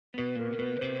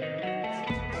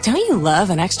Don't you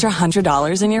love an extra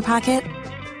 $100 in your pocket?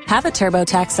 Have a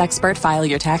TurboTax expert file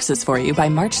your taxes for you by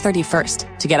March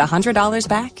 31st to get $100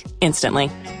 back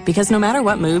instantly. Because no matter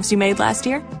what moves you made last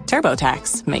year,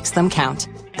 TurboTax makes them count.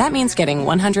 That means getting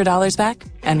 $100 back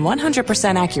and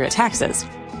 100% accurate taxes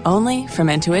only from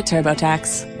Intuit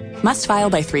TurboTax. Must file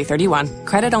by 3/31.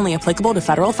 Credit only applicable to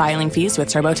federal filing fees with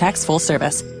TurboTax full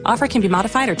service. Offer can be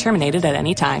modified or terminated at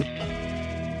any time.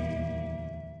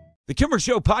 The Kimmer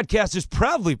Show podcast is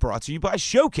proudly brought to you by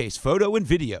Showcase Photo and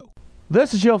Video.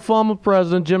 This is your former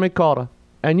president, Jimmy Carter,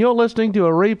 and you're listening to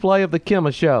a replay of The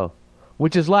Kimmer Show,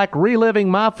 which is like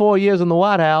reliving my 4 years in the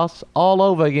White House all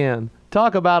over again.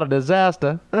 Talk about a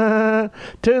disaster.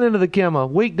 Tune into The Kimmer,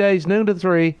 weekdays noon to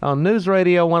 3 on News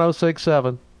Radio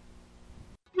 106.7.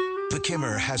 The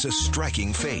Kimmer has a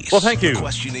striking face. Well, thank you. The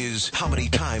question is, how many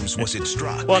times was it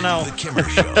struck? Well, now. The Kimmer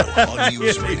Show on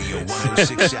News Radio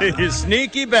 106.7. You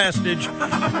sneaky bastard.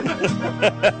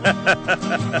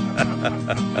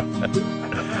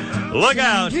 Look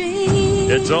out.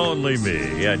 It's only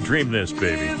me. Yeah, dream this,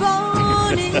 baby.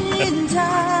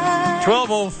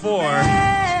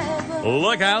 12:04.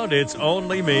 Look out. It's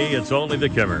only me. It's only the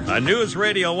Kimmer. On News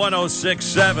Radio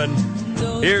 106.7.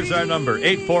 Here's our number,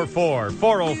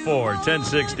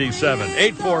 844-404-1067.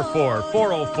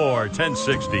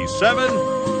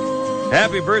 844-404-1067.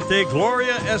 Happy birthday,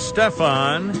 Gloria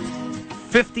Estefan.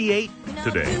 58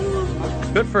 today.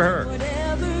 Good for her.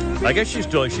 I guess she's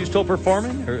still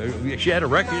performing. Or she had a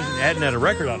record. Hadn't had a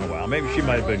record on a while. Maybe she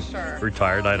might have been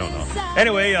retired. I don't know.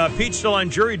 Anyway, Pete's still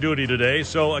on jury duty today,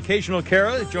 so occasional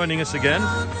Kara joining us again.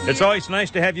 It's always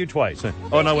nice to have you twice.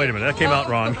 Oh no, wait a minute, that came out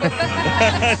wrong.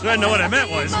 So I know what I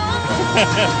meant was.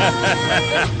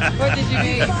 What did you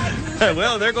mean?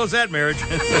 Well, there goes that marriage.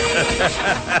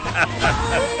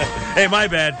 Hey, my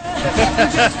bad.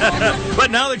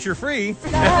 But now that you're free,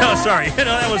 sorry,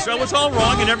 that was all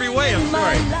wrong in every way. I'm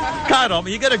sorry. God,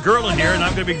 you get a girl in here, and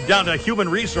I'm going to be down to human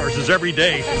resources every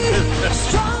day.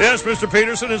 Yes, Mr.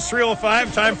 Peterson, it's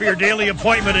 3:05. Time for your daily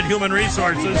appointment at Human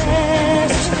Resources.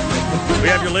 We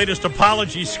have your latest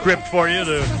apology script for you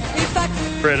to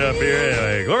print up here.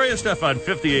 Anyway, Gloria Estefan,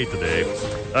 58 today.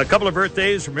 A couple of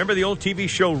birthdays. Remember the old TV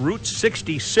show Route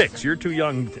 66? You're too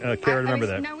young, Kara, to remember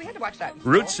that. No, we had to watch that.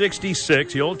 Route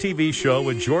 66, the old TV show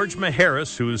with George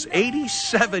Maharis, who's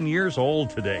 87 years old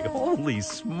today. Holy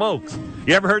smokes.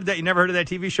 You ever heard that? You never heard of that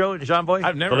TV show, John Boy?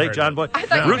 I've never The late heard John Boy?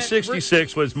 No. Route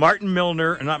 66 was Martin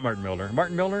Milner. Martin Milner?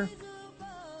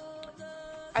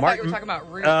 I thought you were talking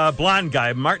about Ruth. Blonde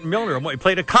guy, Martin Milner. He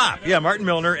played a cop. Yeah, Martin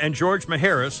Milner and George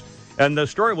Maharis. And the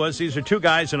story was these are two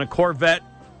guys in a Corvette,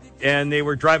 and they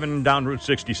were driving down Route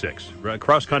 66,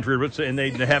 cross country routes, and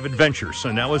they have adventures.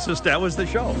 And that was the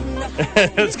show.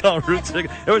 It's called Route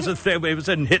 6. It was a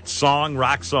hit song,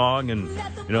 rock song, and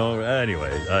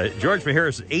anyway, George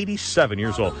Maharis is 87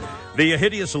 years old. The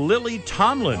hideous Lily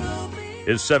Tomlin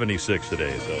is 76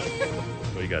 today. So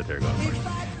what you got there going on?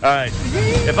 All right.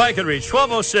 If I could reach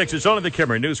 12:06, it's only the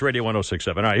Kimmer, News Radio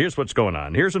 106.7. All right, here's what's going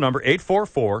on. Here's a number,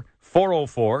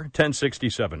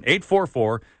 844-404-1067.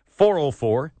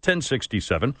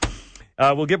 844-404-1067.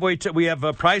 We'll give away. We have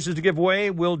prizes to give away.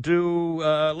 We'll do.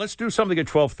 Let's do something at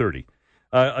 12:30.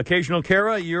 Occasional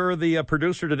Kara, you're the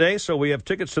producer today, so we have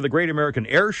tickets to the Great American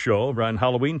Air Show around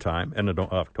Halloween time, end of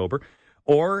October,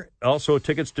 or also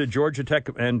tickets to Georgia Tech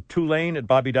and Tulane at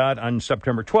Bobby Dodd on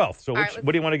September 12th. So what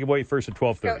do you want to give away first at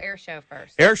 12:30? Go Air Show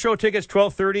first. Air Show tickets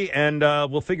 12:30, and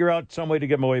we'll figure out some way to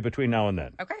give them away between now and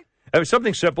then. Okay. It was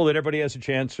something simple that everybody has a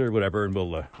chance or whatever, and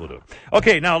we'll do it.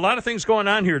 Okay, now a lot of things going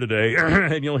on here today,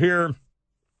 and you'll hear.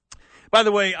 By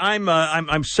the way,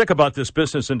 I'm sick about this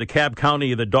business in DeKalb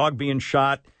County. The dog being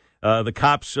shot. The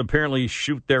cops apparently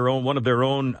shoot one of their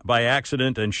own by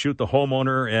accident, and shoot the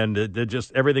homeowner, and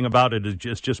just everything about it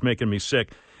is just making me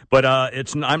sick. But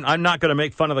I'm not going to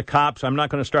make fun of the cops. I'm not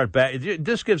going to start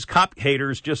this gives cop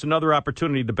haters just another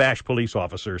opportunity to bash police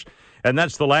officers, and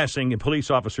that's the last thing police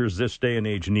officers this day and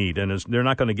age need. And they're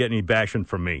not going to get any bashing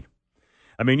from me.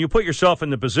 I mean, you put yourself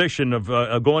in the position of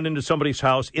going into somebody's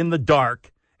house in the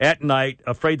dark at night,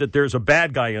 afraid that there's a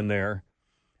bad guy in there.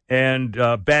 And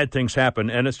bad things happen,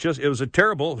 and it was a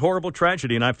terrible, horrible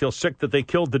tragedy, and I feel sick that they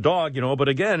killed the dog, But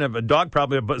again, if a dog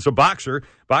probably is a boxer.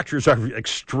 Boxers are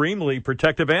extremely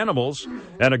protective animals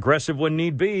and aggressive when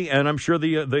need be, and I'm sure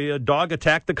the dog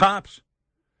attacked the cops.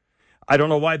 I don't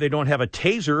know why they don't have a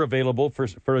taser available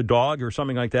for a dog or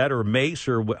something like that, or a mace,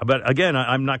 but again,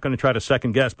 I'm not going to try to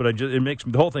second guess, but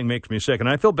the whole thing makes me sick, and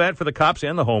I feel bad for the cops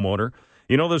and the homeowner.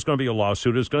 There's going to be a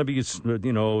lawsuit. There's going to be,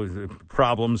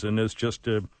 problems, and it's just,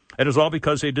 and it's all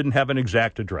because they didn't have an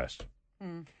exact address.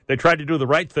 They tried to do the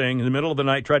right thing in the middle of the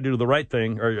night, or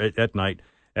at night,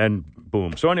 And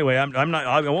boom. So anyway,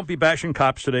 I won't be bashing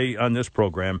cops today on this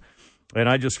program. And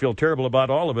I just feel terrible about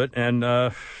all of it. And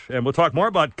we'll talk more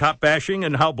about cop bashing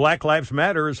and how Black Lives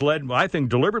Matter has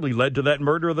deliberately led to that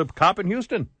murder of the cop in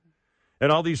Houston.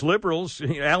 And all these liberals,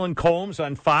 Alan Colmes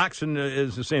on Fox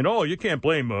is saying, oh, you can't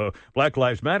blame Black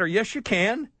Lives Matter. Yes, you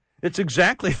can. It's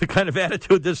exactly the kind of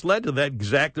attitude that's led to that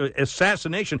exact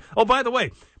assassination. Oh, by the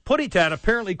way, Putitat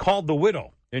apparently called the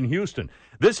widow in Houston.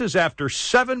 This is after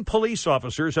 7 police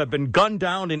officers have been gunned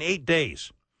down in 8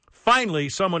 days. Finally,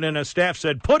 someone in his staff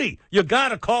said, Putty, you got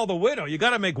to call the widow. You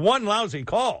got to make one lousy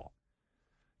call.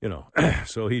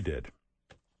 So he did,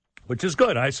 which is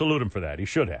good. I salute him for that. He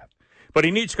should have. But he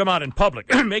needs to come out in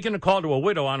public. Making a call to a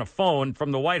widow on a phone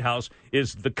from the White House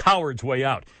is the coward's way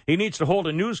out. He needs to hold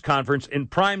a news conference in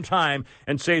prime time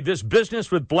and say this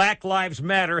business with Black Lives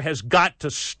Matter has got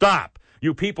to stop.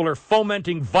 You people are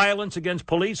fomenting violence against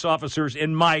police officers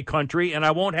in my country, and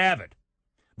I won't have it.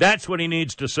 That's what he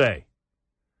needs to say.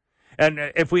 And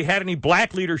if we had any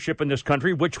black leadership in this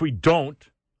country, which we don't,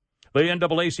 the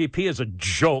NAACP is a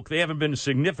joke. They haven't been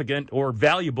significant or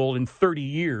valuable in 30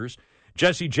 years.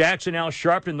 Jesse Jackson, Al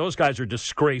Sharpton, those guys are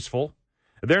disgraceful.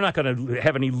 They're not going to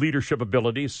have any leadership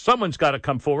abilities. Someone's got to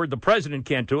come forward. The president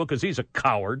can't do it because he's a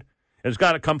coward. Has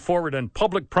got to come forward in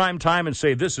public prime time and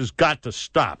say, this has got to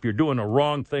stop. You're doing a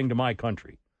wrong thing to my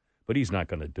country. But he's not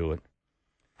going to do it.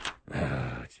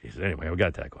 Anyway, we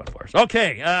got that going for us.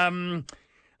 Okay,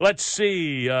 let's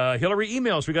see. Hillary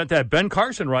emails. We got that. Ben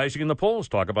Carson rising in the polls.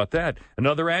 Talk about that.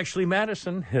 Another Ashley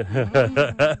Madison,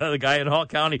 the guy in Hall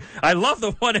County. I love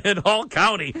the one in Hall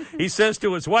County. He says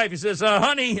to his wife, he says,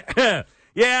 honey,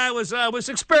 yeah, I was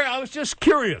just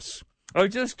curious. I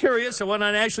was just curious. I went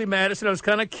on Ashley Madison. I was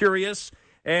kind of curious.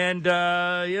 And,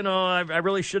 I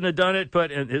really shouldn't have done it. But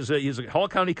he's a Hall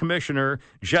County commissioner,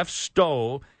 Jeff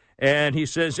Stowe. And he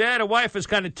says, the wife is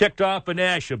kind of ticked off, but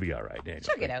she'll be all right.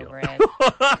 She'll get over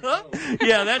it.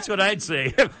 Yeah, that's what I'd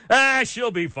say.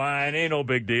 She'll be fine. Ain't no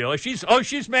big deal.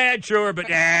 She's mad, sure, but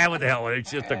what the hell?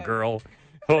 It's just a girl.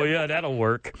 Oh, yeah, that'll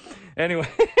work. Anyway,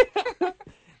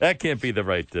 that can't be the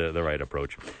right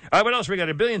approach. All right, what else? We got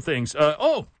a billion things.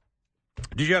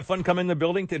 Did you have fun coming in the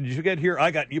building? Did you get here?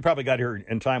 You probably got here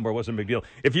in time where it wasn't a big deal.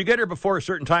 If you get here before a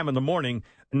certain time in the morning,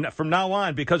 from now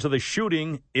on, because of the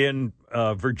shooting in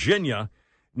Virginia,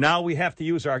 now we have to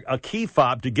use a key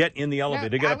fob to get in the elevator,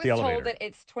 to get up the elevator. I was told that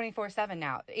it's 24/7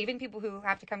 now. Even people who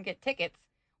have to come get tickets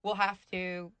will have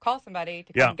to call somebody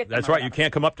to come get them. Yeah, that's right. You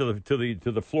can't come up to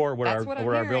the floor where our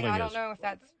building is. I don't know if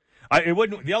that's...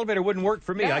 The elevator wouldn't work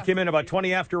for me. Yeah. I came in about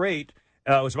 20 after 8.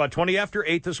 It was about 20 after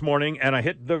 8 this morning, and I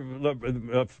hit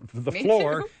the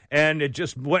floor, and it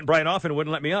just went right off and it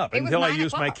wouldn't let me up until I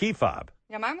used my key fob.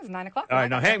 Yeah, mine was 9 o'clock. All right,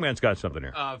 now Hangman's got something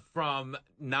here. From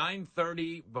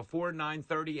 9:30, before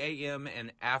 9:30 a.m.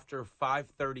 and after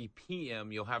 5:30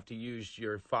 p.m., you'll have to use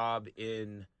your fob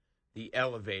in the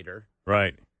elevator.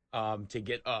 Right. To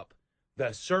get up.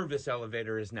 The service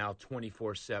elevator is now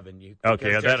 24/7.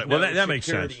 Okay, that makes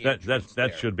sense.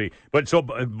 That should be. But so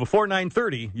before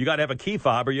 9:30, you got to have a key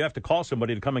fob, or you have to call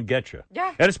somebody to come and get you.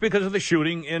 Yeah. And it's because of the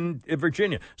shooting in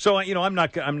Virginia. So I'm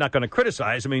not going to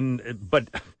criticize. I mean, but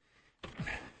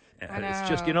it's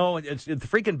just it's the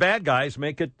freaking bad guys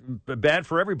make it bad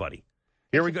for everybody.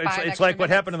 Here we go. It's like what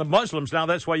happened to the Muslims. Now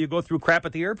that's why you go through crap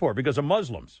at the airport, because of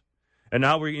Muslims. And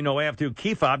now we have to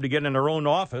key fob to get in our own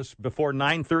office before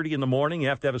 9:30 in the morning. You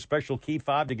have to have a special key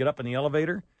fob to get up in the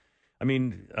elevator. I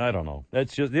mean, I don't know.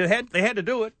 That's just they had to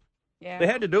do it. Yeah. They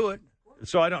had to do it.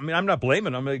 So I'm not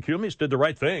blaming them. The Cummings did the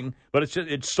right thing, but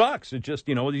it sucks. It's just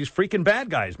these freaking bad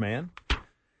guys, man.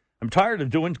 I'm tired of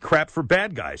doing crap for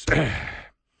bad guys.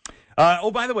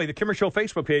 By the way, the Kimmer Show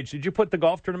Facebook page, did you put the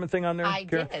golf tournament thing on there? I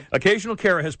Kara? did. Occasional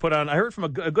Kara has put on, I heard from a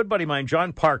good buddy of mine,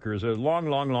 John Parker, is a long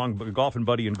golfing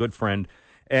buddy and good friend,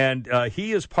 and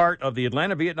he is part of the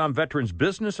Atlanta Vietnam Veterans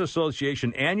Business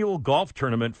Association annual golf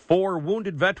tournament for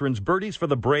wounded veterans, Birdies for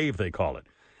the Brave, they call it.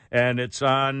 And it's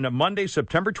on Monday,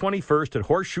 September 21st at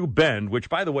Horseshoe Bend, which,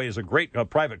 by the way, is a great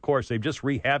private course. They've just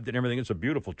rehabbed it and everything. It's a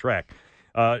beautiful track.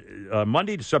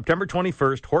 Monday, September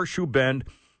 21st, Horseshoe Bend.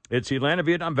 It's the Atlanta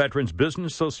Vietnam Veterans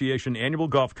Business Association annual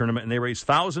golf tournament, and they raise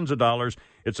thousands of dollars.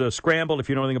 It's a scramble, if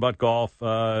you know anything about golf,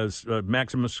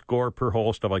 maximum score per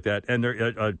hole, stuff like that, and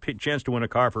a chance to win a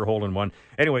car for a hole-in-one.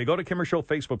 Anyway, go to Kimmer Show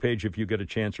Facebook page if you get a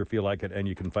chance or feel like it, and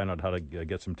you can find out how to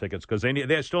get some tickets, because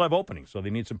they still have openings, so they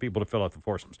need some people to fill out the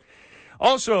foursomes.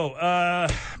 Also,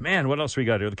 what else we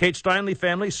got here? The Kate Steinle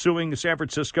family suing San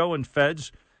Francisco and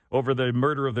feds over the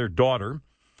murder of their daughter.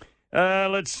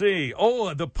 Let's see.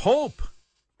 Oh, the Pope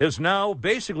has now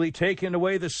basically taken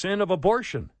away the sin of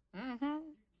abortion. Mm-hmm.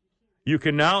 You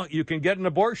can get an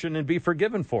abortion and be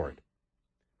forgiven for it.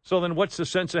 So then what's the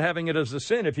sense of having it as a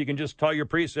sin if you can just tell your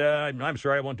priest, I'm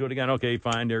sorry, I won't do it again. Okay,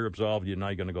 fine, you're absolved. You're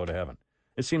not going to go to heaven.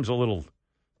 It seems a little,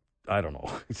 I don't know.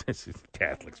 It's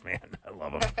Catholics, man. I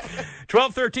love them.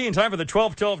 12:13, time for the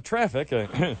 12:12 traffic. Here,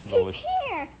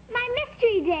 my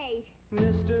mystery date.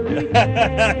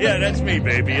 Yeah, that's me,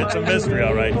 baby. It's a mystery,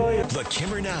 all right. The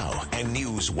Kimmer Now and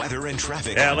news, weather, and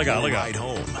traffic. Yeah, look out. Ride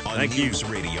home on Thank you. News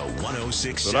Radio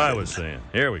 106.7. That's what I was saying.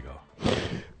 Here we go.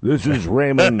 This is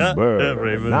Raymond Burr.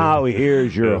 Raymond. Now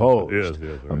here's your host. Yes,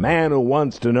 a man who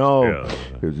wants to know,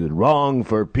 is it wrong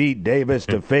for Pete Davis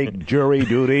to fake jury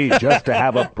duty just to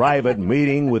have a private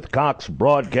meeting with Cox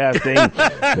Broadcasting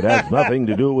that has nothing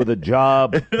to do with a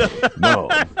job? No,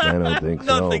 I don't think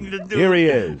so. Nothing to do Here he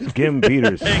is, Kim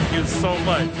Peterson. Thank you so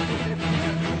much.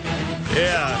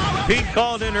 Yeah, Pete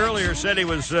called in earlier, said he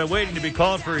was waiting to be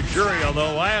called for a jury,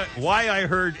 although why I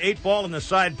heard 8 ball in the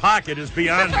side pocket is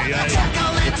beyond me.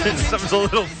 Something's a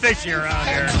little fishy around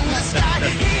here.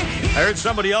 I heard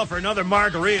somebody yell for another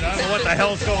margarita. I don't know what the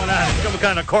hell's going on. What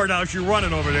kind of courthouse you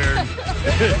running over there?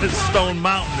 Stone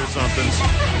Mountain or something.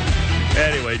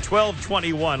 Anyway,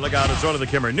 12:21. Look out, it's on to the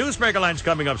Kimmer. Newsmaker Line's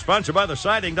coming up, sponsored by the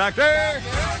Siding Doctor.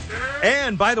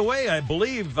 And, by the way, I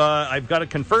believe, I've got to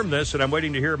confirm this, and I'm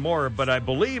waiting to hear more, but I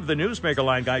believe the Newsmaker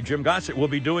Line guy, Jim Gossett, will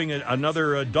be doing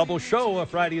another double show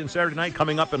Friday and Saturday night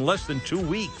coming up in less than 2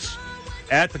 weeks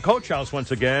at the Coach House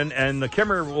once again, and the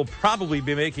Kimmer will probably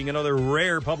be making another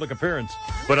rare public appearance.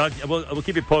 But we'll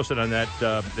keep you posted on that.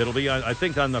 It'll be, I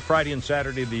think, on the Friday and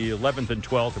Saturday, the 11th and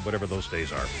 12th, or whatever those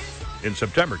days are. In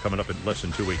September, coming up in less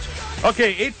than 2 weeks.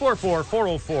 Okay,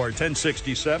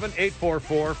 844-404-1067,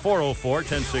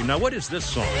 844-404-1067. Now, what is this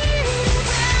song?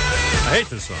 I hate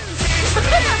this song.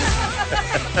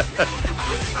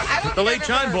 The Late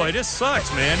John Boy, this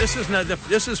sucks, man. This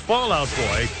is Fall Out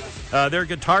Boy. Their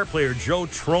guitar player, Joe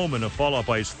Troman of Fall Out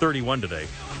Boy, is 31 today.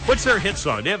 What's their hit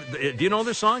song? Do you know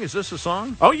this song? Is this a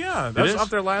song? Oh, yeah. That's off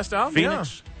their last album.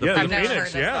 Phoenix? Yeah, I've never heard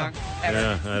that song, ever.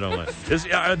 Yeah, I don't like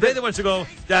it. Are they the ones who go,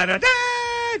 da-da-da,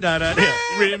 da-da-da?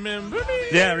 Remember me?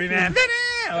 Yeah, remember.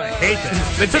 Oh, I hate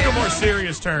that. They took a more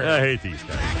serious turn. I hate these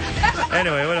guys.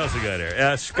 Anyway, what else we got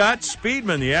here? Scott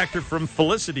Speedman, the actor from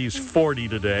Felicity's 40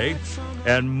 today.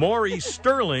 And Maury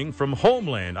Sterling from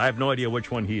Homeland. I have no idea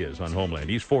which one he is on Homeland.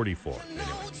 He's 44. Anyway,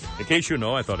 in case you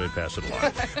know, I thought I'd pass it along.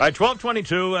 All right,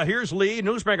 12:22. Here's Lee.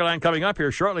 Newsmaker Line coming up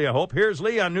here shortly, I hope. Here's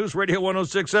Lee on News Radio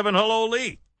 106.7. Hello,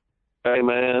 Lee. Hey,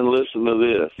 man, listen to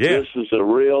this. Yeah. This is a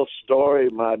real story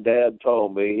my dad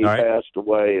told me. He All right. passed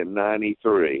away in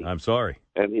 93. I'm sorry.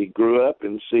 And he grew up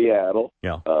in Seattle.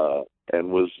 Yeah.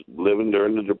 And was living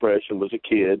during the Depression, was a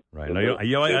kid. Right. Now,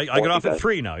 I got off at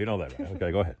 3 now. You know that, right?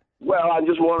 Okay, go ahead. Well, I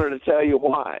just wanted to tell you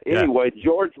why. Yeah. Anyway,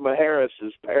 George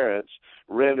Maharis's parents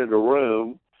rented a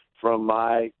room from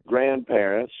my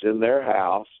grandparents in their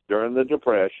house during the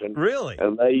Depression. Really?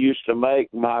 And they used to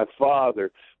make my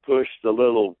father push the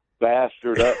little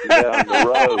bastard up and down the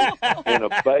road in a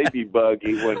baby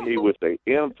buggy when he was an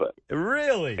infant.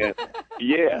 Really? And,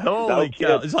 yeah. Holy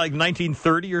cow. It's like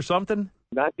 1930 or something?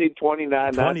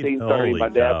 1929, 1930. My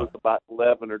dad was about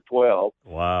 11 or 12.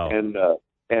 Wow. And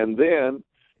then,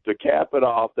 to cap it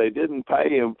off, they didn't pay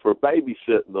him for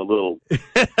babysitting the little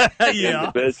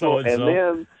individual. And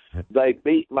then they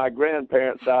beat my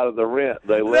grandparents out of the rent.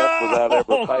 They left without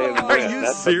ever paying rent. Are you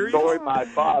That's serious? the story my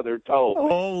father told me.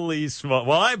 Holy smoke.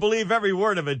 Well, I believe every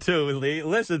word of it, too, Lee.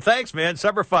 Listen, thanks, man.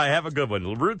 Semper Fi, have a good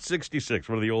one. Route 66,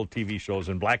 one of the old TV shows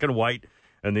in black and white.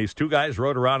 And these two guys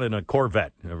rode around in a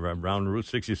Corvette around Route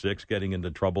 66, getting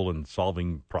into trouble and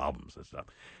solving problems and stuff.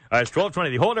 All right, it's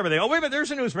 12:20. Hold everything. Oh, wait a minute.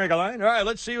 There's a Newsmaker Line. All right,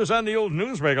 let's see who's on the old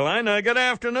Newsmaker Line. Good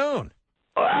afternoon.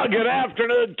 Well, good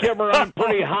afternoon, Kimmer. I'm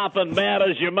pretty hopping mad,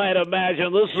 as you might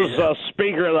imagine. This is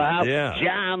Speaker of the House,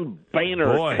 John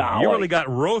Boehner. Boy, you really got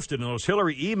roasted in those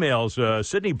Hillary emails.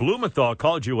 Sidney Blumenthal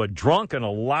called you a drunk and a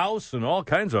louse and all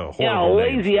kinds of horrible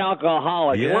names. Lazy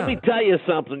alcoholic. Yeah. Let me tell you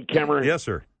something, Kimmer. Yes,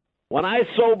 sir. When I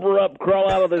sober up, crawl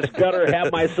out of this gutter,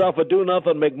 have myself a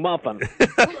do-nothing McMuffin.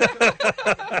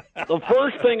 The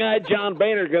first thing John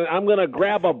Boehner, I'm going to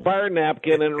grab a bar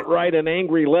napkin and write an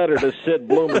angry letter to Sid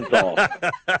Blumenthal.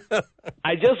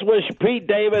 I just wish Pete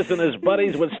Davis and his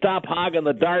buddies would stop hogging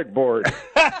the dartboard.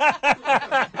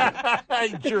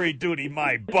 Jury duty,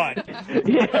 my butt.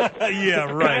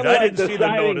 Yeah, right. Like I didn't the see the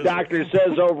siding notice. doctor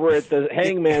says over at the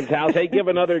hangman's house, hey, give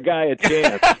another guy a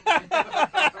chance.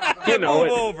 You know,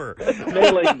 Move over.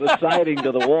 Nailing the siding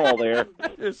to the wall there.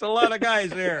 There's a lot of guys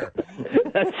there.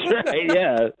 That's right,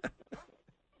 yeah.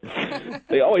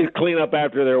 They always clean up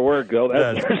after their work, though.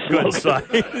 That's good sign.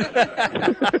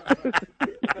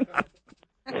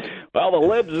 Well, the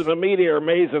libs and the media are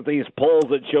amazed at these polls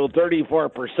that show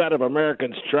 34% of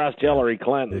Americans trust Hillary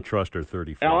Clinton. They trust her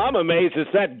 34%. Now, I'm amazed it's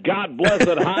that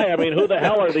God-blessed high. I mean, who the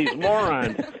hell are these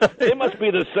morons? They must be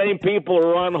the same people who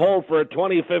are on hold for a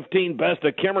 2015 Best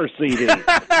of Kimmer CD.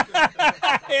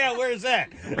 Yeah, where's that?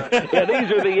 Yeah,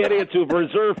 these are the idiots who've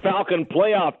reserved Falcon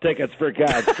playoff tickets, for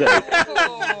God's sake.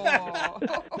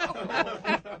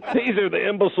 These are the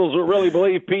imbeciles who really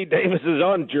believe Pete Davis is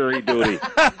on jury duty.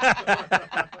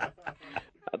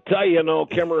 I'll tell you,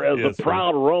 Kimmer, as a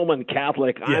proud Roman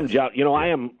Catholic, I am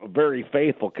a very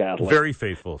faithful Catholic. Very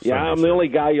faithful. Yeah, I'm the only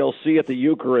guy you'll see at the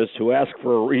Eucharist who asks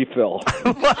for a refill.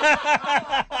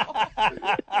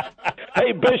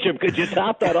 Hey, Bishop, could you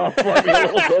top that off for me a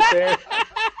little bit there?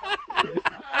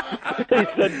 He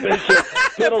said, Bishop,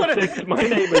 Fiddlesticks, my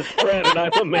name is Fred, and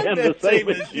I'm a man the same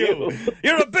as you.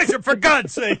 You're a bishop, for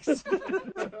God's sakes.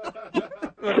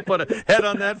 Put a head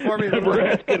on that for me.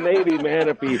 Nebraska Navy, man,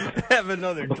 if he have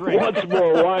another drink. Wants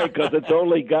more wine, because it's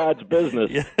only God's business.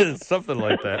 Yeah, something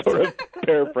like that. Sort of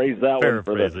paraphrase that one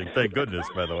for the Thank goodness,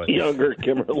 by the way. Younger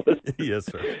Kimmer listeners. Yes,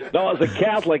 sir. No, as a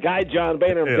Catholic, John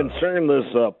Boehner, am concerned this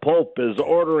Pope is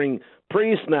ordering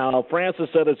priests now. Francis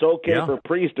said it's okay for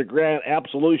priests to grant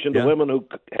absolution to women who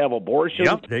have abortions.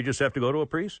 Yep, they just have to go to a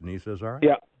priest, and he says, all right.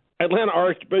 Yeah. Atlanta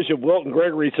Archbishop Wilton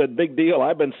Gregory said, big deal.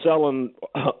 I've been selling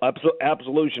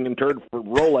absolution in turn for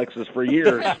Rolexes for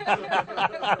years.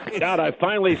 God, I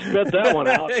finally spit that one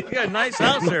out. You got a nice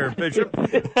house there, Bishop.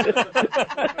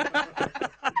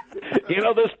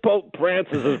 This Pope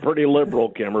Francis is pretty liberal,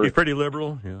 Kimmer. He's pretty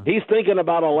liberal, yeah. He's thinking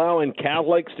about allowing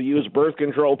Catholics to use birth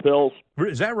control pills.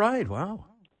 Is that right? Wow.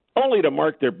 Only to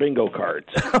mark their bingo cards.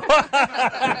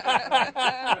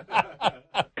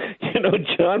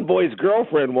 John Boy's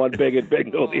girlfriend won big at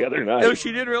bingo the other night. Oh,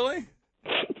 she did really?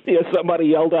 Yeah, somebody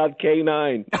yelled out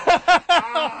K9.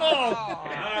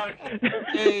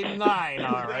 K9,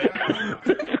 all right.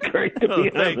 It's great to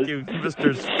be thank you,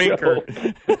 Mr. Speaker.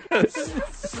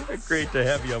 Great to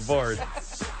have you aboard.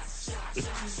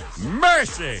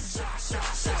 Mercy!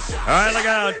 All right, look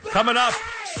out. Coming up,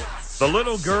 the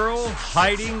little girl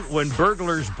hiding when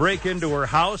burglars break into her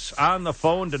house on the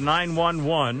phone to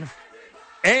 911.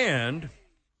 And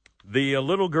the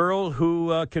little girl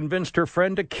who convinced her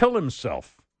friend to kill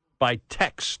himself by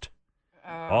text.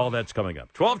 All that's coming up.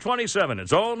 1227.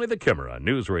 It's only the Kimmer on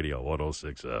News Radio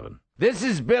 106.7. This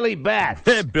is Billy Bat.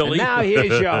 Billy. And now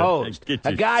here's your host.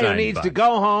 A guy who needs to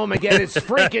go home and get his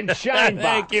freaking shine box.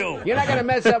 Thank you. You're not going to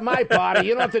mess up my party.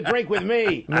 You don't have to drink with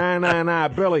me. Nah,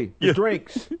 Billy. The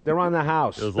drinks, they're on the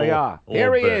house. They are.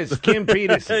 Here he is, Kim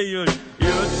Peterson. Hey, you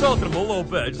insulted him a little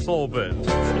bit, just a little bit.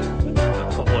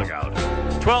 Look out.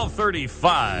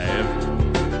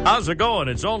 1235. How's it going?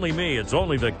 It's only me. It's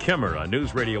only the Kimmer on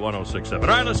News Radio 106.7. All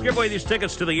right, let's give away these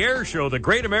tickets to the Air Show, the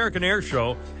Great American Air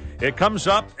Show. It comes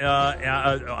up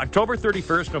October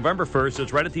 31st, November 1st.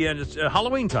 It's right at the end. It's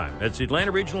Halloween time. It's the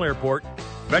Atlanta Regional Airport,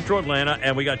 Metro Atlanta,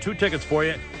 and we got 2 tickets for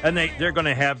you. And they're going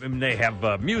to have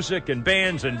music and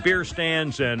bands and beer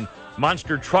stands and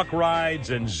monster truck rides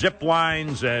and zip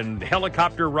lines and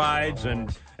helicopter rides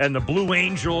and the Blue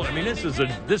Angel. I mean, this is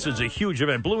a huge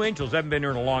event. Blue Angels haven't been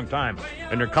here in a long time,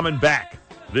 and they're coming back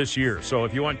this year. So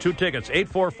if you want 2 tickets,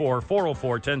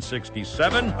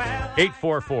 844-404-1067,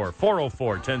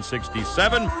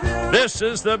 844-404-1067. This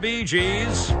is the Bee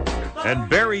Gees, and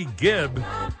Barry Gibb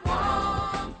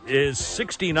is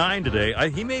 69 today.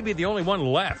 He may be the only one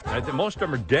left. I think most of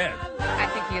them are dead. I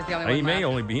think he is the only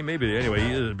one left. He may be.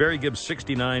 Anyway, Barry Gibb's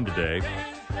 69 today.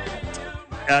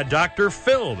 Dr.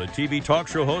 Phil, the TV talk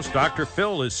show host, Dr.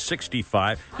 Phil is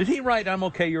 65. Did he write I'm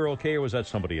Okay, You're Okay, or was that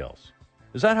somebody else?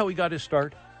 Is that how he got his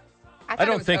start? I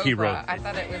don't think Oprah. He wrote. I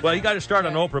thought it was. Well, he got his start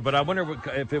on Oprah, but I wonder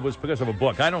if it was because of a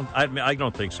book. I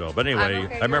don't think so. But anyway,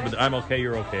 I remember I'm Okay,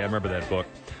 You're Okay. I remember that book.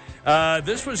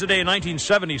 This was the day in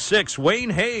 1976.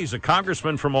 Wayne Hayes, a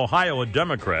congressman from Ohio, a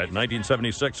Democrat,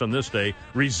 1976 on this day,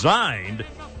 resigned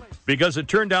because it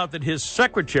turned out that his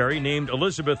secretary, named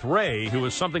Elizabeth Ray, who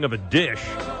was something of a dish,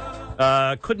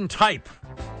 couldn't type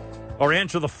or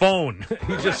answer the phone.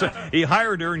 He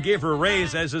hired her and gave her a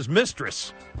raise as his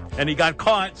mistress. And he got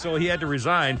caught, so he had to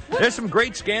resign. There's some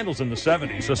great scandals in the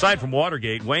 70s. Aside from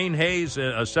Watergate, Wayne Hayes,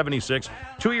 76.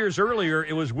 2 years earlier,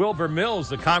 it was Wilbur Mills,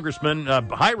 the congressman,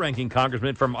 high-ranking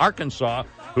congressman from Arkansas,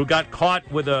 who got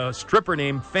caught with a stripper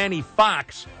named Fannie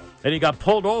Fox. And he got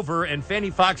pulled over, and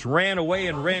Fannie Fox ran away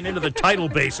and ran into the tidal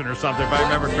basin or something, if I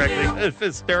remember correctly. It's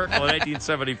hysterical in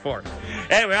 1974.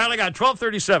 Anyway, I only got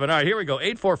 1237. All right, here we go.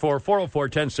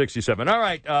 844-404-1067. All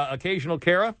right, occasional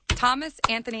Kara. Thomas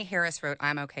Anthony Harris wrote,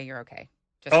 I'm okay, you're okay.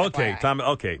 Just okay, FYI. Tom.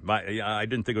 Okay, I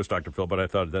didn't think it was Dr. Phil, but I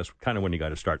thought that's kind of when you got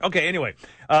to start. Okay, anyway,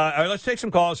 all right, let's take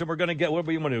some calls, and we're going to get what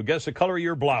do you want to do? Guess the color of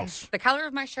your blouse. The color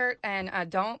of my shirt, and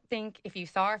don't think if you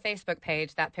saw our Facebook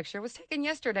page, that picture was taken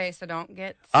yesterday, so don't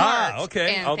get smart.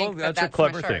 Okay. and Although think that's that a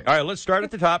clever my thing. shirt. All right, let's start at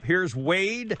the top. Here's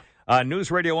Wade, News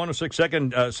Radio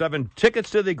 106.7. Tickets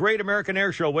to the Great American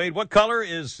Air Show. Wade, what color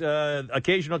is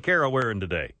Occasional Kara wearing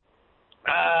today?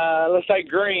 Let's say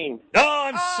green. Oh,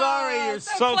 I'm sorry. You're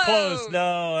so close. No.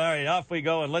 All right, off we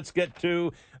go. And let's get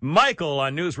to Michael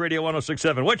on News Radio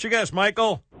 106.7. What's your guess,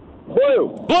 Michael? Blue.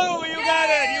 Blue, you got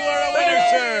it. You are a winner,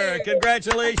 sir.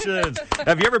 Congratulations.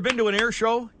 Have you ever been to an air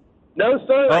show? No,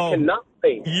 sir. I cannot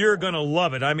be. You're going to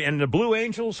love it. I mean, and the Blue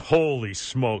Angels, holy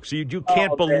smokes. You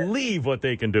can't believe what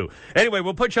they can do. Anyway,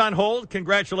 we'll put you on hold.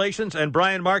 Congratulations. And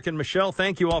Brian, Mark, and Michelle,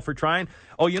 thank you all for trying.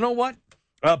 Oh, you know what?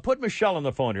 Put Michelle on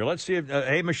the phone here. Let's see if,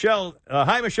 hey, Michelle.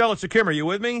 Hi, Michelle. It's the Kimmer. You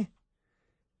with me?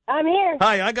 I'm here.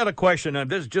 Hi, I got a question.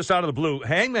 This is just out of the blue.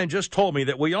 Hangman just told me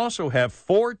that we also have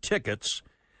 4 tickets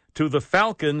to the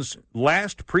Falcons'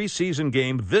 last preseason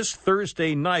game this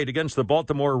Thursday night against the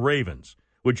Baltimore Ravens.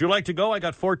 Would you like to go? I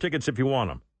got 4 tickets if you want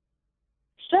them.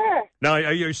 Sure. Now,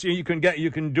 you can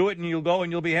do it and you'll go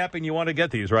and you'll be happy and you want to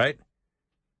get these, right?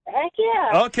 Heck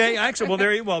yeah. Okay, excellent.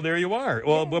 Well, there you are.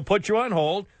 Well, we'll put you on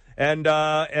hold. And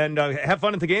have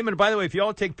fun at the game. And by the way, if you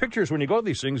all take pictures when you go to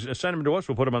these things, send them to us.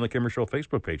 We'll put them on the Kimmer Show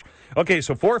Facebook page. Okay,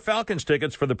 so 4 Falcons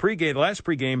tickets for the last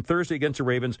pregame Thursday against the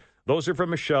Ravens. Those are from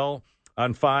Michelle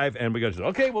on 5. And we got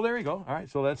okay. Well, there you go. All right,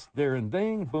 so that's there and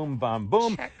ding, boom, bam,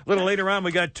 boom. A little later on,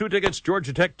 we got 2 tickets.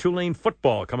 Georgia Tech Tulane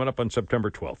football coming up on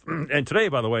September 12th. And today,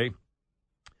 by the way,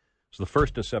 is the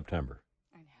 1st of September.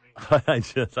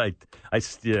 It's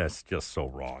just so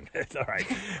wrong. All right.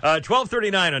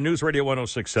 12:39 on News Radio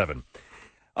 106.7.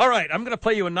 All right, I'm going to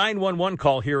play you a 911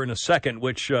 call here in a second,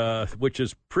 which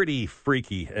is pretty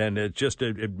freaky, and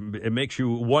it makes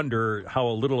you wonder how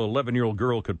a little 11-year-old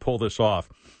girl could pull this off.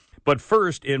 But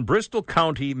first, in Bristol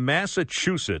County,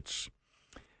 Massachusetts,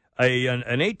 an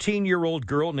 18-year-old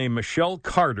girl named Michelle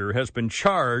Carter has been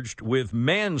charged with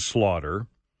manslaughter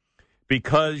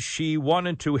because she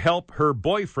wanted to help her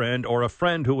boyfriend or a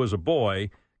friend who was a boy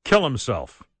kill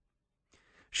himself.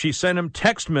 She sent him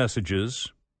text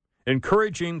messages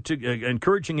encouraging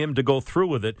him to go through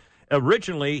with it.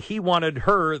 Originally, he wanted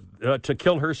her to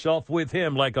kill herself with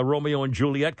him, like a Romeo and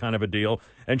Juliet kind of a deal.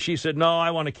 And she said, no,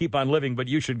 I want to keep on living, but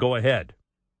you should go ahead.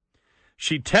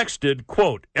 She texted,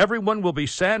 quote, everyone will be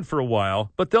sad for a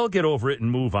while, but they'll get over it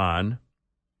and move on.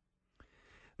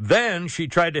 Then she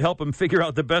tried to help him figure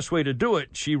out the best way to do it.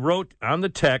 She wrote on the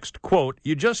text, quote,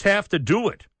 you just have to do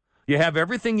it. You have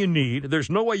everything you need. There's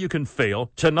no way you can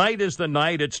fail. Tonight is the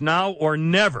night. It's now or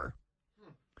never.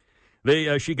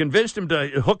 She convinced him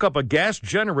to hook up a gas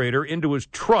generator into his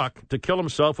truck to kill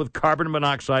himself with carbon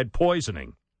monoxide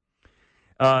poisoning.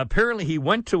 Apparently, he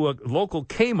went to a local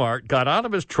Kmart, got out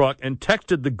of his truck, and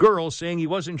texted the girl saying he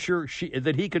wasn't sure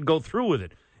that he could go through with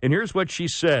it. And here's what she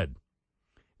said.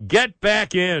 Get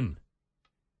back in.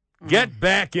 Get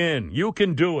back in. You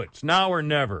can do it. It's now or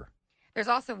never. There's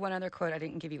also one other quote I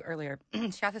didn't give you earlier.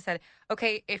 She also said,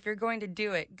 okay, if you're going to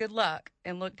do it, good luck,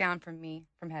 and look down from me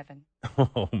from heaven.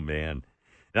 Oh, man.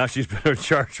 Now she's been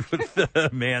charged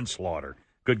with manslaughter.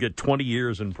 Could get 20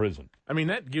 years in prison. I mean,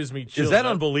 that gives me chills. Is that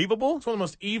unbelievable? It's one of the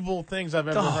most evil things I've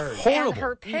ever heard. Horrible. And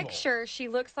her picture, she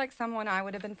looks like someone I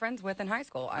would have been friends with in high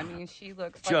school. I mean, she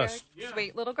looks like a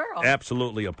sweet little girl.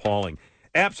 Absolutely appalling.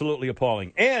 Absolutely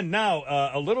appalling. And now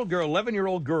a little girl,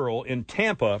 11-year-old girl in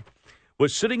Tampa,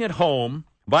 was sitting at home,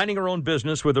 minding her own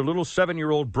business with her little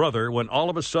 7-year-old brother when all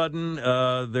of a sudden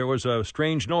there was a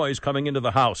strange noise coming into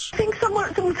the house. I think someone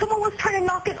was trying to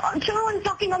knock it on. Someone was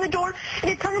knocking on the door,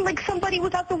 and it sounded like somebody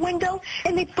was out the window,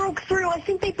 and they broke through. I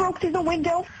think they broke through the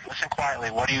window. Listen quietly.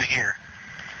 What do you hear?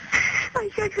 I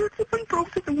heard someone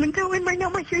broke through the window, and right now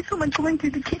I hear someone going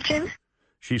through the kitchen.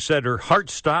 She said her heart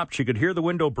stopped. She could hear the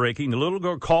window breaking. The little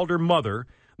girl called her mother.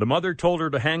 The mother told her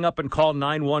to hang up and call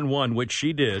 911, which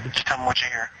she did. Just tell me what you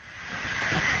hear.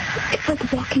 It's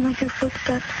like walking like your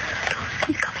footsteps.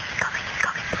 He's coming.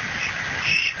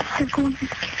 They're going through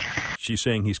the kitchen. She's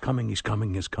saying, he's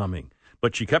coming.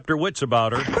 But she kept her wits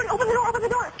about her. Open the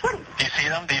door. Run. Do you see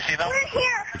them? We're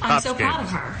here. I'm so proud of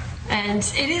her. And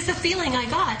it is a feeling I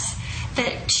got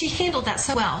that she handled that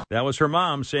so well. That was her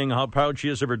mom saying how proud she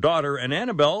is of her daughter. And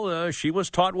Annabelle, she was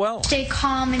taught well. Stay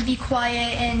calm and be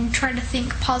quiet and try to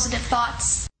think positive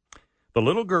thoughts. The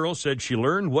little girl said she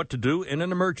learned what to do in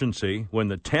an emergency when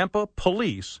the Tampa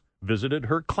police visited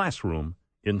her classroom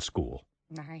in school.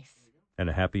 Nice. And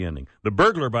a happy ending. The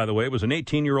burglar, by the way, was an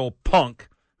 18-year-old punk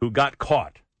who got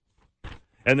caught.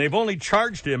 And they've only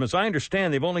charged him, as I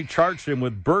understand,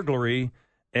 with burglary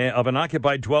of an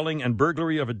occupied dwelling and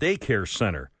burglary of a daycare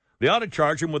center. They ought to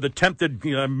charge him with attempted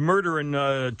murder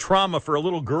and trauma for a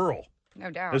little girl. No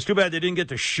doubt. It's too bad they didn't get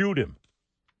to shoot him.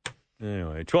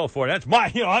 Anyway, 12:40. That's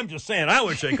my, I'm just saying, I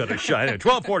wish they could have shot him.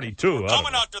 12:42.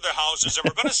 Coming out to their houses, and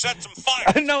we're going to set some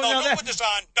fire. No, don't put this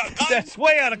on. That's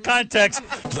way out of context.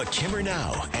 The Kimmer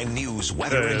Now and news,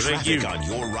 weather, and traffic on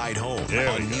your ride home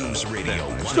on News Radio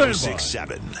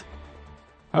 106.7.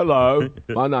 Hello,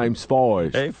 my name's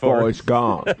Forrest. Hey, Forrest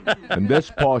Gump. And this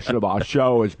portion of our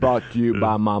show is brought to you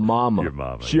by my mama. Your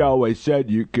mama. She always said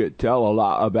you could tell a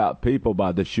lot about people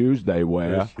by the shoes they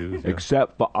wear,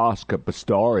 except for Oscar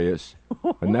Pistorius.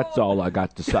 And that's all I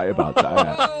got to say about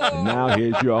that. And now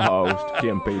here's your host,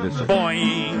 Kim Peterson.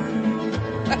 Boing.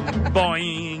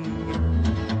 Boing.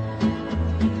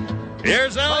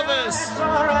 Here's Elvis.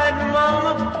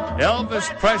 Elvis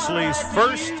Presley's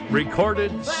first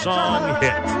recorded song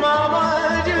hit.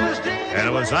 And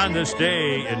it was on this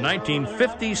day in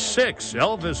 1956.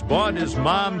 Elvis bought his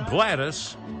mom,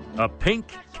 Gladys, a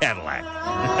pink Cadillac.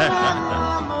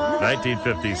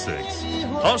 1956.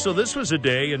 Also, this was a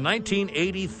day in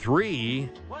 1983.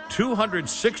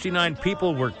 269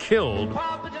 people were killed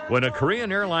when a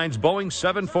Korean Airlines Boeing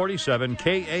 747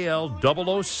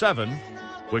 KAL-007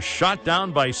 was shot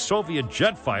down by Soviet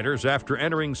jet fighters after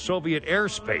entering Soviet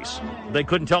airspace. They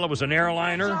couldn't tell it was an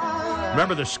airliner.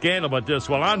 Remember the scandal about this?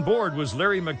 Well, on board was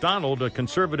Larry McDonald, a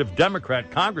conservative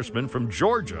Democrat congressman from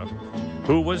Georgia,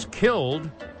 who was killed.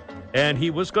 And he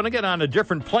was going to get on a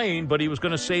different plane, but he was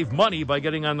going to save money by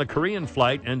getting on the Korean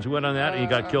flight, and went on that, and he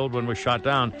got killed when was shot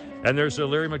down. And there's a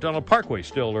Larry McDonald Parkway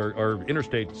still, or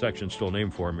interstate section still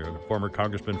named for him, a former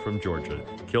congressman from Georgia,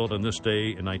 killed on this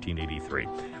day in 1983.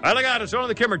 All right, look out, it's on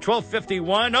the Kimmer,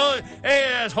 12:51. Oh,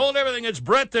 hey, hold everything. It's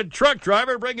Brett, the truck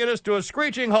driver, bringing us to a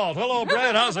screeching halt. Hello,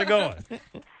 Brett. How's it going?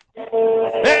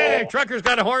 Hey, trucker's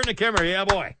got a horn in the Kimmer. Yeah,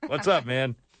 boy. What's up,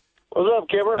 man? What's up,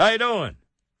 Kimmer? How you doing?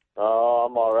 Oh,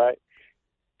 I'm all right.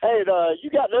 Hey, you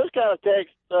got those kind of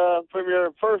texts from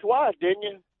your first wife, didn't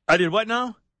you? I did what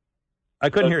now? I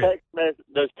couldn't hear you.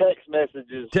 Those text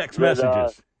messages. Text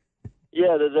messages.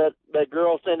 Yeah, that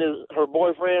girl sent her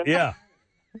boyfriend. Yeah.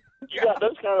 You got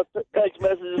those kind of text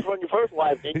messages from your first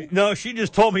wife, didn't you? No, she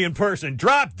just told me in person,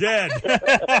 drop dead.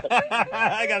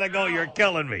 I got to go. You're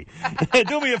killing me.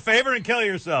 Do me a favor and kill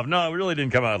yourself. No, it really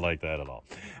didn't come out like that at all.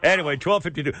 Anyway,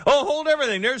 12:52. Oh, hold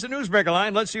everything. There's the Newsmaker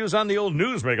line. Let's see who's on the old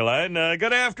Newsmaker line.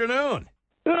 Good afternoon.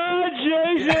 Oh,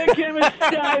 Jason, come and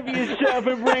starve yourself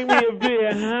and bring me a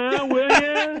beer, huh, will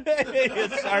you?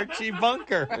 It's Archie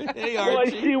Bunker. Hey, Archie. Well, I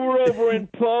see we're over in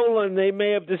Poland. They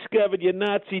may have discovered your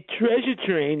Nazi treasure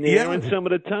train there in some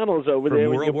of the tunnels over From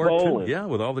there World in War Poland. II. Yeah,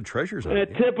 with all the treasures on And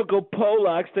it. typical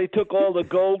Polacks, they took all the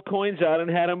gold coins out and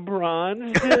had them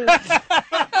bronzed.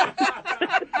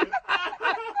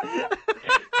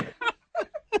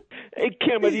 Hey,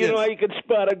 Kimmer, do you know how you can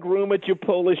spot a groom at your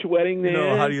Polish wedding there?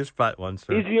 No, how do you spot one,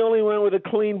 sir? He's the only one with a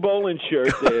clean bowling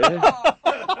shirt there.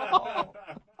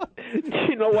 Do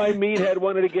you know why Meathead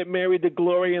wanted to get married to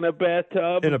Gloria in a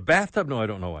bathtub? In a bathtub? No, I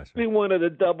don't know why, sir. He wanted a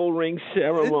double ring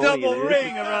ceremony. Double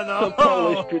ring around the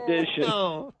Polish tradition.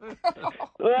 No.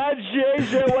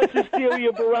 Jason, what's the deal?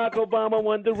 Your Barack Obama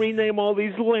wanted to rename all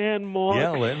these landmarks.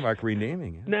 Yeah, landmark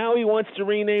renaming. Yeah. Now he wants to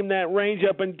rename that range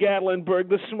up in Gatlinburg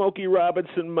the Smokey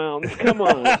Robinson Mountains. Come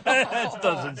on. That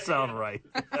doesn't sound right.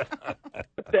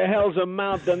 What the hell's a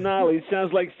Mount Denali?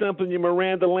 Sounds like something your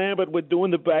Miranda Lambert would do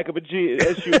in the back of a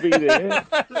SUV there.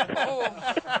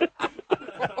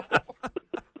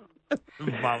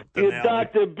 Your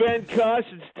Dr. Ben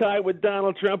Carson's tied with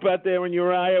Donald Trump out there in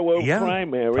your Iowa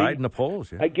primary. Tied in the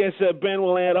polls, yeah. I guess Ben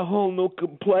will add a whole new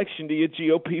complexion to your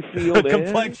GOP field.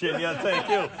 Complexion, yeah, thank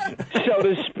you. So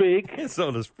to speak.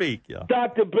 So to speak, yeah.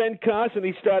 Dr. Ben Carson,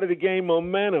 he started to gain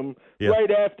momentum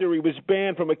right after he was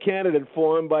banned from a candidate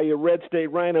forum by your red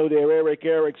state rhino there, Eric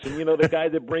Erickson. You know, the guy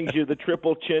that brings you the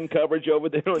triple chin coverage over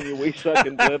there on your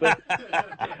wee-sucking blither.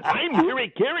 I'm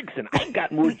Eric Erickson. I've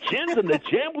got more chins than the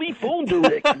Chambly phone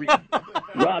directory.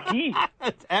 Rocky.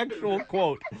 That's actual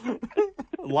quote.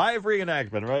 Live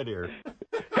reenactment right here.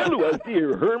 Hello,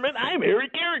 dear Herman. I'm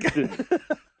Eric Erickson.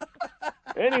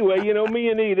 Anyway, you know, me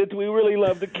and Edith, we really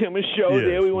love the Kimmer show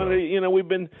there. We want to, you know, we've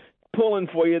been pulling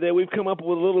for you there. We've come up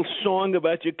with a little song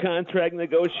about your contract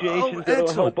negotiations that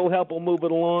I hope will help move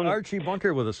it along. Archie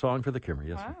Bunker with a song for the Kimmer,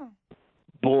 yes. Wow.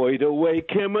 Boy, the way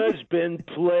Kimmer's been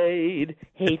played,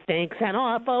 he thinks an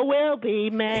offer will be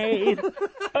made.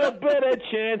 A better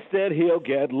chance that he'll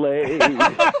get laid.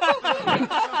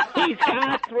 He's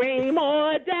got 3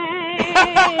 more days.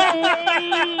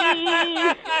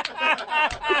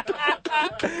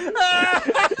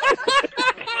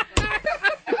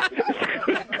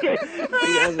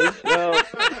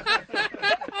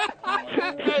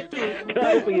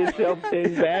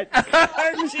 thing back.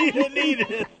 Archie and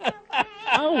Edith.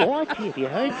 Oh, Archie, have you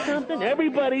heard something?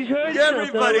 Everybody's heard something,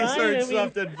 Everybody's right? heard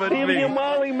something but even me. your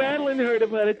Molly Madeline heard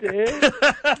about it there.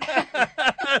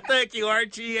 Thank you,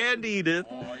 Archie and Edith.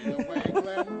 Look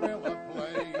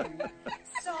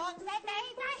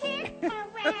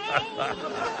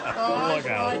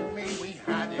out.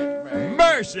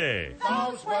 Mercy.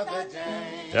 All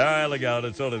right, look out.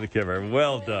 It's only the Kimmer.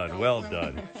 Well done. Well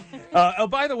done. Oh,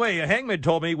 by the way, Hangman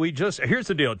told me here's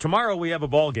the deal. Tomorrow we have a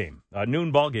ball game, a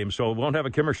noon ball game, so we won't have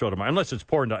a Kimmer show tomorrow unless it's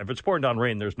pouring down. If it's pouring down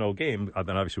rain, there's no game.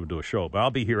 Then obviously we'll do a show, but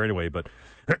I'll be here anyway, but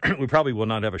we probably will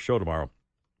not have a show tomorrow.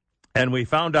 And we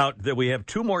found out that we have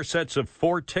 2 more sets of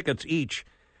 4 tickets each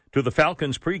to the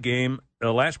Falcons pregame,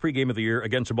 last pregame of the year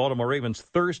against the Baltimore Ravens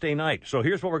Thursday night. So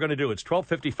here's what we're going to do. It's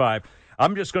 12:55.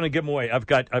 I'm just going to give them away. I've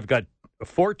got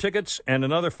 4 tickets and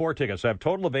another 4 tickets. I have a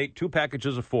total of 8, 2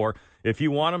 packages of 4. If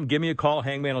you want them, give me a call.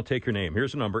 Hangman will take your name.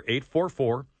 Here's the number,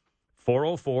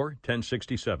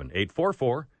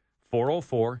 844-404-1067.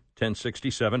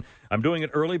 844-404-1067. I'm doing it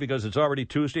early because it's already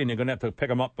Tuesday, and you're going to have to pick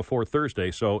them up before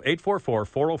Thursday. So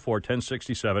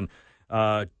 844-404-1067.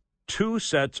 2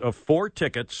 sets of 4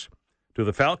 tickets to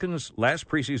the Falcons' last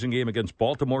preseason game against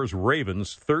Baltimore's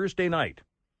Ravens Thursday night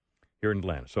here in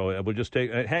Atlanta. So we'll just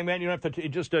take Hangman, you don't have to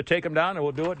just take them down, and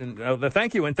we'll do it. And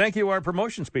thank you. And thank you, our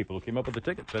promotions people who came up with the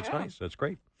tickets. That's nice. That's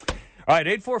great. All right,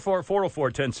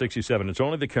 844-404-1067. It's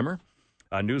only the Kimmer.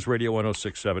 News Radio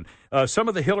 106.7. Some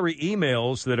of the Hillary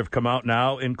emails that have come out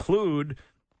now include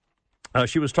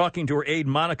she was talking to her aide,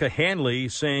 Monica Hanley,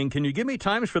 saying, can you give me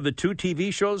times for the 2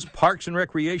 TV shows, Parks and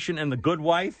Recreation and The Good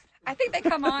Wife? I think they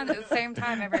come on at the same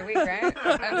time every week, right?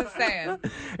 I'm just saying.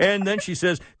 And then she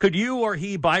says, could you or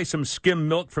he buy some skim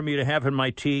milk for me to have in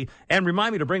my tea and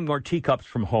remind me to bring more teacups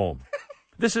from home?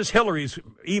 This is Hillary's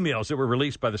emails that were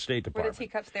released by the State Department. Were the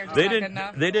teacups there just They not didn't. good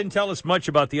enough? They didn't tell us much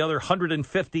about the other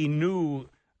 150 new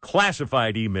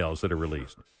classified emails that are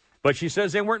released. But she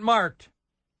says they weren't marked.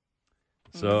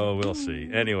 So we'll see.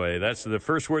 Anyway, that's the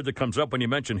first word that comes up when you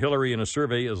mention Hillary in a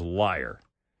survey is liar.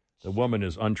 The woman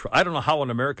is I don't know how an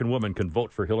American woman can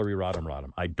vote for Hillary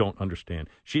Rodham. I don't understand.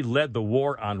 She led the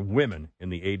war on women in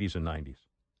the 80s and 90s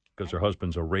because her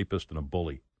husband's a rapist and a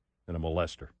bully and a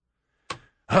molester.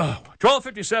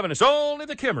 12:57. It's only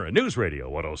the Kimmer, News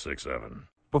Radio 106.7.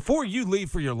 Before you leave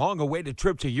for your long-awaited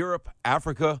trip to Europe,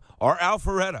 Africa, or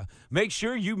Alpharetta, make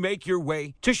sure you make your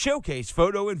way to Showcase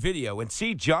Photo and Video and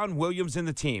see John Williams and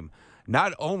the team.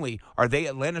 Not only are they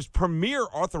Atlanta's premier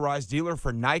authorized dealer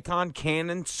for Nikon,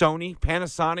 Canon, Sony,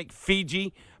 Panasonic,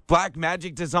 Fiji,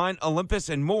 Blackmagic Design, Olympus,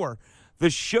 and more, the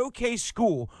Showcase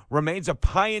School remains a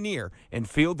pioneer in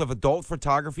field of adult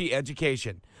photography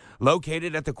education.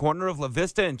 Located at the corner of La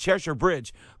Vista and Cheshire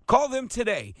Bridge, call them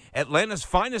today. Atlanta's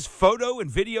finest photo and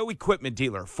video equipment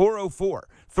dealer,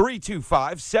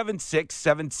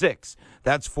 404-325-7676.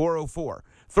 That's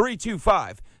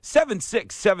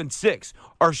 404-325-7676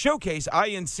 or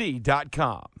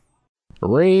showcaseinc.com.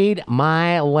 Read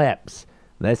my lips.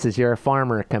 This is your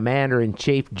former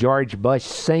Commander-in-Chief George Bush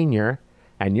Sr.,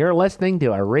 and you're listening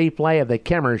to a replay of The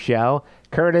Kimmer Show,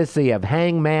 courtesy of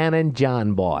Hangman and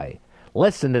John Boy.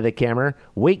 Listen to The Kimmer,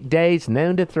 weekdays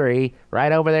noon to 3,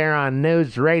 right over there on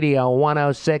News Radio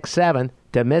 106.7.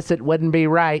 To miss it wouldn't be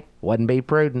right, wouldn't be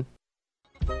prudent.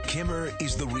 Kimmer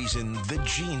is the reason the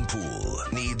gene pool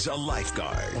needs a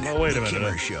lifeguard. Oh, wait a minute. The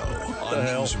Kimmer Show on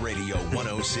News Radio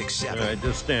 106.7. All right,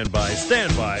 just stand by.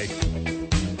 Stand by.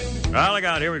 All I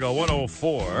got, here we go,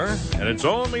 104. And it's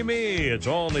only me. It's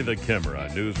only the Kimmer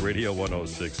on News Radio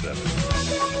 106.7.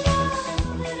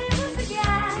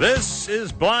 This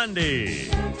is Blondie.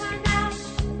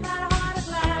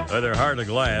 Their Heart of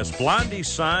Glass. Blondie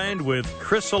signed with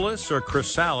Chrysalis or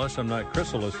Chrysalis. I'm not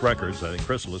Chrysalis Records. I think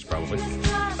Chrysalis probably.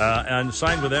 And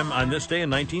signed with them on this day in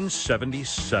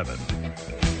 1977.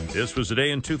 This was the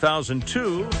day in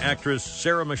 2002. Actress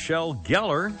Sarah Michelle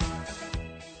Gellar.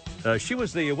 She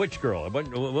was the witch girl.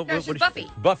 She's Buffy.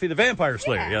 Buffy the Vampire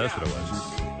Slayer. Yeah, that's what it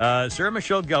was. Sarah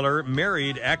Michelle Gellar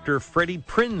married actor Freddie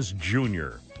Prinze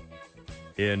Jr.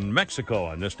 in Mexico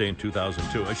on this day in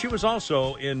 2002. And she was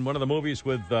also in one of the movies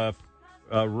with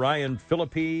Ryan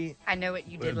Phillippe. I know what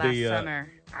you did last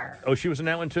summer. Oh, she was in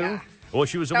that one too? Yeah. Well,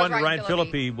 she was the one Ryan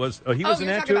Phillippe was. He was in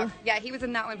that too? Yeah, he was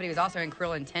in that one, but he was also in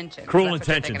Cruel Intentions. Cruel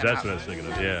Intentions, that's what I was thinking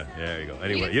of. Yeah, there you go.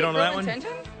 Anyway, you don't know that one?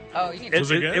 Oh, you need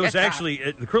it was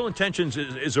actually, the Cruel Intentions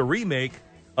is a remake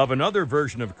of another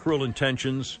version of Cruel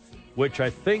Intentions, which I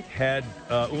think had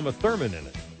Uma Thurman in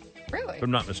it. Really? If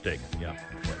I'm not mistaken, yeah.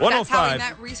 That's how we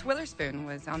met Reese Witherspoon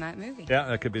was on that movie. Yeah,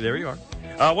 that could be. There you are.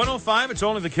 105, it's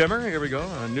only the Kimmer. Here we go.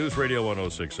 On News Radio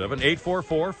 106.7.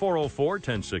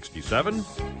 844-404-1067.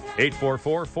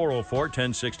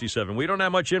 844-404-1067. We don't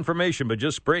have much information, but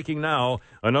just breaking now,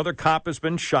 another cop has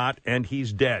been shot, and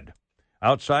he's dead.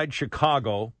 Outside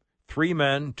Chicago, 3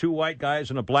 men, 2 white guys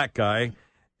and a black guy,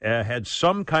 had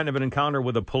some kind of an encounter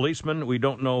with a policeman. We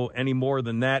don't know any more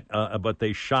than that, but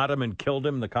they shot him and killed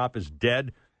him. The cop is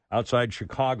dead outside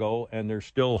Chicago, and they're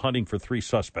still hunting for 3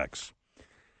 suspects.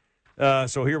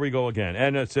 So here we go again.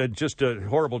 And it's just a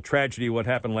horrible tragedy what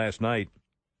happened last night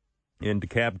in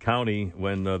DeKalb County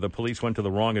when the police went to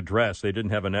the wrong address. They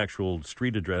didn't have an actual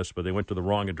street address, but they went to the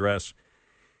wrong address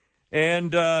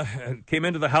and came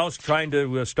into the house trying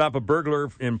to stop a burglar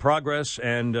in progress.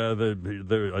 And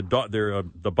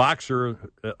the boxer,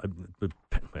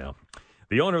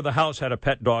 the owner of the house had a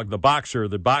pet dog, the boxer.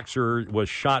 The boxer was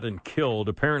shot and killed.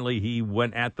 Apparently, he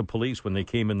went at the police when they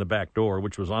came in the back door,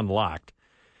 which was unlocked.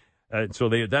 So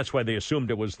that's why they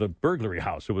assumed it was the burglary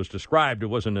house. It was described. It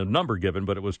wasn't a number given,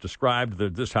 but it was described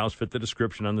that this house fit the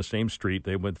description on the same street.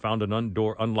 They found an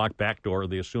unlocked back door.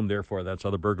 They assumed, therefore, that's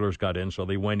how the burglars got in. So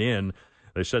they went in.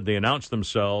 They said they announced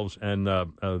themselves, and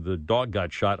the dog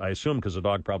got shot, I assume because the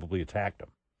dog probably attacked him,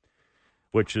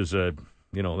 which is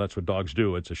that's what dogs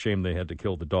do. It's a shame they had to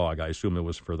kill the dog. I assume it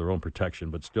was for their own protection,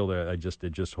 but still,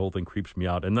 the whole thing creeps me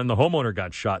out. And then the homeowner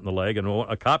got shot in the leg, and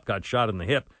a cop got shot in the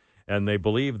hip, and they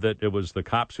believe that it was the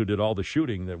cops who did all the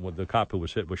shooting. That the cop who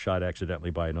was hit was shot accidentally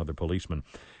by another policeman.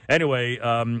 Anyway,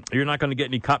 you're not going to get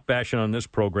any cop bashing on this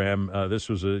program. This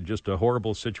was just a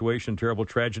horrible situation, terrible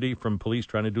tragedy from police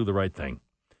trying to do the right thing.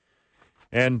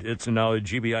 And it's now the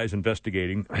GBI is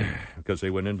investigating because they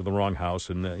went into the wrong house,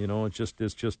 and it's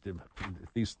just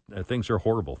these things are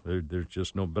horrible. There's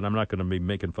just no. But I'm not going to be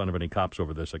making fun of any cops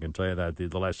over this. I can tell you that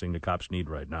the last thing the cops need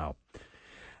right now.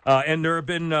 And there have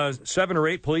been 7 or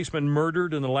 8 policemen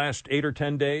murdered in the last 8 or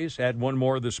 10 days. Had one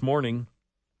more this morning,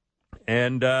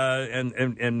 and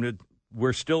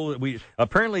we're still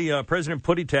apparently President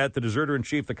Puttitat, the deserter in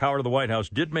chief, the coward of the White House,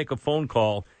 did make a phone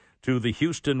call to the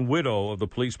Houston widow of the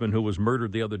policeman who was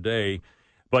murdered the other day,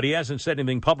 but he hasn't said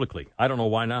anything publicly. I don't know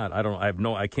why not.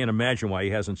 I can't imagine why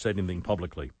he hasn't said anything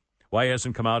publicly. Why he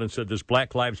hasn't come out and said this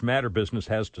Black Lives Matter business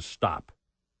has to stop.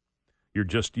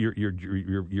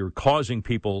 You're causing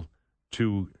people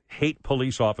to hate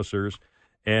police officers,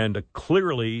 and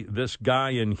clearly this guy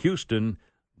in Houston,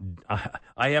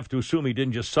 I have to assume he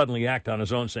didn't just suddenly act on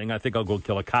his own saying, I think I'll go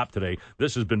kill a cop today.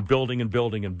 This has been building and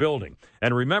building and building.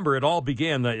 And remember, it all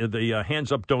began, the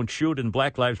Hands Up, Don't Shoot and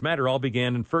Black Lives Matter all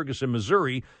began in Ferguson,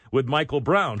 Missouri with Michael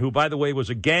Brown, who, by the way, was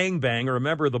a gangbanger, a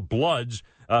member of the Bloods,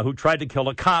 who tried to kill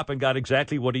a cop and got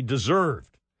exactly what he deserved.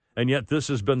 And yet this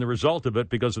has been the result of it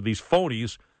because of these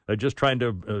phonies just trying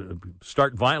to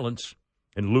start violence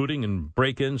and looting and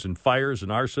break-ins and fires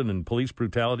and arson and police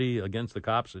brutality against the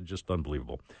cops. It's just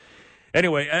unbelievable.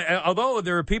 Anyway, although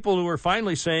there are people who are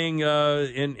finally saying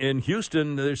in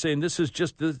Houston, they're saying this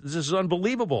is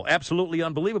unbelievable, absolutely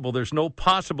unbelievable. There's no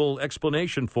possible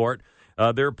explanation for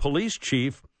it. Their police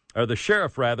chief, or the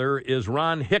sheriff rather, is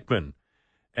Ron Hickman.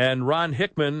 And Ron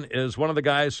Hickman is one of the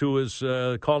guys who is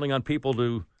calling on people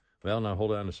to, well, now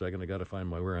hold on a second. I got to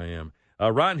find where I am.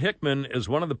 Ron Hickman is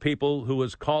one of the people who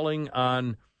is calling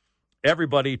on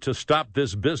everybody to stop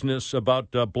this business about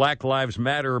Black Lives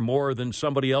Matter more than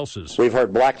somebody else's. We've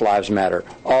heard Black Lives Matter,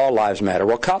 all lives matter.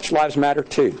 Well, cops' lives matter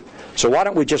too. So why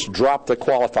don't we just drop the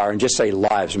qualifier and just say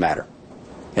lives matter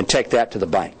and take that to the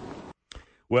bank?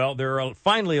 Well, there are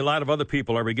finally a lot of other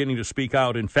people are beginning to speak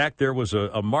out. In fact, there was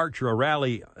a march or a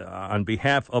rally on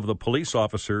behalf of the police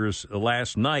officers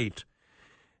last night.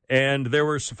 And there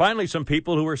were finally some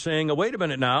people who were saying, oh, wait a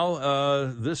minute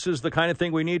now, this is the kind of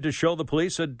thing we need to show the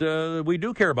police that we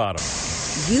do care about them.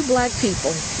 You black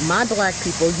people, my black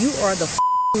people, you are the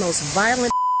most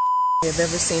violent I've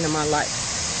ever seen in my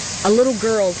life. A little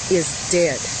girl is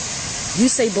dead. You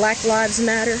say Black Lives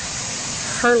Matter,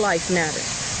 her life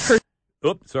matters.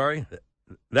 Oops, sorry.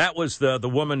 That was the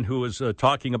woman who was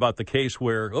talking about the case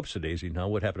where, oops-a-daisy, now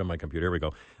what happened to my computer? Here we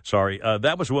go. Sorry.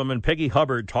 That was a woman, Peggy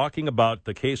Hubbard, talking about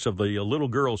the case of the little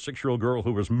girl, 6-year-old girl,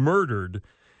 who was murdered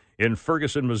in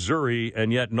Ferguson, Missouri,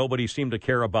 and yet nobody seemed to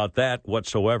care about that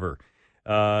whatsoever.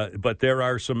 But there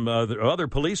are some other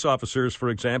police officers, for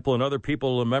example, and other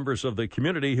people, members of the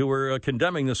community, who are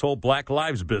condemning this whole Black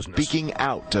Lives business. Speaking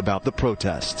out about the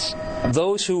protests.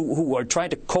 Those who are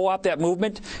trying to co-opt that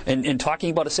movement and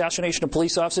talking about assassination of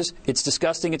police officers, it's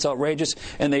disgusting, it's outrageous,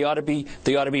 and they ought to be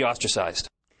ostracized.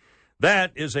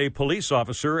 That is a police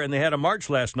officer, and they had a march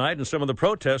last night, and some of the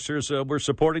protesters were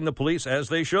supporting the police, as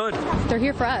they should. They're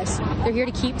here for us. They're here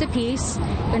to keep the peace.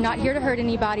 They're not here to hurt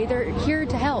anybody. They're here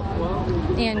to help,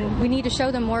 and we need to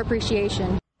show them more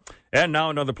appreciation. And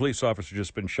now another police officer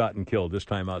just been shot and killed, this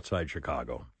time outside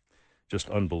Chicago. Just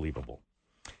unbelievable.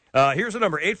 Here's the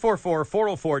number,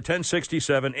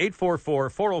 844-404-1067,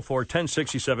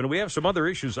 844-404-1067. We have some other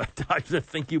issues I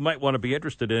think you might want to be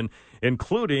interested in,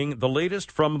 including the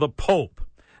latest from the Pope.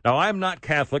 Now, I'm not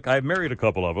Catholic. I've married a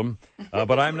couple of them,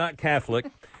 but I'm not Catholic.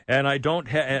 And I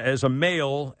don't, as a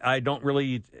male, I don't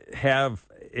really have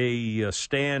a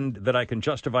stand that I can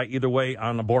justify either way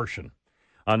on abortion.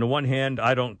 On the one hand,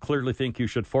 I don't clearly think you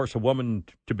should force a woman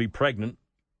to be pregnant.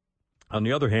 On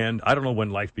the other hand, I don't know when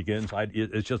life begins.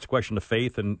 It's just a question of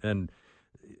faith, and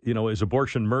is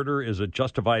abortion murder? Is it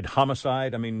justified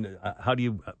homicide? I mean, how do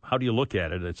you look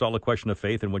at it? It's all a question of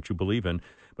faith and what you believe in.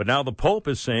 But now the Pope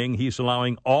is saying he's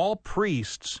allowing all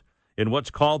priests in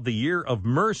what's called the Year of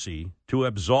Mercy to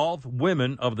absolve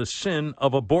women of the sin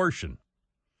of abortion.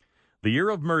 The Year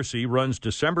of Mercy runs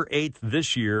December 8th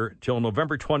this year till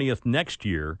November 20th next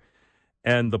year.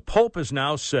 And the Pope has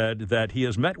now said that he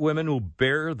has met women who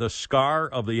bear the scar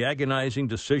of the agonizing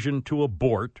decision to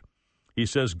abort. He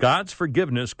says God's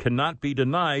forgiveness cannot be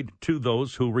denied to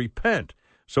those who repent.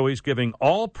 So he's giving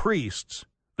all priests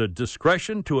the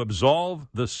discretion to absolve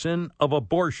the sin of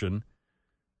abortion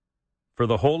for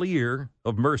the Holy Year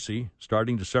of Mercy,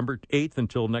 starting December 8th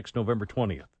until next November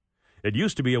 20th. It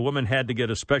used to be a woman had to get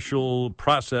a special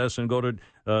process and go to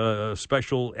a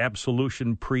special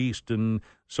absolution priest and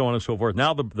so on and so forth.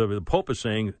 Now the Pope is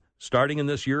saying, starting in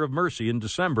this Year of Mercy in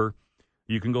December,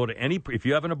 you can go to if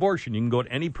you have an abortion, you can go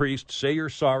to any priest, say you're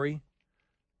sorry,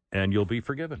 and you'll be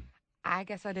forgiven. I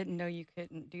guess I didn't know you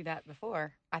couldn't do that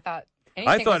before. I thought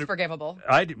anything was forgivable.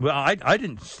 I didn't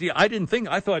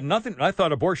nothing. I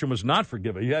thought abortion was not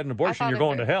forgivable. You had an abortion, you're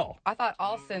going to hell. I thought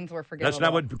all sins were forgivable. That's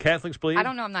not what Catholics believe? I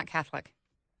don't know. I'm not Catholic.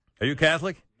 Are you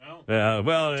Catholic? No.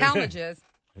 Well, Talmadge is.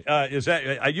 Is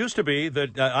that? I used to be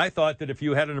that. I thought that if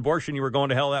you had an abortion, you were going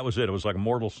to hell. That was it. It was like a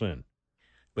mortal sin.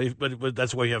 But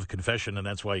that's why you have confession, and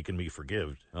that's why you can be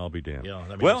forgiven. I'll be damned. Yeah,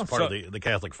 I mean, it's part of the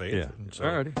Catholic faith. Yeah. So.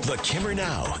 All righty. The Kimmer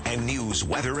Now and news,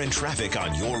 weather, and traffic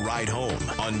on your ride home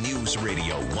on News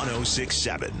Radio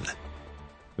 106.7.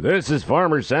 This is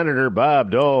former Senator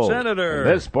Bob Dole. Senator.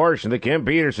 And this portion of the Kim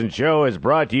Peterson Show is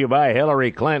brought to you by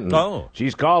Hillary Clinton. Oh.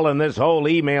 She's calling this whole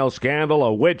email scandal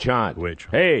a witch hunt.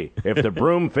 Hey, if the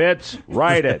broom fits,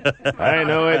 write it. I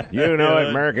know it. You know it.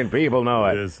 American people know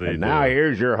it. Yes, they and do. now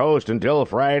here's your host until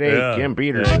Friday, Kim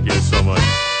Peterson. Thank you so much.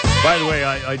 By the way,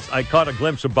 I caught a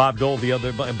glimpse of Bob Dole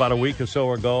about a week or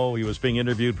so ago. He was being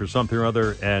interviewed for something or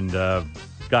other, and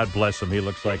God bless him. He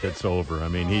looks like it's over. I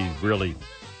mean, he really...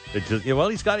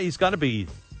 he's got to be.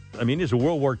 I mean, he's a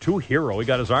World War II hero. He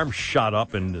got his arm shot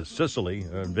up in Sicily,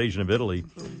 invasion of Italy,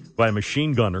 by a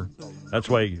machine gunner. That's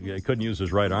why he couldn't use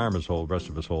his right arm rest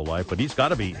of his whole life. But he's got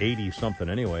to be 80-something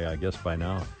anyway, I guess, by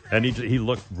now. And he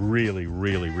looked really,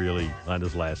 really, really on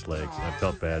his last legs. I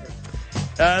felt bad.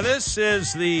 This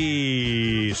is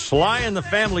the Sly and the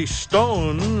Family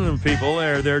Stone people.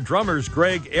 They're drummers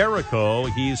Greg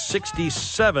Errico. He's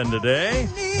 67 today.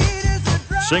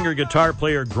 Singer-guitar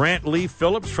player Grant Lee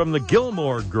Phillips from the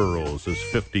Gilmore Girls is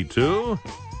 52.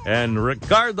 And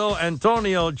Ricardo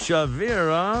Antonio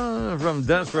Chavira from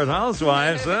Desperate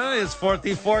Housewives is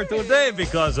 44 today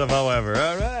because of however.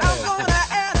 All right.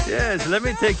 Yes, let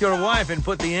me take your wife and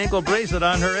put the ankle bracelet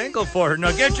on her ankle for her.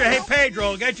 Now hey,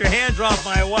 Pedro, get your hands off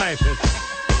my wife.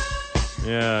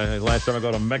 Yeah, last time I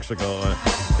go to Mexico,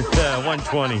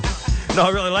 120. No,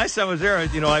 really, last time I was there,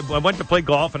 I went to play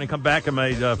golf, and I come back, and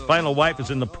my final wife is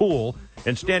in the pool,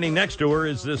 and standing next to her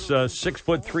is this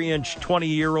 6'3",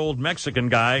 20-year-old Mexican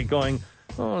guy going,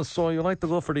 oh, so you like to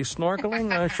go for the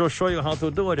snorkeling? I shall show you how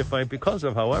to do it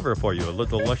however, for you, a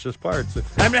little luscious parts. Hey,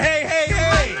 what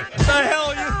the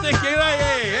hell you thinking?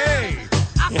 Hey.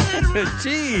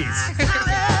 Jeez.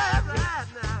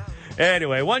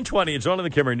 Anyway, 120, it's on the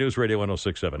Kimmer News Radio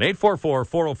 106.7.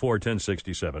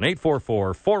 844-404-1067.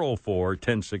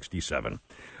 844-404-1067.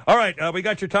 All right, we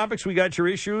got your topics, we got your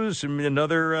issues.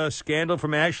 Another scandal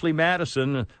from Ashley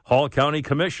Madison. Hall County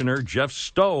Commissioner Jeff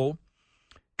Stowe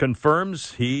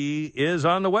confirms he is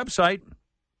on the website.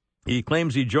 He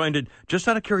claims he joined it just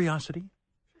out of curiosity.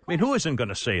 I mean, who isn't going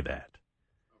to say that?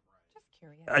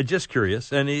 Just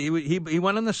curious. And he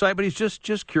went on the site, but he's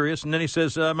just curious. And then he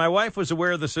says, my wife was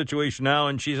aware of the situation now,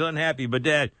 and she's unhappy. But,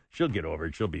 Dad, she'll get over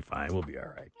it. She'll be fine. We'll be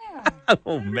all right. Yeah.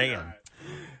 Oh, man.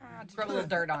 Just rub a little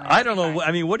dirt on it. I don't know.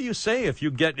 I mean, what do you say if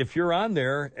you're on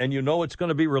there and you know it's going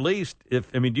to be released? Do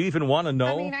you even want to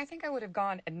know? I mean, I think I would have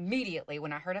gone immediately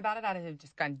when I heard about it. I'd have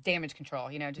just gone damage control,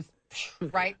 just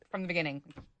right from the beginning.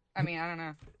 I mean, I don't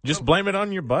know. Just blame it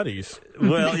on your buddies.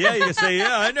 Well, yeah, you can say,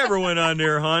 yeah, I never went on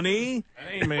there, honey.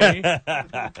 Ain't me.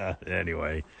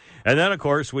 Anyway. And then, of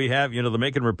course, we have, the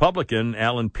Macon Republican,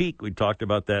 Alan Peake. We talked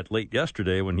about that late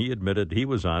yesterday when he admitted he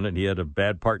was on it. He had a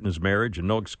bad part in his marriage and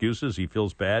no excuses. He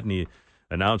feels bad, and he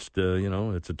announced,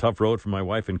 it's a tough road for my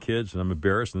wife and kids, and I'm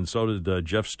embarrassed. And so did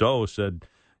Jeff Stowe, said,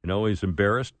 he's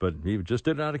embarrassed, but he just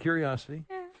did it out of curiosity.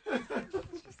 Yeah.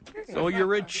 So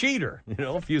you're a cheater.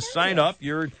 If you sign up,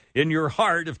 you're in your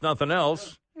heart, if nothing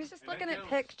else. He's just looking at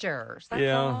pictures. That's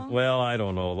Yeah, all. well, I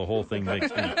don't know. The whole thing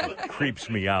creeps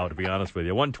me out, to be honest with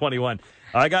you. 121.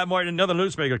 I got another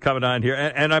newsmaker coming on here,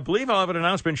 and I believe I'll have an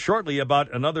announcement shortly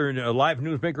about another live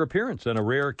newsmaker appearance and a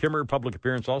rare Kimmer public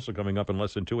appearance also coming up in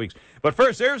less than 2 weeks. But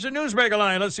first, there's the newsmaker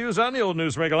line. Let's see who's on the old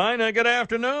newsmaker line. Good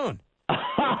afternoon.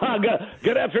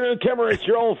 Good afternoon, Kimmer. It's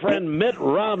your old friend Mitt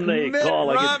Romney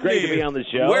calling. Romney. It's great to be on the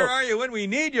show. Where are you when we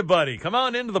need you, buddy? Come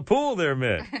on into the pool there,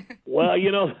 Mitt. Well,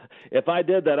 if I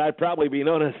did that, I'd probably be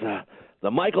known as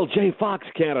the Michael J. Fox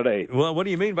candidate. Well, what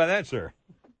do you mean by that, sir?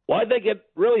 Well, I think it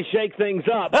really shake things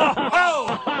up. You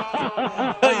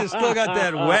still got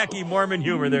that wacky Mormon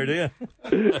humor there, do you?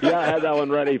 Yeah, I had that one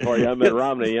ready for you. I'm Mitt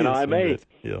Romney. I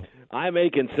may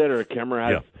consider,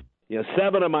 Kimmer.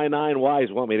 7 of my 9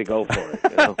 wives want me to go for it.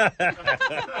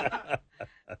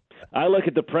 I look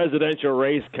at the presidential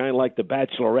race kind of like the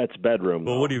Bachelorette's bedroom.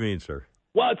 Well, what do you mean, sir?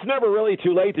 Well, it's never really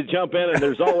too late to jump in, and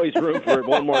there's always room for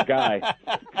one more guy.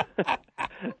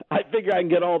 I figure I can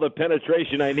get all the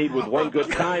penetration I need with one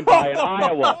good time buy in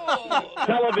Iowa.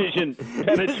 Television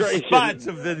penetration. Spots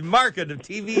of the market of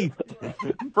TV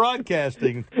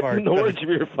broadcasting. In the words of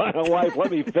your final wife, let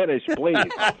me finish, please.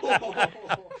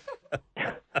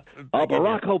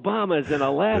 Barack Obama is in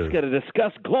Alaska to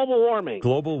discuss global warming.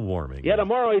 Global warming. Yeah,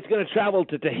 tomorrow he's going to travel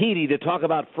to Tahiti to talk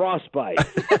about frostbite.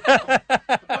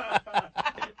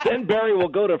 Then Barry will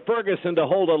go to Ferguson to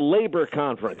hold a labor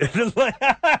conference.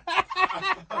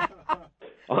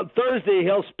 On Thursday,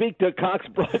 he'll speak to Cox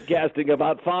Broadcasting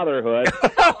about fatherhood.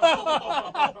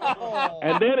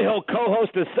 And then he'll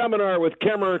co-host a seminar with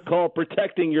Kimmer called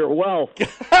Protecting Your Wealth.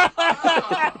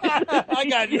 I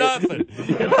got nothing.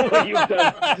 You've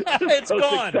done it's so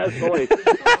gone. Successfully.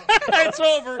 It's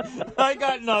over. I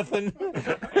got nothing.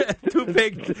 2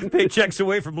 paychecks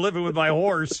away from living with my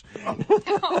horse.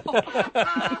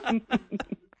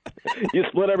 You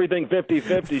split everything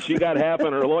 50-50. She got half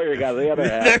and her lawyer got the other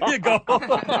half. There you go.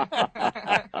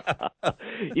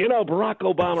 Barack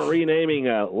Obama renaming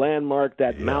a landmark,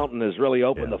 that mountain, has really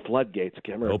opened the floodgates,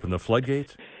 Kimmer. Open the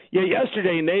floodgates? Yeah,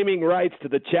 yesterday, naming rights to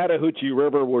the Chattahoochee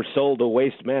River were sold to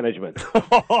Waste Management.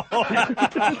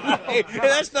 Hey,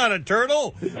 that's not a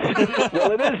turtle.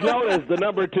 Well, it is known as the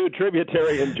number 2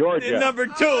 tributary in Georgia. Number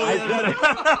 2.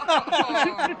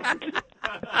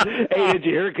 Hey, did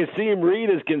you hear Kasim Reed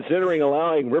is considering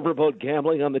allowing riverboat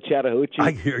gambling on the Chattahoochee?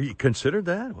 I hear you considered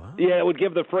that? Wow. Yeah, it would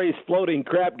give the phrase floating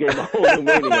crap game a whole new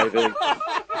meaning, I think.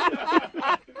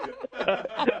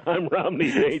 I'm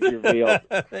Romney Dangerfield.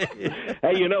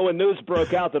 Hey, when news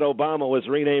broke out that Obama was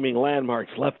renaming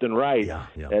landmarks left and right,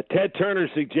 Ted Turner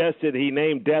suggested he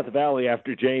name Death Valley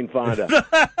after Jane Fonda.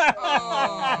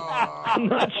 I'm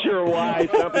not sure why.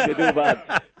 Something to do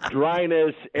about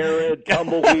dryness, arid,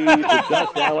 tumbleweeds,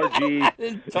 dust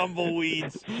allergies.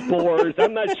 Tumbleweeds. Spores.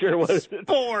 I'm not sure what.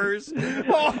 Spores.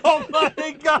 Oh,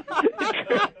 my God.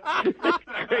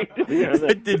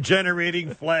 Great.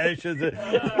 Degenerating flesh.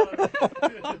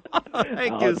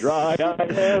 Thank you dry I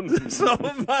am. so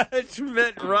much,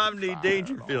 Mitt Romney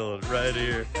Dangerfield, right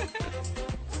here.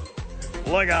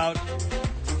 Look out.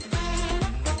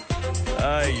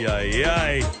 Ay, ay,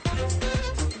 ay.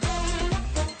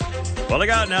 Well, look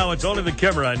out now. It's only the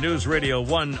Kimmer on News Radio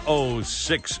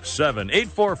 1067.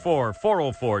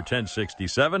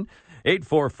 844-404-1067.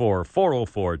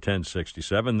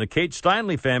 844-404-1067. The Kate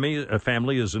Steinle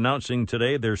family is announcing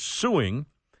today they're suing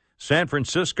San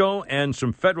Francisco and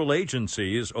some federal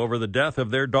agencies over the death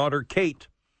of their daughter, Kate,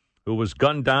 who was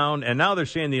gunned down. And now they're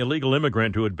saying the illegal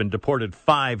immigrant who had been deported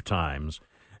 5 times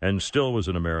and still was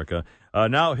in America.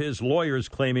 Now his lawyer is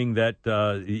claiming that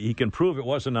he can prove it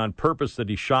wasn't on purpose that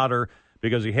he shot her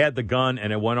because he had the gun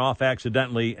and it went off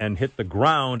accidentally and hit the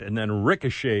ground and then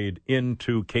ricocheted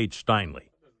into Kate Steinle.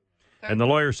 And the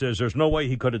lawyer says there's no way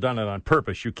he could have done it on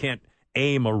purpose. You can't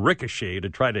aim a ricochet to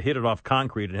try to hit it off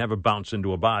concrete and have it bounce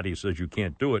into a body. He says you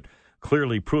can't do it,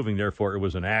 clearly proving, therefore, it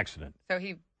was an accident. So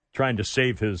he trying to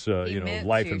save his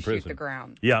life in prison. Shoot the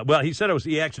ground. Yeah, well, he said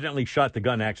he accidentally shot the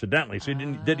gun accidentally, so he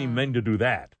didn't even mean to do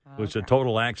that. It was a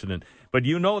total accident. But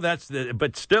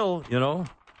but still,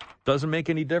 doesn't make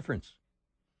any difference.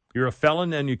 You're a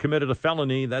felon and you committed a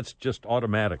felony. That's just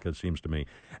automatic, it seems to me.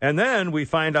 And then we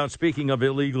find out, speaking of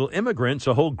illegal immigrants,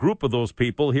 a whole group of those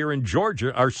people here in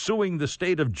Georgia are suing the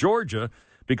state of Georgia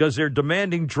because they're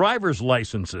demanding driver's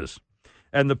licenses.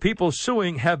 And the people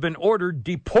suing have been ordered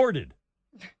deported.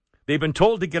 They've been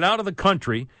told to get out of the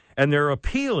country, and they're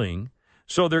appealing.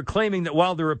 So they're claiming that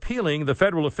while they're appealing, the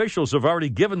federal officials have already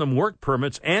given them work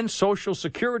permits and Social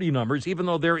Security numbers, even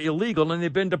though they're illegal and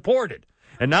they've been deported.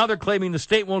 And now they're claiming the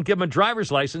state won't give them a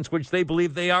driver's license, which they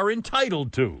believe they are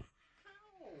entitled to.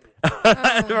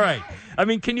 Right. I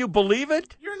mean, can you believe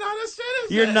it? You're not a citizen.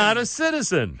 You're not a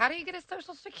citizen. How do you get a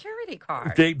Social Security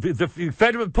card? The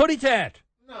federal putty-tat.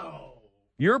 No.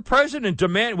 Your president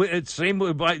same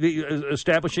by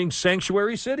establishing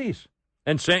sanctuary cities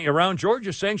and around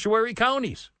Georgia, sanctuary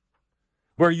counties,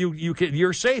 where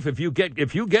you're safe. If you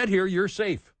get here, you're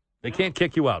safe. They can't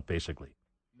kick you out, basically.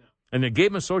 And they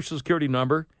gave them a Social Security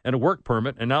number and a work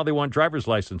permit, and now they want driver's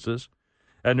licenses.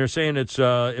 And they're saying it's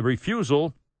a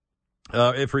refusal.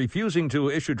 If refusing to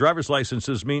issue driver's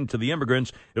licenses mean to the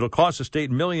immigrants, it'll cost the state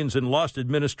millions in lost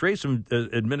administration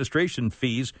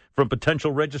fees from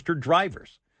potential registered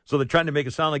drivers. So they're trying to make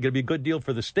it sound like it'd be a good deal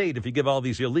for the state if you give all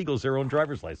these illegals their own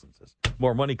driver's licenses.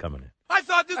 More money coming in. I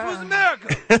thought this was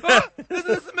America. Huh? Is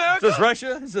this America? Is this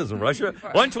Russia? This isn't Russia.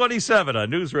 127 on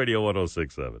News Radio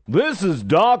 106.7. This is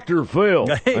Dr. Phil.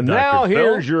 Hey, and Dr. now Phil.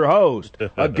 here's your host,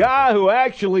 a guy who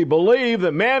actually believed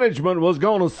that management was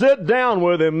going to sit down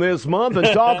with him this month and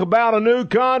talk about a new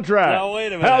contract. Now, wait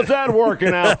a minute. How's that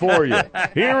working out for you?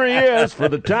 Here he is for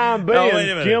the time being, Now, wait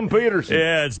a minute. Kim Peterson.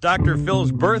 Yeah, it's Dr.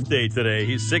 Phil's birthday today.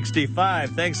 He's 65.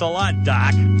 Thanks a lot,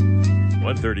 Doc.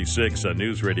 136 on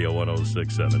News Radio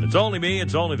 106.7. It's only me.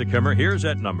 It's only the Kimmer. Here's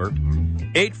that number,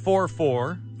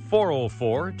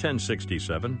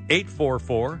 844-404-1067.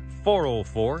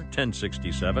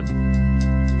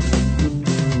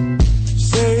 844-404-1067.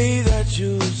 Say that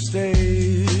you'll stay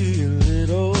a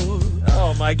little.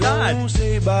 Oh, my God. Don't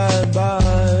say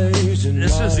bye-bye tonight.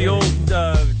 This is the old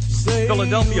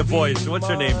Philadelphia Boys, what's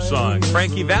their name song?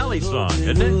 Frankie Valli song,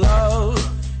 isn't it?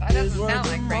 That doesn't sound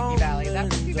like Frankie Valli. Is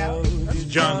that Frankie Valli? It's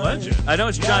John Legend. I know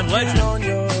it's John Legend. Oh,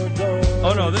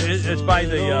 no, it's by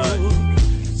the...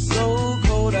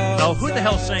 Oh, who the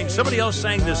hell sang? Somebody else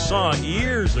sang this song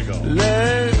years ago.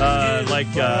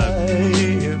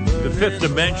 The Fifth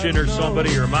Dimension or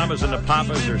somebody, or Mamas and the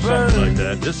Papas or something like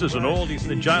that. This is an oldie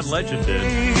that John Legend did.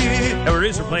 And the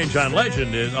reason we're playing John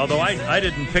Legend is, although I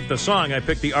didn't pick the song, I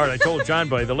picked the art. I told John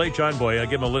Boy, the late John Boy, I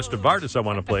give him a list of artists I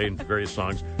want to play in various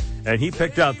songs. And he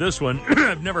picked out this one.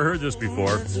 I've never heard this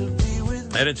before.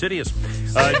 And it's hideous.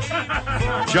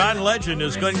 John Legend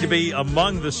is going to be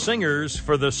among the singers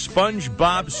for the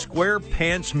SpongeBob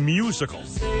SquarePants musical.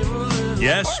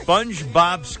 Yes,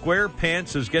 SpongeBob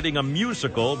SquarePants is getting a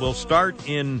musical. Will start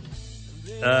in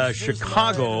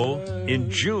Chicago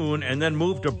in June and then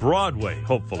move to Broadway,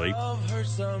 hopefully.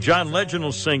 John Legend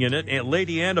will sing in it. And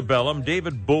Lady Antebellum,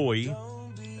 David Bowie,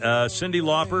 Cyndi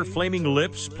Lauper, Flaming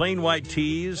Lips, Plain White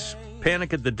Tees,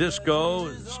 Panic at the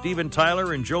Disco, Steven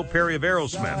Tyler, and Joe Perry of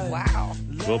Aerosmith. Wow.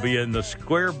 Will be in the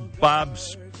SpongeBob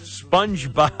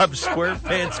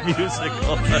SquarePants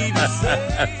musical.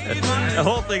 The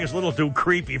whole thing is a little too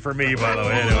creepy for me, by the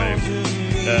way. Anyway.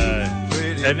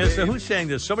 And who sang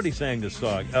this? Somebody sang this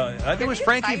song. I think it was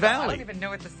Frankie Valli. I don't even know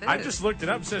what this is. I just looked it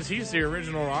up. It says he's the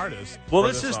original artist. Well,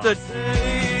 this is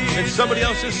it's somebody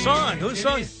else's song. Whose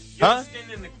song? Huh?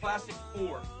 Yosten and the Classic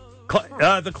Four.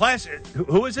 The classic.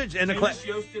 Who is it? And the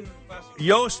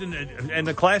Yost and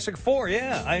the Classic Four.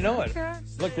 Yeah, I know it. Okay.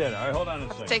 Look at it. All right, hold on a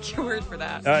second. Take your word for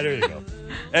that. All right, there you go.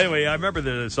 Anyway, I remember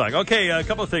the song. Okay, a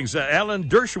couple of things. Alan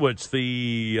Dershowitz,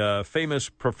 the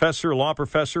famous law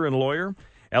professor and lawyer.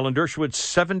 Alan Dershowitz,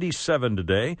 77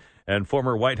 today. And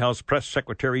former White House press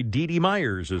secretary Dee Dee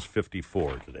Myers is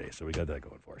 54 today. So we got that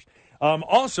going for us.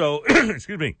 Also,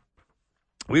 excuse me.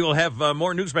 We will have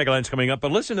more news megalines coming up,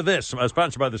 but listen to this,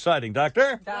 sponsored by The Siding.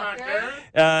 Doctor?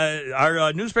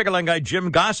 Our news megaline guy, Jim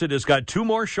Gossett, has got 2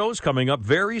 more shows coming up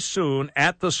very soon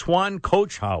at the Swan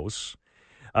Coach House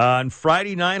on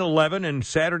Friday 9/11 and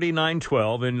Saturday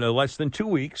 9/12 in less than 2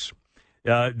 weeks.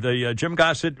 Jim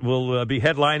Gossett will be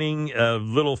headlining a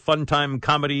little fun time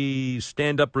comedy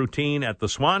stand-up routine at the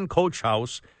Swan Coach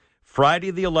House Friday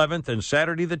the 11th and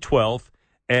Saturday the 12th.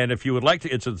 And if you would like to,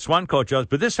 it's at the Swan Coach House,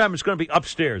 but this time it's going to be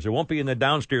upstairs. It won't be in the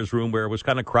downstairs room where it was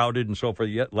kind of crowded and so forth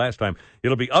last time.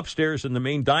 It'll be upstairs in the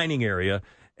main dining area,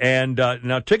 And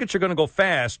now tickets are going to go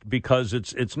fast because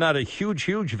it's not a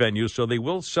huge venue, so they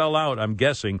will sell out, I'm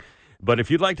guessing. But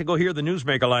if you'd like to go hear the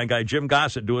Newsmaker Line guy, Jim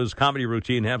Gossett, do his comedy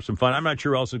routine, have some fun. I'm not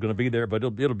sure who else is going to be there, but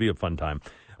it'll be a fun time.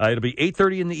 It'll be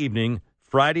 8:30 in the evening,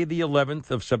 Friday the 11th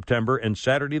of September and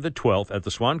Saturday the 12th at the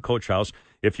Swan Coach House.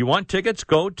 If you want tickets,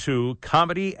 go to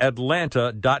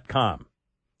ComedyAtlanta.com.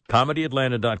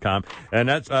 ComedyAtlanta.com. And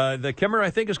that's the Kimmer, I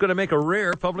think, is going to make a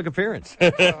rare public appearance.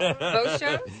 Both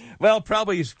shows? Well,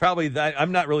 probably.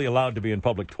 I'm not really allowed to be in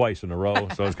public twice in a row,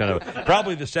 so it's kind of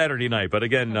probably the Saturday night. But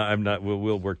again, I'm not.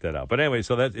 We'll work that out. But anyway,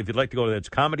 so that if you'd like to go to that's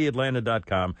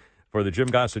ComedyAtlanta.com for the Jim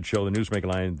Gossett Show, the Newsmaker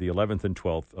Line, the 11th and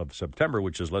 12th of September,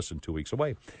 which is less than 2 weeks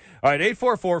away. All right,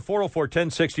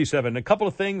 844-404-1067. A couple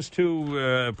of things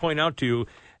to point out to you.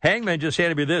 Hangman just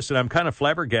handed me this, and I'm kind of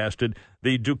flabbergasted.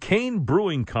 The Duquesne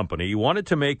Brewing Company wanted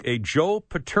to make a Joe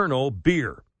Paterno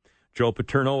beer. Joe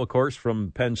Paterno, of course,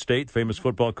 from Penn State, famous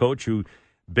football coach who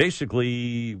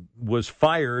basically was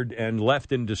fired and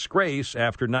left in disgrace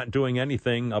after not doing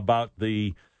anything about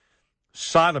the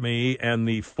sodomy and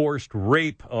the forced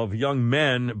rape of young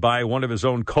men by one of his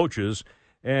own coaches.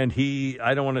 And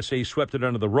I don't want to say he swept it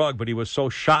under the rug, but he was so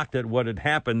shocked at what had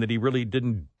happened that he really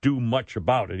didn't do much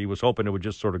about it. He was hoping it would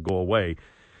just sort of go away.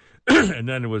 And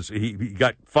then he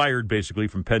got fired basically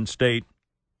from Penn State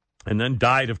and then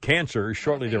died of cancer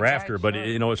shortly thereafter. But,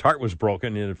 his heart was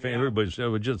broken. And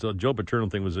the Joe Paterno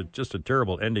thing was just a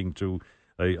terrible ending to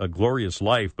a glorious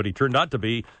life. But he turned out to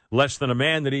be less than a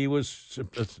man that he was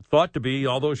thought to be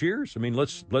all those years. I mean,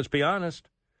 let's be honest.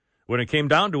 When it came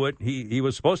down to it, he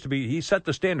was supposed to be, he set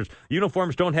the standards.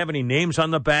 Uniforms don't have any names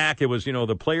on the back. It was,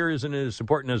 the player isn't as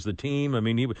important as the team. I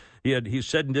mean, he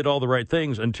said and did all the right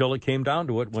things until it came down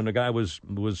to it when the guy was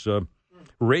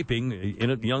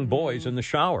raping young boys in the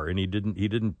shower, and he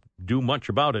didn't do much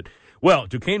about it. Well,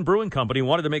 Duquesne Brewing Company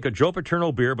wanted to make a Joe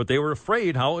Paterno beer, but they were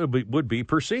afraid how it would be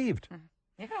perceived.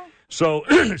 Yeah. So,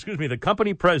 the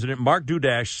company president, Mark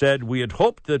Dudash, said, "We had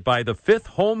hoped that by the 5th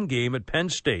home game at Penn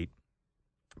State,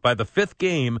 by the 5th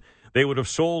game, they would have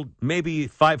sold maybe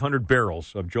 500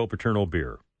 barrels of Joe Paterno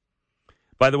beer."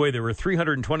 By the way, there were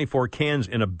 324 cans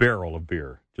in a barrel of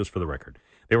beer, just for the record.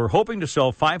 They were hoping to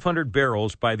sell 500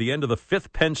 barrels by the end of the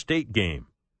 5th Penn State game.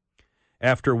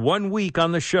 After 1 week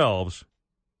on the shelves,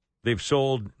 they've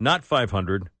sold not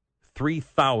 500,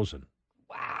 3,000.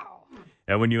 Wow.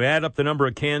 And when you add up the number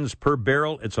of cans per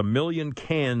barrel, it's 1 million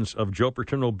cans of Joe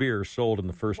Paterno beer sold in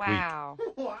the first week. Wow.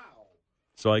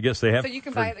 So I guess they have. So you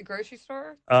can buy it at the grocery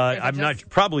store? I'm not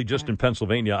probably just in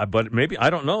Pennsylvania, but maybe I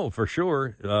don't know for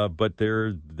sure. But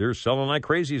they're selling like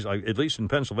crazies, at least in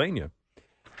Pennsylvania.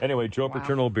 Anyway, Joe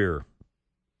Paterno beer,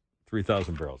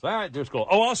 3,000 barrels. All right, there's cool.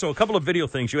 Oh, also a couple of video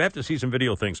things. You have to see some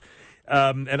video things,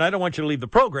 and I don't want you to leave the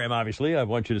program. Obviously, I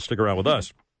want you to stick around with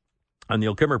us on the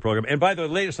Neil Kimmer program. And by the way,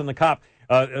 latest on the cop,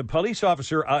 a police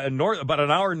officer about an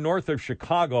hour north of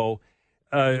Chicago.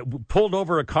 Pulled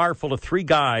over a car full of 3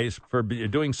 guys for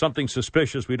doing something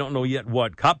suspicious. We don't know yet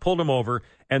what. Cop pulled him over,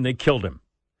 and they killed him.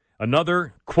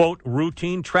 Another, quote,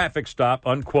 routine traffic stop,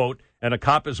 unquote, and a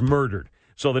cop is murdered.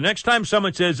 So the next time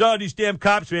someone says, "Oh, these damn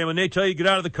cops, man, when they tell you get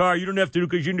out of the car, you don't have to do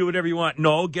because you can do whatever you want."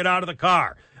 No, get out of the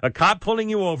car. A cop pulling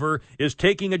you over is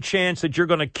taking a chance that you're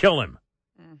going to kill him.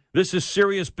 This is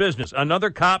serious business. Another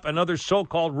cop, another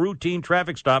so-called routine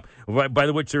traffic stop, by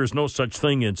the which there is no such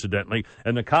thing, incidentally,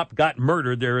 and the cop got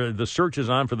murdered. The search is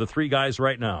on for the 3 guys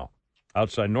right now,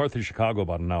 outside north of Chicago,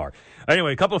 about an hour.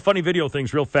 Anyway, a couple of funny video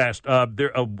things real fast. Have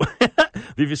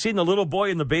you seen the little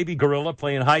boy and the baby gorilla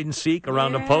playing hide-and-seek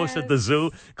around a post at the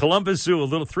zoo? Columbus Zoo, a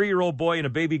little 3-year-old boy and a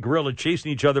baby gorilla chasing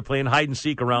each other playing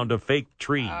hide-and-seek around a fake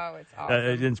tree. Oh, it's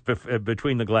awesome.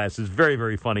 Between the glass. It's very,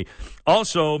 very funny.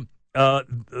 Also, a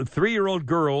 3-year-old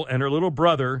girl and her little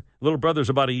brother's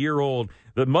about a year old.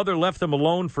 The mother left them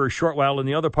alone for a short while in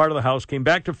the other part of the house, came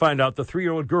back to find out the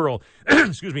 3-year-old girl,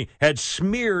 had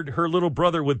smeared her little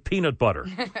brother with peanut butter.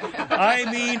 I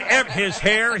mean, his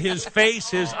hair, his face,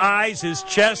 his eyes, his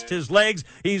chest, his legs,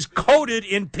 he's coated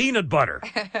in peanut butter.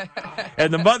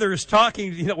 And the mother is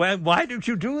talking, why did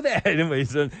you do that?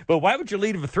 Anyways, but why would you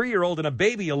leave a 3-year-old and a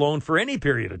baby alone for any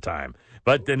period of time?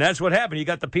 But then that's what happened. You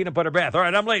got the peanut butter bath. All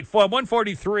right, I'm late.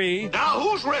 1:43. Now,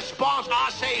 who's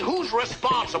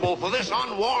responsible for this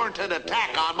unwarranted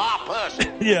attack on my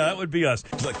person? Yeah, that would be us.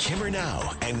 The Kimmer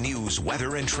Now and news,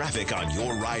 weather, and traffic on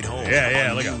your ride home.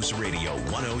 Yeah, on News Radio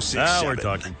 106.7. Now we're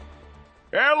talking.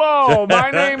 Hello, my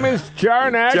name is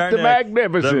Charnak the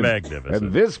Magnificent. The Magnificent.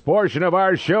 And this portion of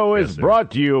our show is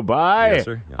brought to you by Yes,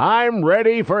 sir. Yeah. I'm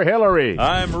Ready for Hillary.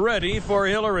 I'm ready for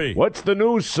Hillary. What's the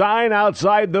new sign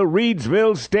outside the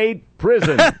Reidsville State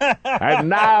prison. And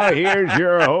now here's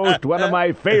your host, one of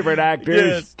my favorite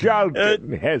actors,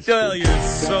 Charlton Heston. Well, you're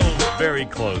so very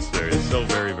close there. You're so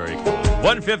very, very close.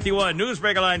 151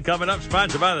 Newsbreaker line coming up,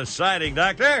 sponsored by the Siding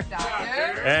Doctor.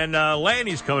 And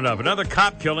Lanny's coming up. Another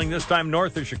cop killing, this time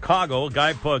north of Chicago.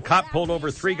 Cop pulled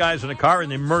over 3 guys in a car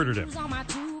and they murdered him.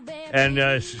 And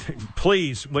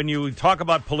please, when you talk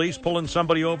about police pulling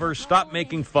somebody over, stop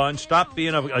making fun. Stop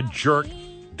being a jerk.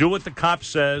 Do what the cop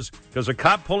says, because a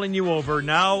cop pulling you over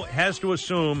now has to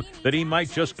assume that he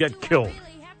might just get killed.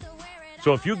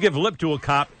 So if you give lip to a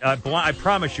cop, I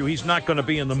promise you he's not going to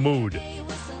be in the mood.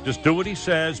 Just do what he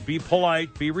says. Be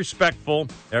polite. Be respectful.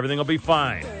 Everything will be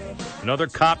fine. Another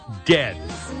cop dead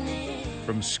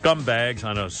from scumbags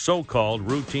on a so-called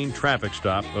routine traffic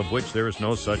stop, of which there is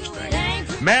no such thing.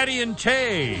 Maddie and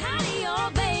Tay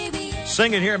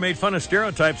singing here made fun of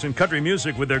stereotypes in country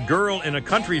music with their girl in a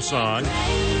country song. Being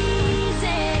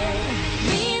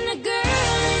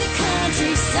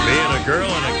a girl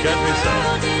in a country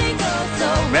song.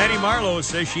 Maddie Marlowe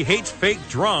says she hates fake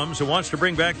drums and wants to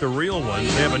bring back the real ones.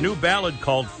 They have a new ballad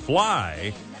called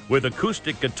Fly with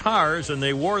acoustic guitars, and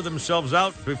they wore themselves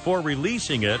out before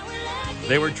releasing it.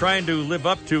 They were trying to live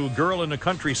up to Girl in a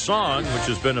Country Song, which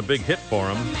has been a big hit for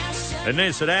them. And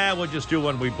they said, we'll just do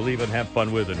one we believe and have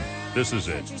fun with, and this is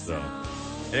it. So,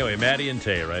 anyway, Maddie and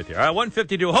Tay right there. All right,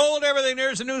 152. Hold everything.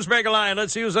 There's the Newsmaker line.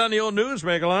 Let's see who's on the old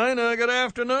Newsmaker line. Good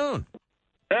afternoon.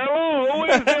 Hello, who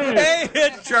is this? Hey,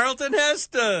 it's Charlton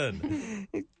Heston.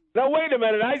 Now, wait a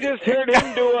minute. I just heard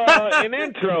him do an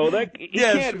intro. He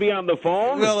can't be on the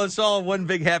phone. Well, it's all one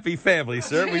big happy family,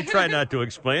 sir. We try not to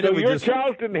explain it. You're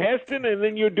Charlton Heston, and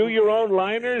then you do your own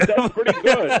liners? That's pretty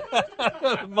good.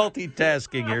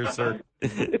 Multitasking here, sir.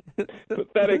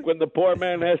 Pathetic when the poor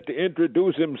man has to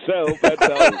introduce himself. That's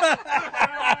all.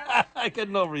 I get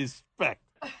no respect.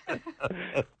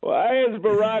 Why is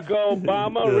Barack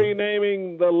Obama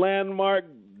renaming the Landmark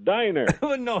Diner?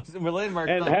 No, Landmark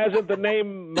and Diner. Hasn't the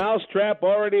name Mousetrap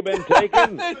already been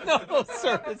taken? No,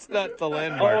 sir, it's not the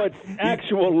Landmark. Oh, it's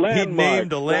actual Landmark. He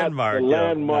named a Landmark. Not the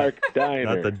Landmark Diner.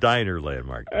 Not the Diner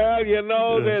Landmark. Well, you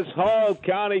know, this Hall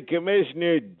County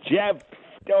Commissioner Jeff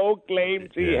Stowe claims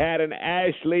he had an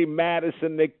Ashley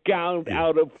Madison account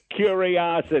out of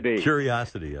curiosity.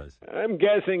 Curiosity, yes. I'm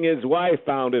guessing his wife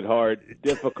found it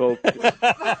difficult to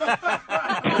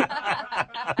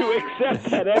accept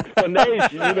that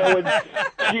explanation. You know, when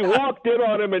she walked in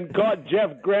on him and caught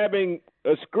Jeff grabbing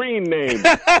a screen name.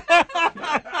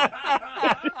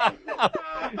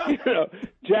 You know,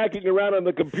 jacking around on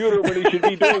the computer when he should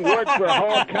be doing work for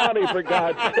Hall County, for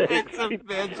God's sake.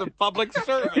 It's a public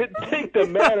servant. You'd think the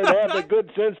man would have the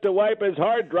good sense to wipe his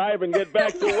hard drive and get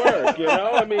back to work, you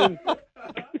know? I mean,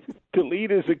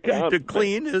 delete his account. To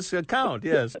clean his account,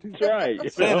 yes. That's right.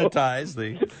 Sanitize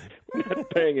the... We're not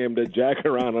paying him to jack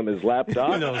around on his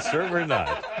laptop. No, sir, we're not.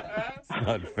 It's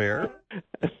not fair.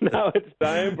 Now it's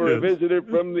time for a visitor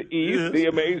from the east, the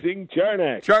amazing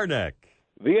Charnak. Charnak.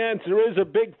 The answer is a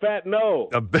big fat no.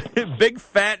 A big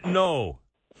fat no.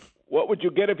 What would you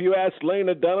get if you asked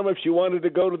Lena Dunham if she wanted to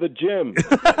go to the gym?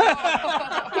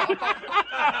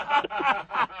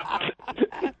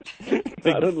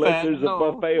 Not unless there's a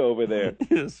buffet over there.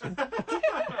 Yes.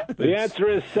 The answer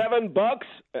is $7,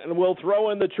 and we'll throw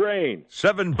in the train.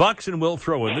 $7, and we'll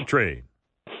throw in the train.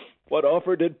 What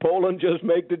offer did Poland just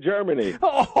make to Germany?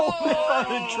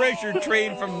 The treasure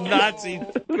train from Nazis.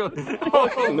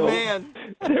 Oh, no, man.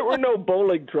 There were no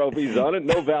bowling trophies on it,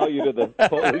 no value to the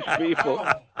Polish people.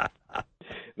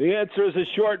 The answer is a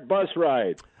short bus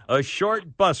ride. A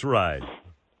short bus ride.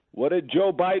 What did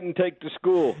Joe Biden take to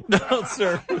school? No,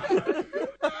 sir.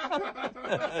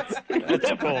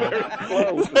 That's very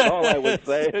close, is all I would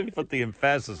say. Put the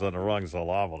emphasis on the wrong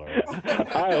syllable.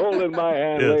 I hold in my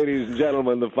hand, ladies and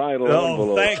gentlemen, the final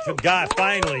envelope. Thank God,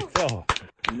 finally. Oh.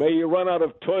 May you run out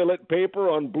of toilet paper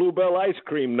on Bluebell ice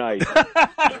cream night.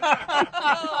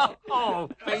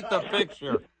 Paint the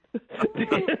picture.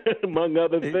 Among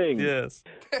other things. Yes.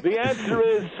 The answer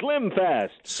is Slim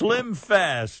Fast. Slim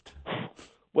Fast.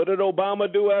 What did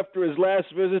Obama do after his last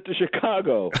visit to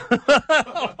Chicago?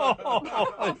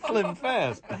 Slim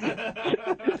Fast.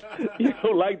 You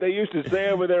know, like they used to say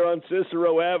over there on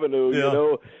Cicero Avenue, you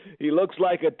know, he looks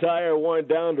like a tire worn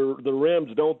down to the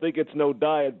rims. Don't think it's no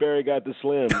diet. Barry got the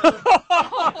Slim.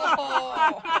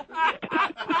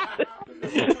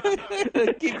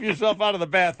 Keep yourself out of the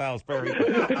bathhouse, Barry.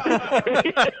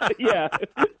 Yeah.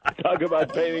 Talk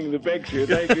about painting the picture.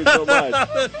 Thank you so much.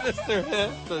 Mr.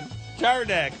 Heston.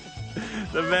 Charnak,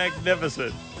 the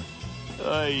magnificent.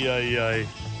 Ay, ay, ay.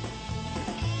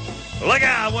 Look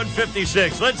out,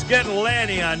 156. Let's get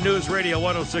Lanny on News Radio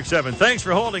 106.7. Thanks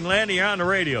for holding, Lanny. You're on the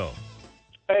radio.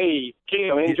 Hey,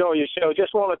 Kim, enjoy your show.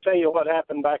 Just want to tell you what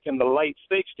happened back in the late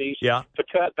 60s to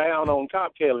cut down on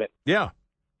cop killing. Yeah. A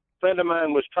friend of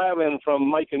mine was traveling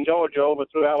from Macon, Georgia, over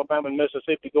through Alabama and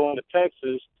Mississippi, going to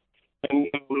Texas, and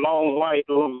long white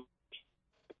little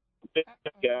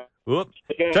guy. Whoops.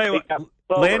 Tell you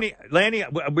what, Lanny,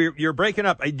 you're breaking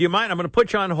up. Do you mind? I'm going to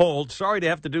put you on hold. Sorry to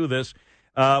have to do this.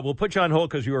 We'll put you on hold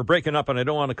because you were breaking up, and I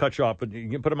don't want to cut you off. But you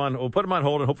can put him on. We'll put him on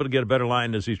hold and hopefully get a better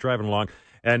line as he's driving along.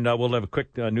 And we'll have a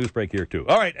quick news break here too.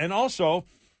 All right, and also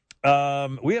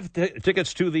we have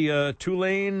tickets to the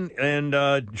Tulane and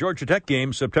Georgia Tech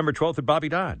game September 12th at Bobby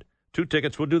Dodd. 2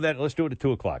 tickets. We'll do that. Let's do it at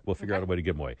 2:00. We'll figure out a way to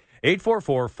give them away.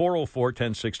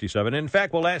 844-404-1067. In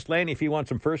fact, we'll ask Lanny if he wants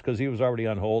them first because he was already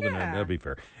on hold, and that'll be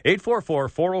fair.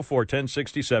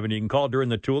 844-404-1067. You can call during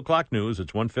the 2:00 news.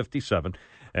 It's 1:57.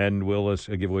 And we'll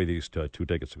give away these 2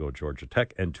 tickets to go to Georgia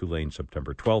Tech and Tulane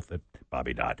September 12th at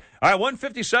Bobby Dodd. All right,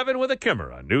 1:57 with a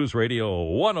Kimmer on News Radio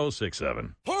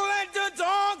 106.7.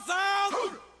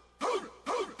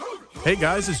 Hey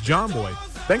guys, it's John Boy.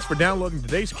 Thanks for downloading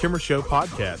today's Kimmer Show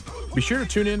podcast. Be sure to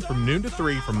tune in from noon to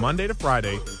 3 from Monday to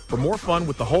Friday for more fun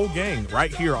with the whole gang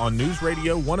right here on News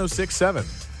Radio 106.7.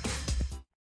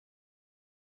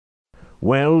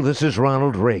 Well, this is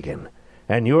Ronald Reagan,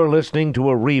 and you're listening to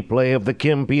a replay of the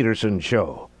Kim Peterson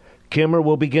Show. Kimmer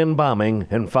will begin bombing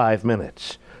in 5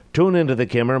 minutes. Tune into the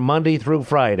Kimmer Monday through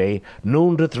Friday,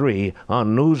 noon to 3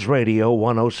 on News Radio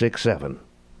 106.7.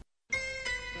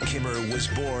 Kimmer was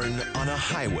born on a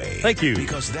highway. Thank you.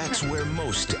 Because that's where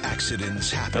most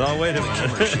accidents happen. Oh, wait a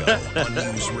minute. The Kimmer Show on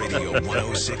News Radio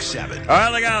 106.7. All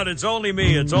right, look out. It's only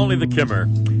me. It's only the Kimmer.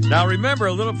 Now, remember,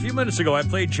 a few minutes ago, I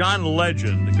played John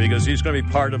Legend because he's going to be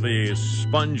part of the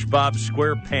SpongeBob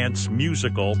SquarePants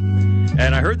musical.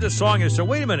 And I heard this song and I said,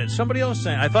 wait a minute, somebody else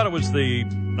sang. I thought it was the...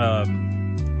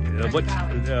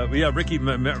 Ricky,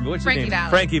 what's his name? Valley.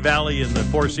 Frankie Valli in the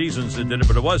Four Seasons that did it,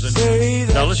 but it wasn't.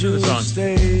 Now listen to the song.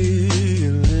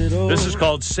 This is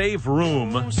called Save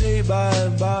Room. And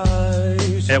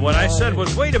what I said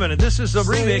was, wait a minute, this is a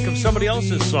remake of somebody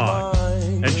else's song.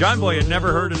 And John Boy had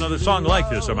never heard another song like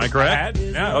this, am I correct?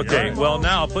 Yeah, okay, right. well,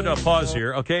 now I'll put a pause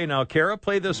here. Okay, now, Kara,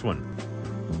 play this one.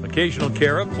 Occasional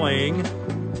Kara playing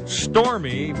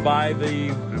Stormy by the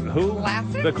who?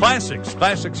 Classics? The Classics.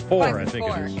 Classics 4, I think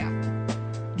 4, it is. Yeah.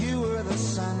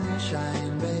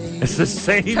 It's the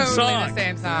same Totally song. the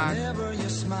same song.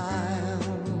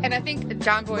 And I think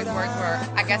John Boy's words were,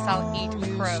 I guess I'll eat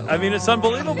crow. I mean, it's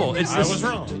unbelievable. I was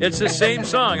wrong. It's the same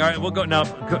song. All right, we'll go now.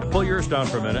 Pull yours down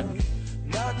for a minute.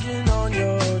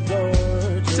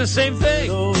 It's the same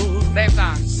thing. Same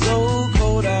song.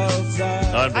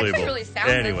 Unbelievable. Actually, really sounds.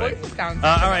 Anyway, Their voices sound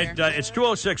all right. It's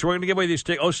 2:06. We're going to give away these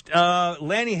tickets.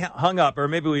 Lanny hung up, or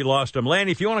maybe we lost him.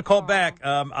 Lanny, if you want to call back,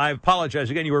 I apologize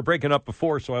again. You were breaking up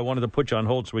before, so I wanted to put you on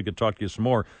hold so we could talk to you some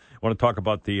more. I want to talk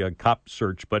about the cop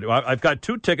search, but I've got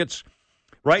 2 tickets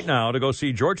right now to go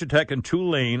see Georgia Tech and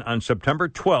Tulane on September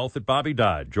 12th at Bobby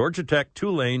Dodd. Georgia Tech,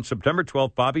 Tulane, September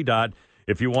 12th, Bobby Dodd.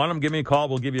 If you want them, give me a call.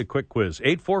 We'll give you a quick quiz.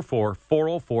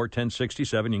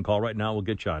 844-404-1067. You can call right now. We'll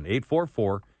get you on.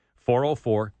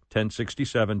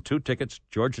 844-404-1067. 2 tickets,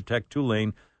 Georgia Tech,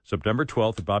 Tulane, September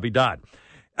 12th at Bobby Dodd.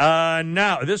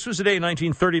 Now, this was the day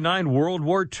 1939 World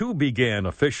War II began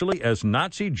officially as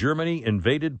Nazi Germany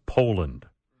invaded Poland.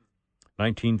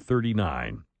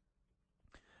 1939.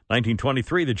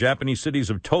 1923, the Japanese cities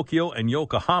of Tokyo and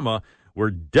Yokohama were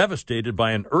devastated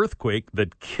by an earthquake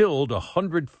that killed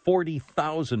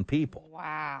 140,000 people.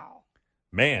 Wow.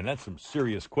 Man, that's some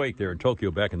serious quake there in Tokyo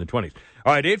back in the 20s.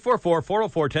 All right,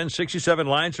 844-404-1067.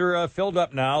 Lines are filled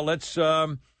up now. Let's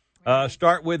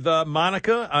start with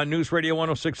Monica on News Radio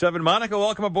 106.7. Monica,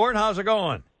 welcome aboard. How's it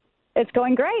going? It's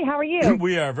going great. How are you?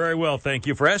 We are very well. Thank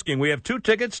you for asking. We have 2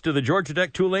 tickets to the Georgia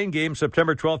Tech Tulane game,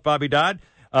 September 12th, Bobby Dodd.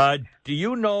 Do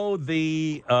you know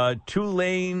the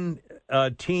Tulane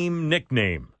team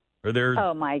nickname? Or their?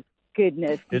 Oh my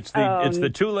goodness! It's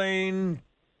the Tulane.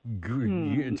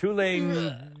 Tulane. Come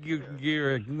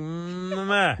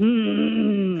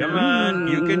on,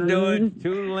 you can do it.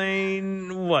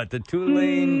 Tulane. What? The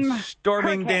Tulane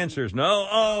Storming Dancers. No.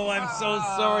 Oh, I'm so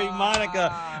sorry,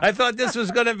 Monica. I thought this was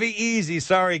going to be easy.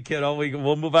 Sorry, kiddo.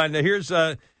 We'll move on. Now, here's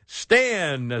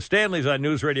Stan. Stanley's on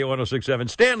News Radio 106.7.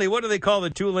 Stanley, what do they call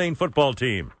the Tulane football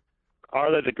team? Are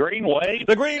they the Green Wave?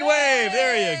 The Green Wave.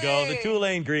 There you go. The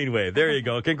Tulane Green Wave. There you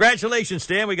go. Congratulations,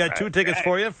 Stan. We got 2 tickets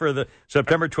for you for the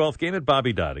September 12th game at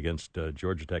Bobby Dodd against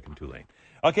Georgia Tech and Tulane.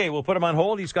 Okay, we'll put him on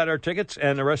hold. He's got our tickets,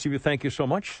 and the rest of you, thank you so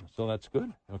much. So that's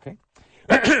good. Okay.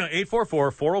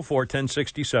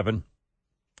 844-404-1067.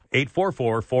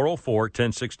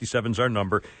 844-404-1067 is our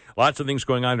number. Lots of things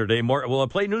going on today. More. We'll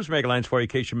play news lines for you in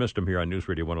case you missed them here on News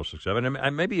Radio 106.7.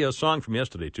 And maybe a song from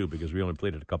yesterday, too, because we only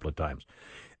played it a couple of times.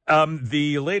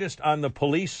 The latest on the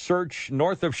police search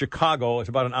north of Chicago. It's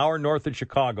about an hour north of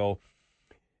Chicago.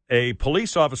 A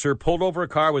police officer pulled over a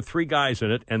car with 3 guys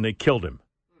in it, and they killed him.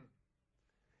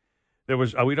 There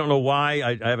was we don't know why.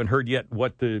 I haven't heard yet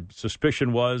what the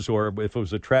suspicion was or if it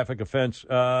was a traffic offense.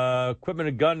 Equipment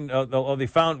and gun. They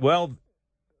found.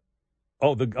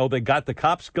 They got the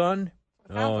cop's gun.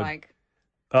 Sounds like.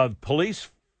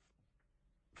 Police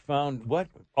found what?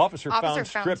 Officer found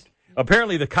stripped.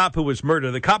 Apparently, the cop who was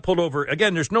murdered, the cop pulled over.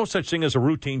 Again, there's no such thing as a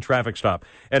routine traffic stop.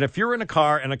 And if you're in a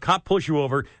car and a cop pulls you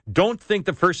over, don't think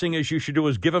the first thing you should do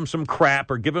is give him some crap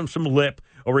or give him some lip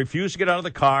or refuse to get out of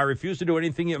the car, refuse to do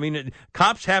anything. I mean,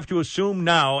 cops have to assume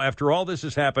now, after all this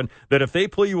has happened, that if they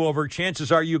pull you over, chances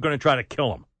are you're going to try to kill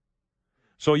them.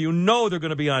 So you know they're going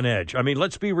to be on edge. I mean,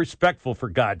 let's be respectful, for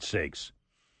God's sakes.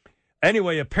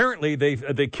 Anyway, apparently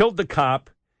they killed the cop,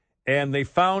 and they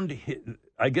found...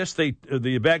 I guess the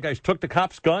bad guys took the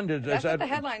cop's gun. That's what the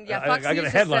headline. Yeah, Fox I got a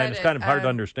headline. It's kind of hard to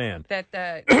understand. That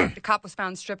the cop was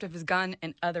found stripped of his gun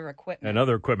and other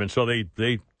equipment. So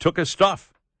they took his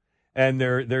stuff, and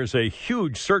there's a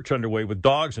huge search underway with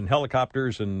dogs and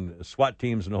helicopters and SWAT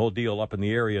teams and the whole deal up in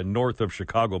the area north of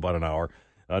Chicago. About an hour,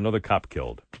 another cop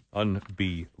killed.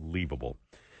 Unbelievable.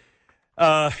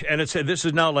 And it said this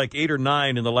is now like 8 or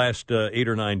 9 in the last 8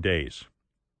 or 9 days.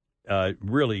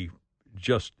 Really,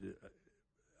 just.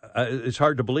 It's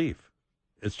hard to believe.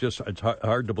 It's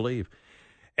hard to believe.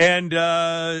 And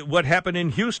what happened in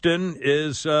Houston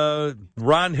is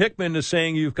Ron Hickman is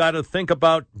saying you've got to think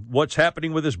about what's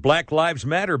happening with this Black Lives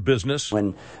Matter business.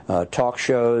 When talk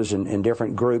shows and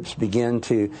different groups begin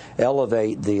to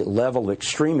elevate the level of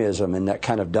extremism and that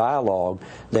kind of dialogue,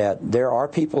 that there are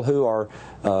people who are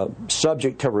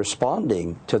subject to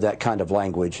responding to that kind of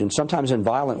language, and sometimes in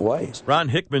violent ways. Ron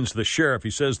Hickman's the sheriff.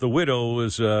 He says the widow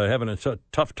is having a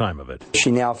tough time of it. She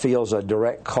now feels a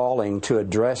direct calling to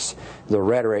address the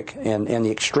rhetoric and the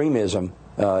extremism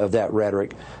of that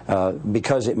rhetoric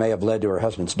because it may have led to her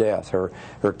husband's death. Her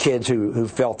kids who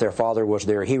felt their father was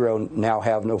their hero now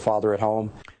have no father at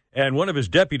home. And one of his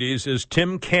deputies is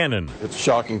Tim Cannon. It's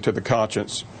shocking to the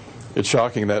conscience. It's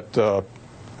shocking that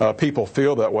people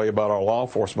feel that way about our law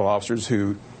enforcement officers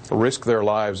who risk their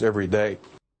lives every day.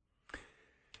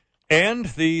 And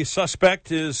the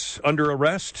suspect is under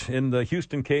arrest in the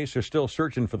Houston case. They're still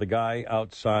searching for the guy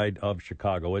outside of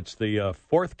Chicago. It's the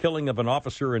fourth killing of an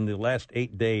officer in the last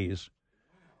 8 days.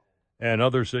 And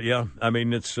others, I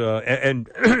mean, it's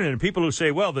and people who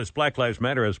say, well, this Black Lives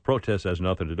Matter as protest has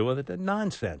nothing to do with it. That's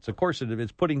nonsense. Of course,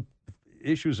 it's putting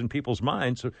issues in people's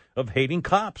minds of hating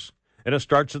cops. And it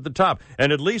starts at the top.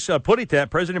 And at least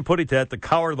President Puditat, the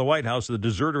coward of the White House, the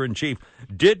deserter-in-chief,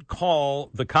 did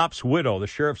call the cop's widow, the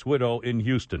sheriff's widow in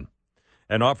Houston,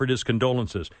 and offered his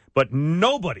condolences. But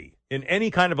nobody in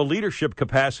any kind of a leadership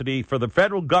capacity for the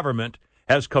federal government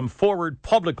has come forward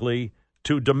publicly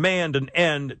to demand an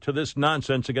end to this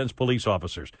nonsense against police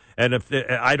officers. And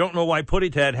I don't know why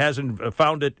Puditat hasn't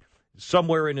found it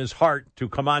somewhere in his heart to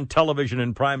come on television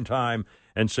in prime time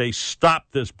and say, stop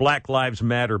this Black Lives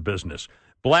Matter business.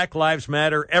 Black Lives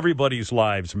Matter, everybody's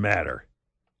lives matter.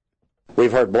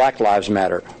 We've heard Black Lives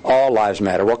Matter, all lives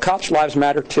matter. Well, cops' lives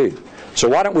matter too. So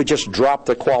why don't we just drop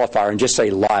the qualifier and just say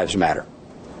lives matter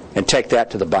and take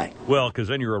that to the bank? Well, because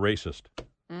then you're a racist.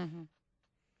 Mm-hmm.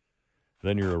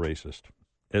 Then you're a racist.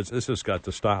 This has got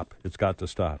to stop. It's got to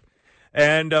stop.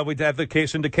 And we have the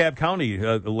case in DeKalb County.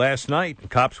 Last night,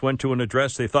 cops went to an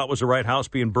address they thought was the right house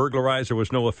being burglarized. There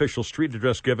was no official street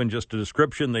address given, just a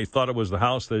description. They thought it was the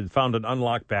house. They found an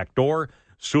unlocked back door,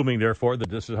 assuming, therefore, that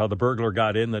this is how the burglar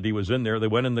got in, that he was in there. They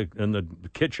went in the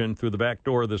kitchen through the back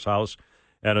door of this house,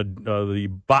 and the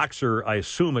boxer, I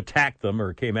assume, attacked them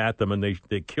or came at them, and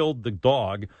they killed the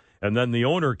dog. And then the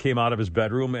owner came out of his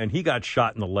bedroom, and he got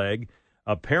shot in the leg,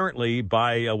 apparently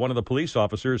by one of the police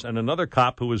officers, and another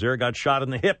cop who was there got shot in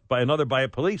the hip by a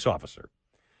police officer.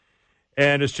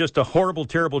 And it's just a horrible,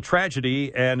 terrible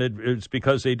tragedy, and it's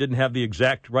because they didn't have the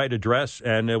exact right address,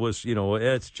 and it was,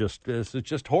 it's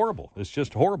just horrible. It's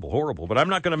just horrible. But I'm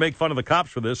not going to make fun of the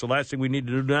cops for this. The last thing we need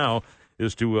to do now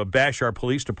is to bash our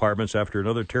police departments after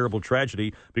another terrible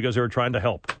tragedy because they were trying to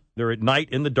help. They're at night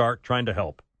in the dark trying to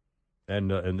help, and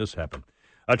this happened.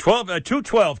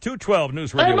 212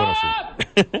 News Radio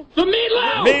 106. The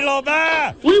meatloaf! Meatloaf,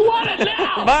 ma! We want it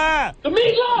now! Ma! The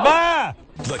meatloaf! Ma!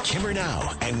 The Kimmer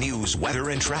Now and news, weather,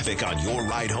 and traffic on your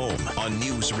ride home on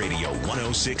News Radio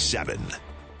 106.7.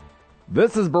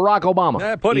 This is Barack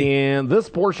Obama. Putty. And this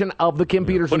portion of the Kim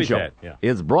Peterson Putty Show Tat, yeah.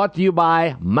 is brought to you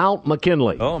by Mount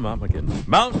McKinley. Oh, Mount McKinley.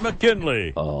 Mount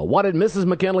McKinley. What did Mrs.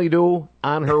 McKinley do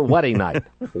on her wedding night?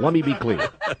 Let me be clear.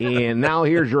 And now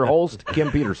here's your host,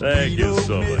 Kim Peterson. Thank you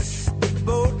so much.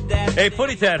 Hey,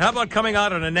 Putty Tat, how about coming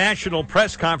out on a national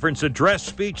press conference address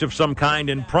speech of some kind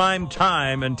in prime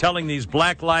time and telling these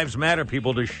Black Lives Matter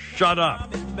people to shut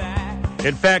up?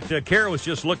 In fact, Kara was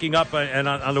just looking up and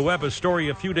on the web a story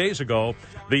a few days ago.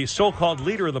 The so-called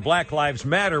leader of the Black Lives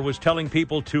Matter was telling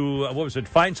people to,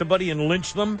 find somebody and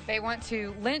lynch them? They want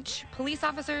to lynch police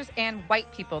officers and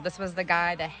white people. This was the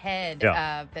guy, the head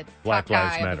of the Black top guy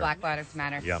Lives of Matter. the Black Lives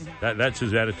Matter. Yeah, that's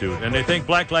his attitude. And they think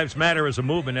Black Lives Matter as a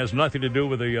movement has nothing to do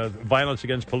with the violence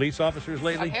against police officers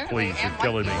lately? Apparently, Please, and you're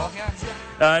killing me. white people,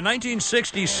 yeah.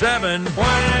 1967,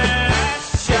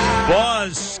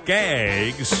 Boz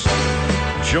Scaggs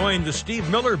joined the Steve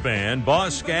Miller Band.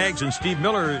 Boz Scaggs and Steve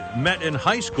Miller met in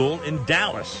high school in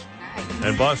Dallas.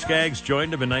 And Boz Scaggs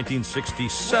joined him in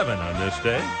 1967 on this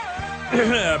day.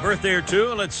 Birthday or two,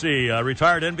 let's see.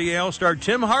 Retired NBA All-Star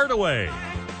Tim Hardaway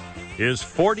is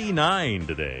 49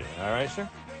 today. All right, sir.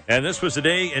 And this was the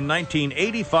day in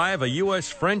 1985 a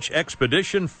U.S.-French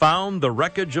expedition found the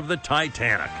wreckage of the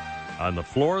Titanic on the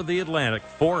floor of the Atlantic,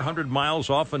 400 miles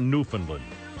off of Newfoundland.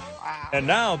 And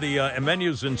now the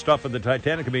menus and stuff of the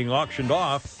Titanic are being auctioned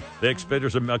off.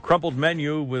 There's a crumpled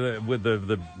menu with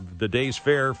the day's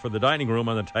fare for the dining room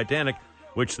on the Titanic,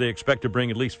 which they expect to bring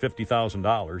at least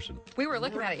 $50,000. We were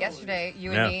looking at it yesterday,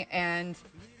 you and me, and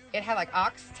it had like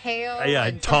oxtail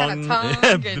and tongue,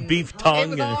 and beef tongue. It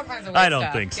was all kinds of weird I don't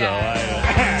stuff. think so.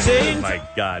 Yeah. Oh, my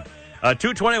God.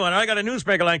 221. I got a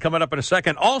Newsmaker line coming up in a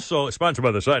second. Also, sponsored by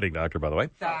the Siding Doctor, by the way.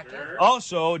 Doctor.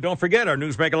 Also, don't forget, our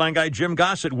Newsmaker line guy, Jim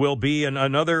Gossett, will be in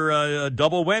another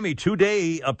double whammy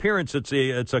 2-day appearance.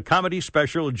 It's a comedy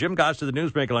special. Jim Gossett, the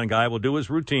Newsmaker line guy, will do his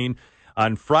routine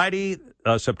on Friday,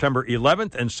 September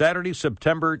 11th, and Saturday,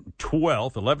 September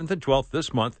 12th, 11th and 12th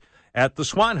this month, at the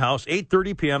Swan House,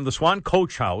 8:30 p.m., the Swan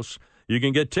Coach House. You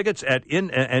can get tickets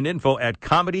and info at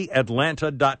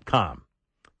ComedyAtlanta.com.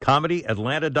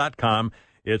 ComedyAtlanta.com.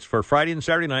 It's for Friday and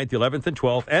Saturday night, the 11th and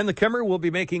 12th. And the Kimmer will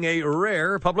be making a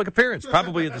rare public appearance,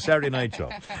 probably at the Saturday night show.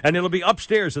 And it'll be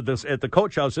upstairs at the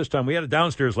Coach House this time. We had it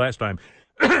downstairs last time.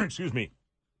 Excuse me.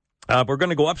 We're going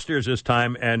to go upstairs this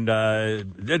time, and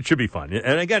it should be fun.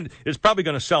 And again, it's probably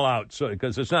going to sell out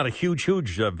because it's not a huge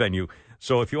venue.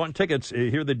 So if you want tickets,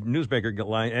 hear the Newsmaker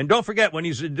line. And don't forget, when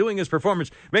he's doing his performance,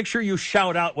 make sure you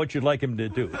shout out what you'd like him to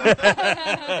do.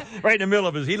 Right in the middle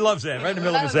of he loves that, right in the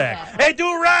middle of his act. Hey, do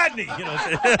Rodney!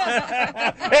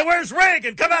 Hey, where's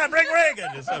Reagan? Come on, bring Reagan!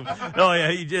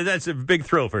 That's a big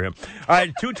thrill for him. All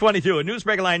right, 222, a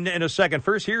Newsmaker line in a second.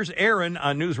 First, here's Aaron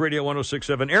on News Radio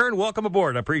 106.7. Aaron, welcome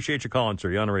aboard. I appreciate you calling,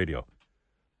 sir. You're on the radio.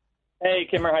 Hey,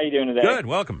 Kimmer, how you doing today? Good,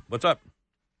 welcome. What's up?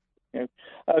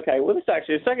 Okay, well, this is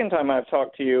actually the second time I've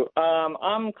talked to you.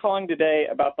 I'm calling today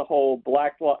about the whole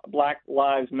Black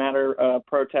Lives Matter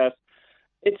protest.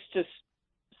 It's just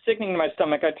sickening to my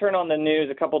stomach. I turned on the news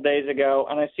a couple days ago,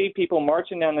 and I see people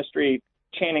marching down the street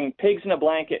chanting, "Pigs in a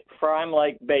blanket, fry 'em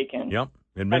like bacon." Yep,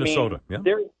 in Minnesota. I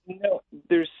mean,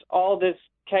 there's all this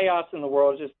chaos in the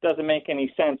world. It just doesn't make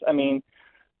any sense. I mean,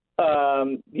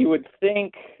 you would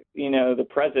think, the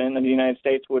president of the United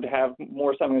States would have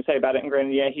more something to say about it. And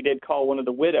granted, yeah, he did call one of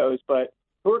the widows, but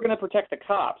who are going to protect the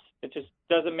cops? It just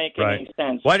doesn't make any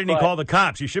sense. Why didn't he call the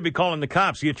cops? He should be calling the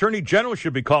cops. The Attorney General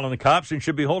should be calling the cops and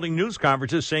should be holding news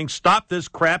conferences saying, stop this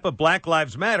crap of Black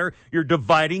Lives Matter. You're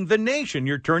dividing the nation.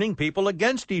 You're turning people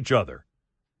against each other.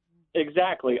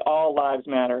 Exactly. All lives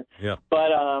matter. Yeah.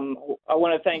 But I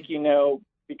want to thank you,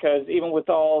 because even with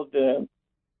all the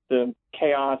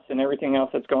chaos and everything else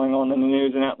that's going on in the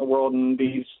news and out in the world and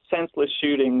these senseless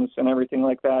shootings and everything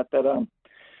like that,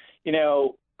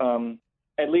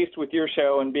 at least with your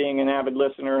show and being an avid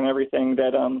listener and everything,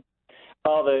 that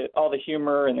all the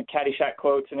humor and the Caddyshack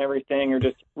quotes and everything are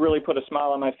just really put a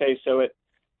smile on my face. So it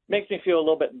makes me feel a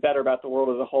little bit better about the world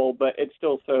as a whole, but it's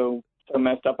still so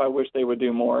messed up. I wish they would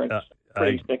do more. It's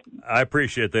pretty sticky. I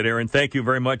appreciate that, Aaron. Thank you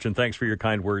very much, and thanks for your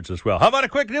kind words as well. How about a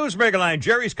quick Newsmaker line?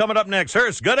 Jerry's coming up next.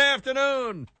 Hurst, good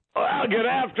afternoon. Well, good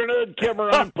afternoon, Kimmer.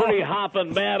 I'm pretty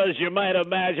hopping mad, as you might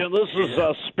imagine. This is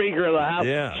Speaker of the House,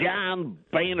 John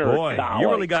Boehner. Boy, you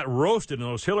really got roasted in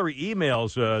those Hillary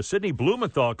emails. Sidney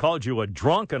Blumenthal called you a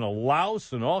drunk and a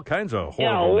louse and all kinds of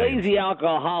horrible names. Lazy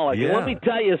alcoholic. Yeah. Let me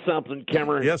tell you something,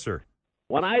 Kimmer. Yes, sir.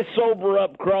 When I sober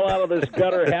up, crawl out of this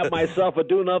gutter, have myself a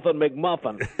do-nothing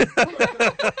McMuffin.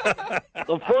 The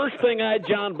The first thing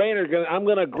John Boehner, I'm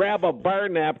going to grab a bar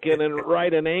napkin and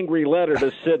write an angry letter to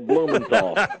Sid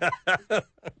Blumenthal.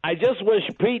 I just wish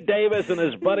Pete Davis and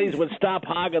his buddies would stop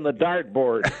hogging the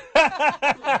dartboard.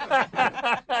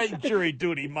 Jury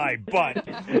duty, my butt.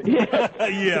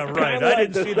 Yeah, right. I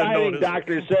didn't the see the siding notice.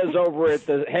 doctor says over at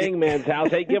the hangman's house,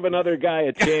 hey, give another guy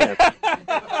a chance.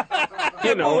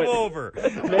 You know, Move over.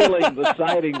 Nailing the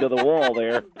siding to the wall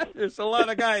there. There's a lot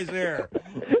of guys there.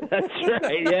 That's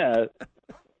right, yeah.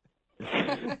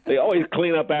 They always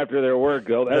clean up after their work,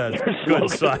 though. That's their good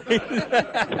slogan. sign.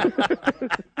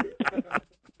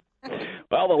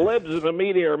 Well, the libs and the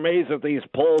media are amazed at these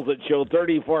polls that show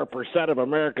 34% of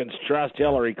Americans trust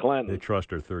Hillary Clinton. They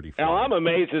trust her 34%. Now, I'm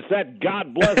amazed it's that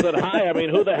God-blessed high. I mean,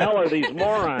 who the hell are these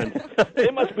morons?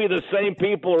 They must be the same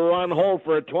people who are on hold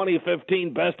for a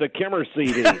 2015 Best of Kimmer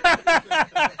CD.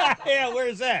 Yeah,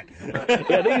 where's that?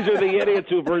 Yeah, these are the idiots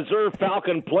who've reserved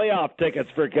Falcon playoff tickets,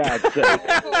 for God's sake.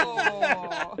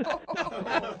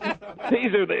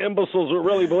 These are the imbeciles who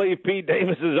really believe Pete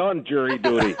Davis is on jury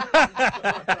duty.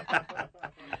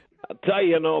 I'll tell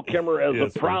you, Kimmer, as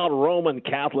a proud Roman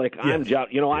Catholic, I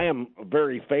am a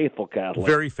very faithful Catholic.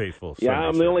 Very faithful. Yeah,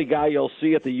 I'm the only guy you'll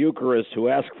see at the Eucharist who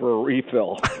asks for a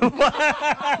refill.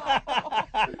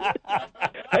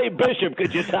 Hey, Bishop,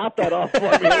 could you top that off for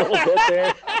me a little bit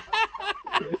there?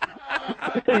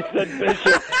 He said,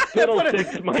 Bishop,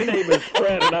 fiddlesticks, my name is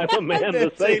Fred, and I'm a man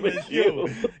the same as you.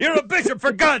 You're a bishop,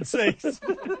 for God's sakes.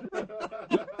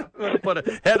 Put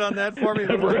a head on that for me.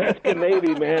 We're asking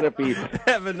Navy man if he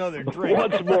have another drink.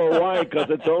 wants more wine because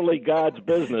it's only God's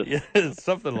business. Yeah,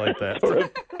 something like that. Sort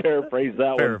of paraphrase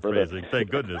that one for the Thank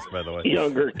goodness, by the way.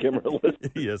 younger Kimmer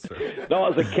listeners. Yes, sir.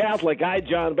 No, as a Catholic,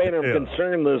 John Boehner, am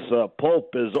concerned this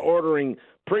Pope is ordering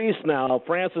priests now.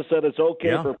 Francis said it's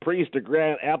okay for priests to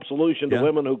grant absolution to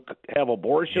women who have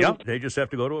abortions. Yep, they just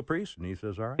have to go to a priest, and he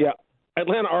says, all right. Yeah.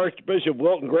 Atlanta Archbishop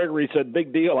Wilton Gregory said,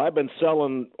 big deal. I've been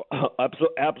selling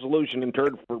absolution in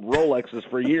turd for Rolexes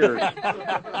for years.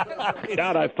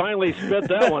 God, I finally spit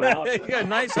that one out. You got a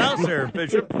nice house there,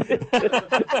 Bishop.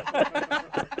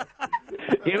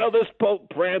 This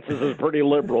Pope Francis is pretty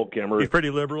liberal, Kimmer. He's pretty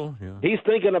liberal, yeah. He's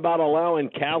thinking about allowing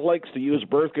Catholics to use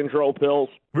birth control pills.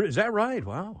 Is that right?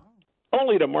 Wow.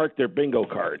 Only to mark their bingo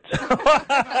cards.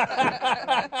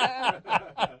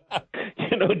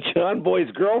 John Boy's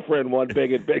girlfriend won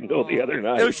big at bingo the other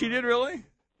night. Oh, she did really?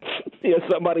 Yeah,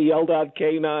 somebody yelled out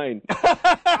K9.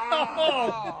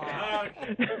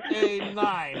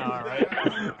 K9, all right.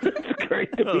 It's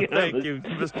great to be thank you,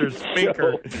 Mr.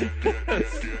 Speaker.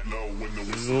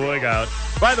 Look out.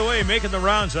 By the way, making the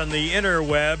rounds on the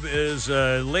interweb is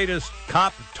latest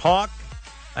cop talk.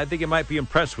 I think you might be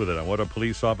impressed with it on what a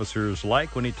police officer is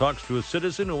like when he talks to a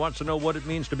citizen who wants to know what it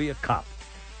means to be a cop.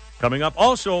 Coming up,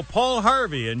 also, Paul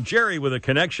Harvey and Jerry with a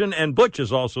connection, and Butch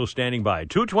is also standing by.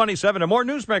 227 and more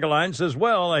news megalines as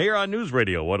well here on News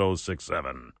Radio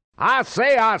 106.7. I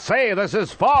say, this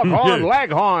is Foghorn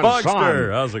Leghorn, Fogster,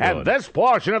 son. how's it going? And this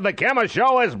portion of the Kimmer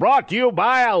Show is brought to you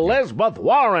by Elizabeth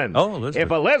Warren. Oh, Elizabeth.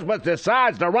 If Elizabeth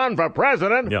decides to run for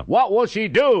president, what will she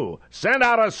do? Send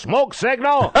out a smoke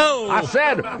signal? Oh! I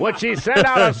said, would she send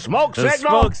out a smoke A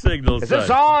signal? smoke signal, Is this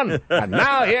son. on? And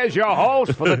now here's your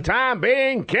host for the time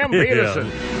being, Kim Peterson.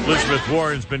 Yeah. Elizabeth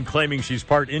Warren's been claiming she's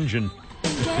part Injun.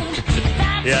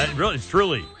 Yeah, really,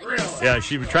 truly. Yeah,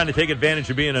 she was trying to take advantage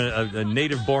of being a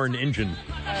native-born Injun.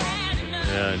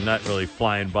 Not really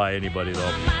flying by anybody,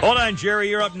 though. Hold on, Jerry,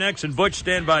 you're up next, and Butch,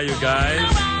 stand by, you guys.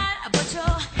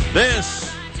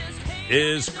 This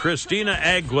is Christina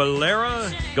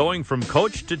Aguilera going from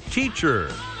coach to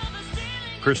teacher.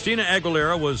 Christina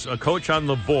Aguilera was a coach on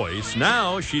The Voice.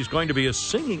 Now she's going to be a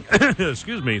singing,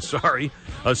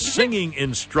 a singing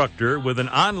instructor with an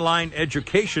online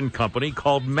education company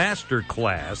called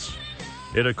Masterclass.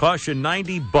 It'll cost you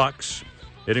 $90.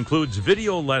 It includes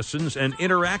video lessons and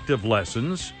interactive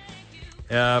lessons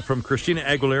from Christina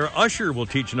Aguilera. Usher will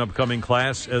teach an upcoming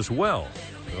class as well.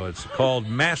 So it's called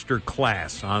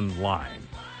Masterclass online.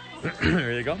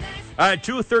 There you go.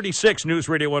 2:36 News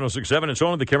Radio 106.7. It's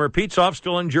only the Kimmer. Pete's off,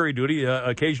 still on jury duty.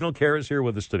 Occasional care is here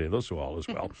with us today. Those all as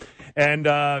well. And,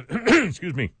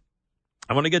 excuse me.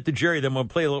 I want to get to Jerry, then we'll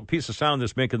play a little piece of sound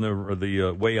that's making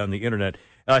the way on the internet.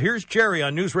 Here's Jerry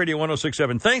on News Radio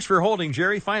 106.7. Thanks for holding,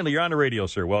 Jerry. Finally, you're on the radio,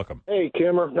 sir. Welcome. Hey,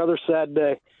 Kimmer. Another sad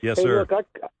day. Yes, hey, sir. Look,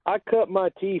 I cut my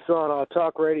teeth on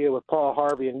talk radio with Paul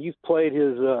Harvey, and you've played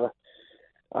his.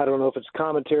 I don't know if it's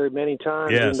commentary many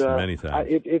times. Yes, and, many times.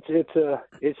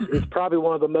 It's probably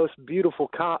one of the most beautiful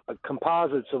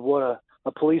composites of what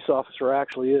a police officer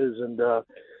actually is. And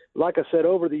like I said,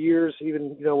 over the years,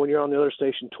 even when you're on the other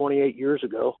station 28 years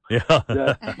ago,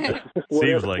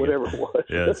 seems like whatever it was.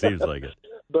 Yeah, it seems like it.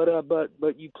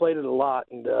 But you played it a lot,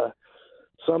 and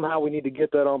somehow we need to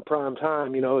get that on prime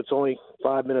time. It's only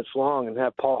 5 minutes long, and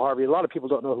have Paul Harvey. A lot of people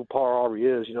don't know who Paul Harvey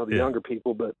is. The younger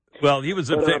people, but he was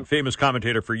a famous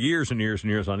commentator for years and years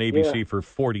and years on ABC for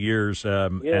 40 years,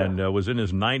 and was in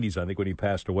his 90s, I think, when he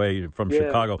passed away from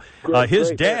Chicago.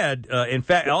 His dad, in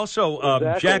fact,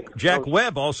 also Jack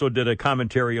Webb also did a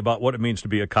commentary about what it means to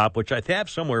be a cop, which I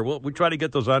have somewhere. We try to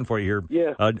get those on for you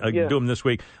here. Do them this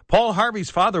week. Paul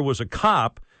Harvey's father was a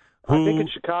cop. I think in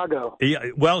Chicago.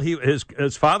 Yeah, well, his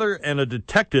father and a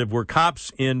detective were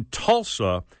cops in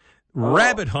Tulsa,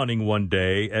 rabbit hunting one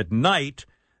day at night.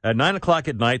 At 9 o'clock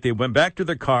at night, they went back to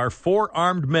their car. 4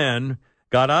 armed men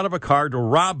got out of a car to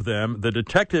rob them. The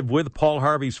detective with Paul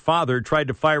Harvey's father tried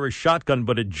to fire a shotgun,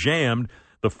 but it jammed.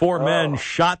 The 4 men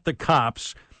shot the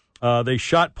cops. They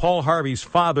shot Paul Harvey's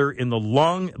father in the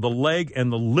lung, the leg,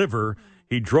 and the liver.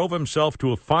 He drove himself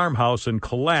to a farmhouse and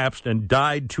collapsed and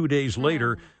died 2 days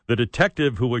later. The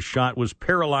detective who was shot was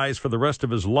paralyzed for the rest of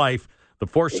his life. The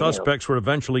 4 suspects were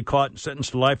eventually caught and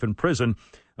sentenced to life in prison.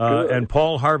 And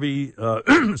Paul Harvey,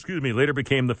 later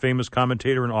became the famous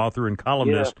commentator and author and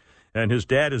columnist. Yeah. And his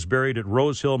dad is buried at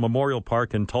Rose Hill Memorial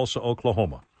Park in Tulsa,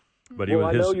 Oklahoma. But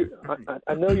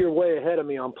I know you're way ahead of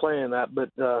me on playing that, but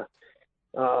it's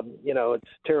a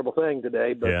terrible thing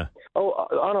today. But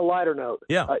on a lighter note,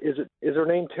 is her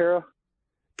name Tara?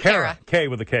 Kara. K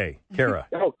with a K. Kara.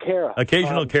 Oh, Kara.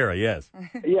 Occasional Kara, yes.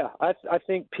 Yeah, I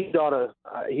think Pete ought to.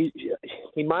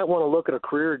 He might want to look at a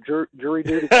career jury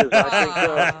duty.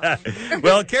 I think,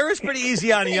 well, Kara's pretty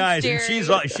easy on the eyes, and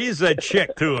she's a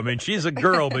chick too. I mean, she's a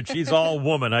girl, but she's all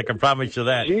woman. I can promise you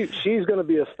that. She's going to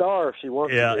be a star if she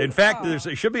wants. Yeah. to be. In fact, there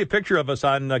should be a picture of us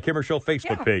on Kimmer Show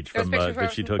Facebook page from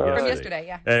that she took yesterday.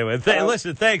 Yeah. Anyway,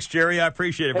 listen, thanks, Jerry. I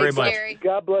appreciate it very much. Jerry.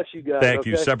 God bless you guys. Thank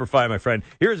you. Semper Fi, my friend.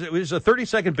 Here's a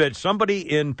 30-second bit. Somebody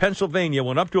in Pennsylvania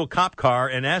went up to a cop car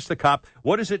and asked the cop,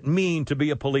 "What does it mean to be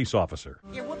a police officer?"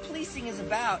 Yeah, what policing is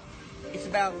about? It's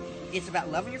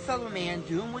about loving your fellow man,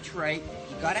 doing what's right.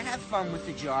 You got to have fun with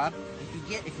the job.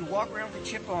 If you walk around with a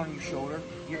chip on your shoulder,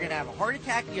 you're gonna have a heart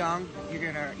attack young.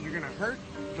 You're gonna hurt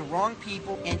the wrong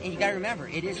people, and you got to remember,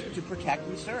 it is to protect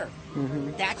and serve.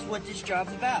 Mm-hmm. That's what this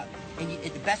job's about. And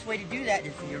the best way to do that is,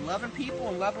 if you're loving people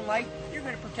and loving life, you're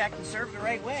going to protect and serve the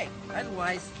right way.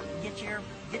 Otherwise, get your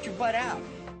butt out.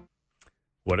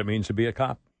 What it means to be a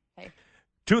cop. Hey.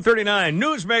 239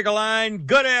 Newsmaker Line.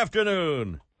 Good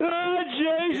afternoon. Oh,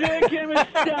 Jose, come and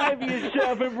starve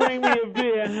yourself and bring me a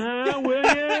beer, huh? Will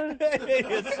you?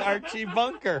 It's Archie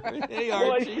Bunker. Hey, Archie.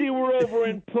 Well, I see we're over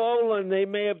in Poland. They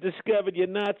may have discovered your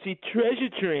Nazi treasure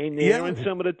train there in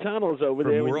some of the tunnels over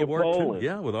there in Poland.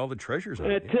 Yeah, with all the treasures on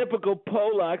it. Typical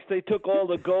Polacks, they took all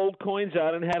the gold coins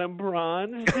out and had them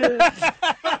bronzed.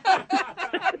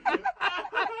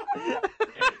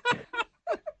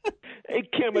 Hey,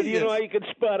 Kimmer, do you know how you can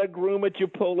spot a groom at your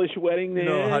Polish wedding there?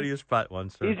 No, how do you spot one,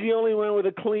 sir? He's the only one with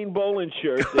a clean bowling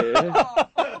shirt there.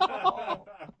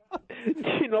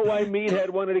 Do you know why Meathead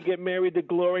wanted to get married to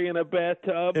Gloria in a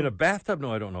bathtub? In a bathtub?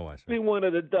 No, I don't know why, sir. He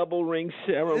wanted a double ring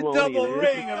ceremony. Double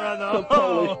ring around the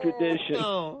Polish tradition.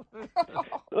 No.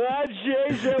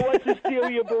 Jason, what's the deal?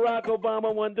 Barack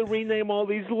Obama wanted to rename all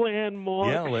these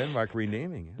landmarks. Yeah, landmark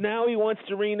renaming. Yeah. Now he wants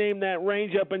to rename that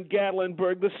range up in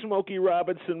Gatlinburg the Smokey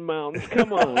Robinson Mountains.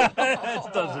 Come on.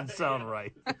 That doesn't sound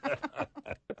right.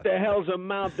 What the hell's a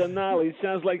Mount Denali?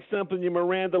 Sounds like something your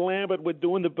Miranda Lambert would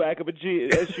do in the back of a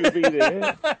SUV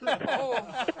there.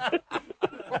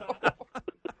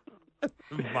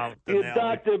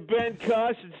 Dr. Ben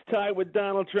Carson's tied with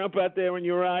Donald Trump out there in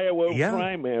your Iowa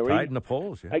primary. Tied in the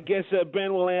polls, I guess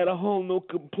Ben will add a whole new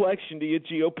complexion to your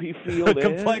GOP field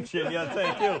there. Complexion, yeah,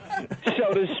 thank you.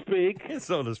 So to speak.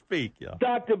 So to speak, yeah.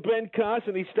 Dr. Ben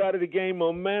Carson, he started to gain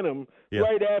momentum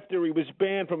right after he was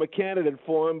banned from a candidate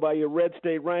forum by your red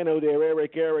state rhino there,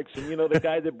 Eric Erickson. You know, the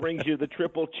guy that brings you the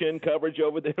triple chin coverage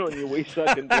over there on your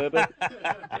waist-sucking leather.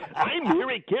 I'm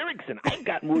Eric Erickson. I've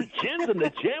got more chins than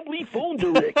the Chambly phone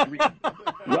directory.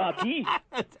 Rocky.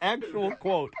 That's actual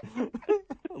quote.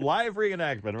 Live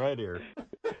reenactment right here.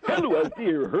 Hello,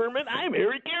 dear Herman. I'm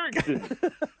Eric Erickson.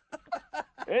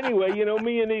 Anyway, you know,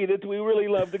 me and Edith, we really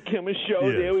love the Kimmer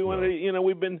Show there. We want to, you know,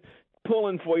 we've been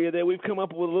pulling for you there. We've come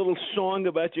up with a little song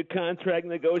about your contract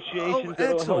negotiations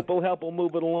that I hope will help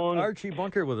move it along. Archie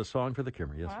Bunker with a song for the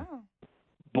Kimmer, yes. Wow.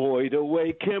 Boy, the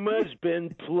way Kimmer's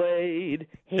been played,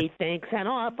 He thinks an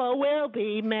offer will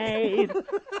be made.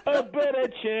 a better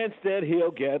chance that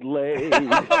he'll get laid.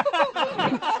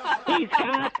 He's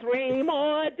got 3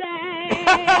 more days.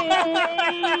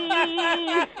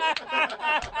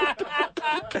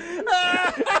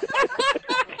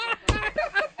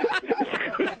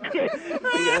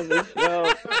 Be on the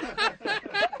show.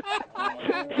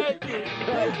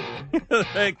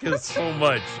 Thank you so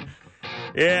much.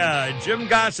 Yeah, Jim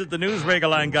Gossett, the News Mega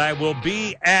Line guy, will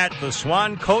be at the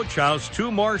Swan Coach House. 2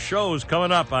 more shows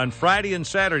coming up on Friday and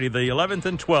Saturday, the 11th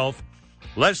and 12th.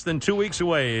 Less than 2 weeks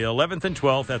away, 11th and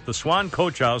 12th at the Swan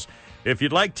Coach House. If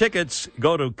you'd like tickets,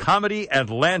 go to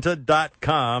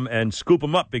ComedyAtlanta.com and scoop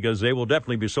them up because they will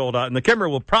definitely be sold out. And the Kimmer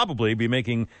will probably be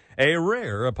making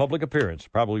a public appearance,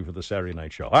 probably for the Saturday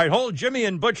night show. All right, hold Jimmy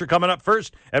and Butcher coming up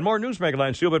first, and more News Mega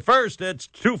Line, Stu. But first, it's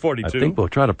 2:42. I think we'll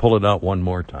try to pull it out one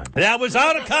more time. That was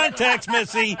out of context,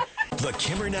 Missy. The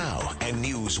Kimmer Now and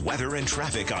news, weather, and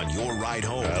traffic on your ride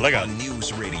home on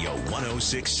News Radio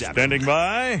 106.7. Standing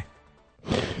by.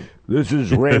 This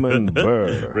is Raymond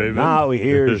Burr. Now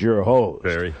here's your host.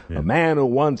 A man who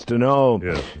wants to know,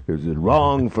 is it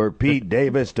wrong for Pete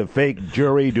Davis to fake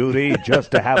jury duty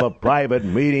just to have a private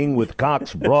meeting with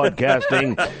Cox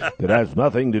Broadcasting that has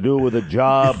nothing to do with a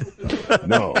job?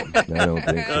 No, I don't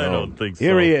think so. I don't think so.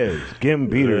 Here he is, Kim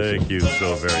Peterson. Thank you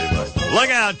so very much. Look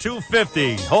out,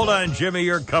 2:50. Hold on, Jimmy,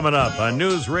 you're coming up on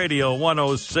News Radio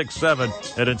 106.7,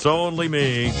 and it's only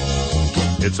me.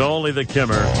 It's only the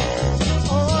Kimmer.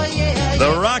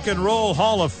 The Rock and Roll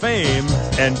Hall of Fame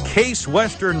and Case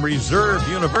Western Reserve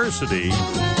University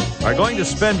are going to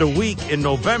spend a week in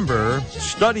November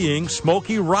studying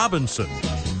Smokey Robinson.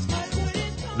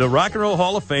 The Rock and Roll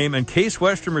Hall of Fame and Case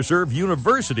Western Reserve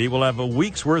University will have a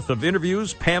week's worth of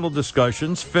interviews, panel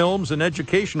discussions, films, and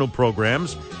educational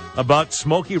programs about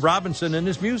Smokey Robinson and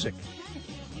his music.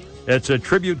 It's a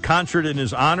tribute concert in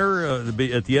his honor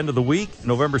at the end of the week,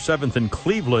 November 7th in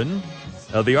Cleveland.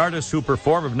 The artists who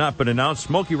perform have not been announced.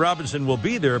 Smokey Robinson will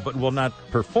be there, but will not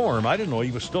perform. I didn't know he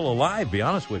was still alive, be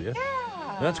honest with you.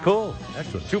 Yeah. That's cool.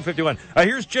 Excellent. 2:51.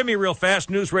 Here's Jimmy real fast.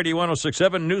 News Radio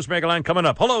 106.7. News Mega Line coming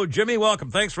up. Hello, Jimmy. Welcome.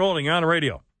 Thanks for holding on the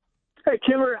radio. Hey,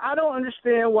 Kimmer, I don't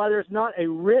understand why there's not a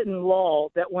written law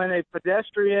that when a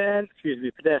pedestrian,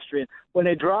 when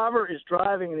a driver is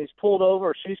driving and he's pulled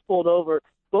over or she's pulled over,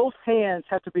 both hands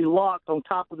have to be locked on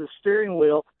top of the steering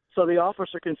wheel so the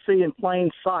officer can see in plain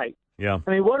sight. Yeah.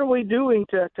 I mean, what are we doing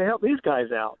to help these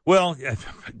guys out? Well,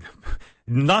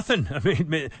 nothing. I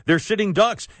mean, they're sitting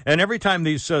ducks. And every time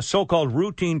these so-called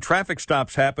routine traffic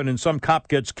stops happen and some cop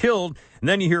gets killed, and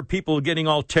then you hear people getting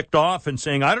all ticked off and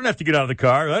saying, I don't have to get out of the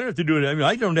car. I don't have to do it. I mean,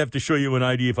 I don't have to show you an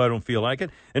ID if I don't feel like it.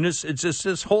 And it's just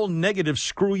this whole negative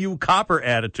screw you copper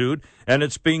attitude. And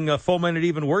it's being fomented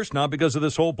even worse now because of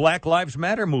this whole Black Lives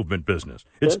Matter movement business.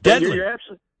 It's deadly. You're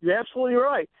absolutely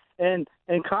right. And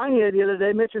Kanye the other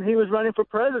day mentioned he was running for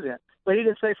president, but he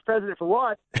didn't say president for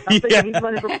what. I'm thinking he's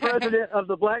running for president of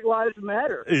the Black Lives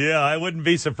Matter. Yeah, I wouldn't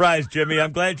be surprised, Jimmy.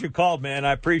 I'm glad you called, man.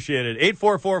 I appreciate it.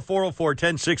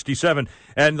 844-404-1067.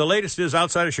 And the latest is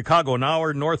outside of Chicago, an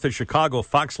hour north of Chicago,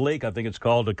 Fox Lake, I think it's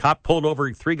called. A cop pulled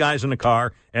over 3 guys in a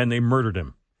car, and they murdered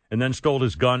him, and then stole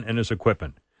his gun and his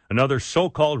equipment. Another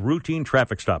so-called routine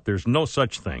traffic stop. There's no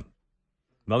such thing.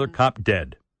 Another cop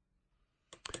dead.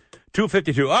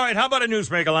 2:52. All right, how about a News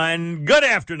Mega Line? Good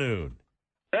afternoon.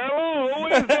 Hello, who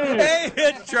is this? Hey,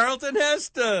 it's Charlton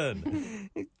Heston.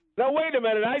 Now, wait a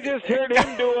minute. I just heard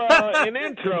him do an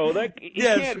intro. He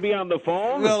can't be on the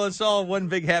phone. Well, it's all one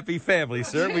big happy family,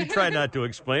 sir. We try not to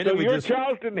explain it. So you're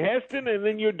Charlton Heston, and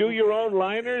then you do your own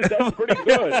liners? That's pretty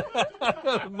good.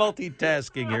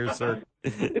 Multitasking here, sir.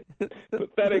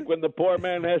 Pathetic when the poor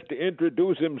man has to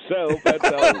introduce himself. That's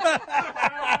all.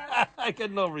 I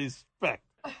get no respect.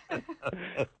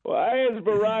 Why is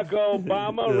Barack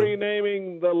Obama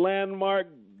renaming the Landmark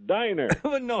Diner?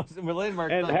 No,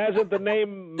 Landmark and Diner. Hasn't the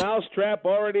name Mousetrap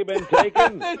already been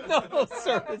taken? No,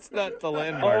 sir, it's not the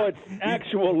Landmark. Oh, it's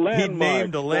actual Landmark. He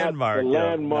named a Landmark. Not the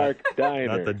Landmark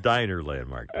Diner. Not the Diner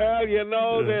Landmark. Well, you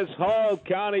know, this Hall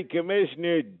County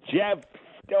Commissioner Jeff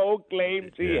Stowe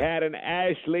claims he had an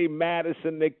Ashley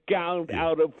Madison account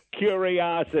out of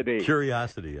curiosity.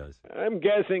 Curiosity, yes. I'm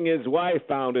guessing his wife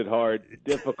found it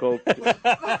difficult to accept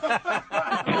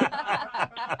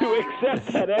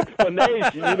that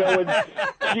explanation. You know, when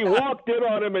she walked in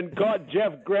on him and caught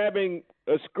Jeff grabbing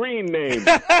a screen name.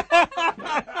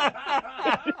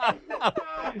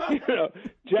 You know,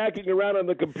 jacking around on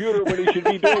the computer when he should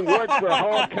be doing work for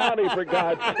Hall County, for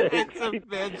God's sake.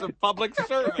 It's a public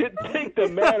servant. You'd think the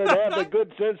man would have the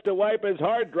good sense to wipe his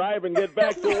hard drive and get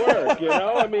back to work, you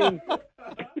know? I mean,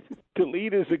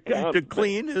 delete his account. To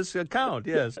clean his account,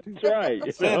 yes. That's right.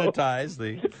 Sanitize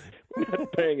the... We're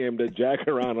not paying him to jack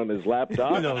around on his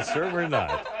laptop. No, sir, we're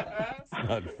not. It's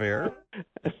not fair.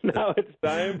 Now it's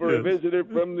time for a visitor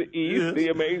from the east, the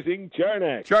amazing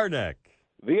Charnak. Charnak.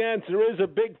 The answer is a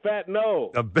big fat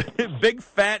no. A big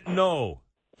fat no.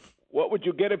 What would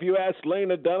you get if you asked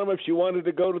Lena Dunham if she wanted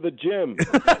to go to the gym?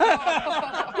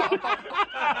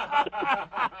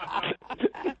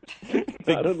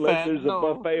 Not unless there's a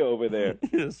buffet over there.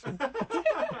 Yes.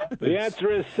 The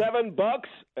answer is $7,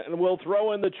 and we'll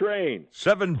throw in the train.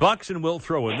 $7, and we'll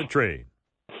throw in the train.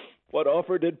 What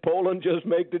offer did Poland just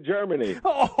make to Germany?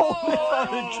 Oh,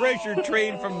 the treasure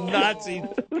train from Nazis.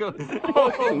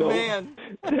 Oh, No, man.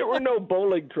 There were no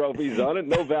bowling trophies on it,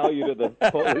 no value to the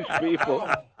Polish people.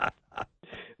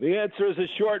 The answer is a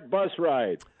short bus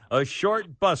ride. A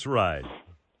short bus ride.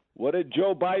 What did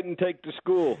Joe Biden take to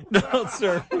school? No,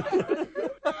 sir. That's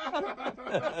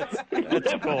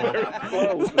cool. Very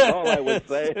close, is all I would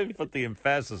say. Put the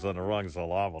emphasis on the wrong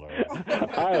syllable.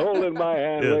 I hold in my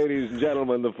hand, Yes. ladies and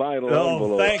gentlemen, the final Oh,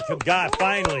 envelope. thank God,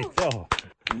 finally. Oh.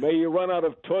 May you run out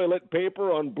of toilet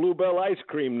paper on Bluebell ice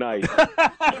cream night.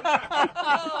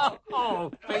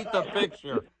 Oh, paint the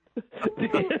picture.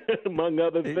 Among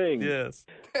other things. Yes.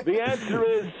 The answer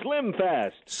is Slim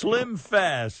Fast. Slim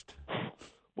Fast.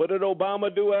 What did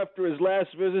Obama do after his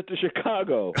last visit to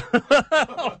Chicago?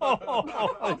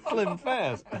 Slim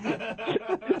Fast.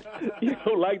 You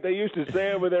know, like they used to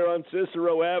say over there on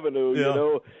Cicero Avenue, you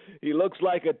know, he looks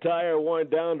like a tire worn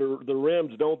down to the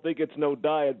rims. Don't think it's no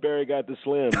diet. Barry got the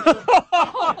Slims.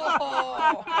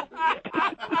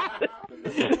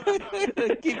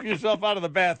 Keep yourself out of the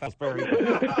bathhouse, Barry.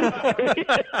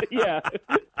 Yeah.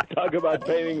 Talk about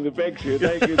painting the picture.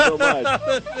 Thank you so much.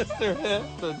 Mr.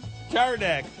 Hampton.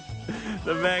 Charnak,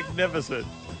 the magnificent.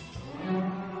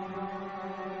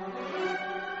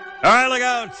 All right, look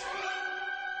out.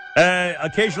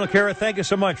 Occasional Kara, thank you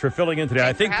so much for filling in today.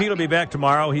 I think Pete will be back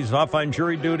tomorrow. He's off on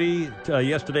jury duty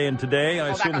yesterday and today. I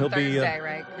assume he'll be.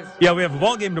 Right? Yeah, we have a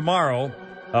ball game tomorrow,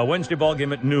 Wednesday ball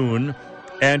game at noon.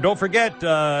 And don't forget,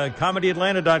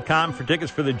 ComedyAtlanta.com for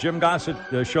tickets for the Jim Gossett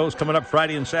shows coming up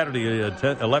Friday and Saturday, 10th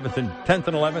and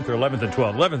 11th, or 11th and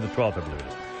 12th. 11th and 12th, I believe it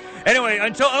is. Anyway,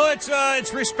 until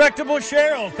it's respectable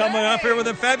Cheryl coming up here with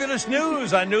the fabulous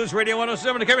news on News Radio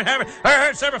 107. The Kevin Hammer. Look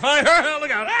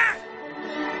out! Ah!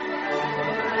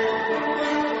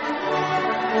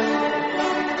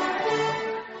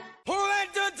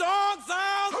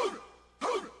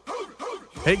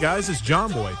 Hey guys, it's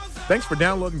John Boy. Thanks for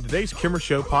downloading today's Kimmer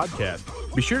Show podcast.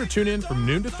 Be sure to tune in from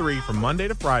noon to 3 from Monday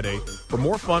to Friday for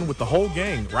more fun with the whole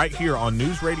gang right here on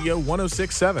News Radio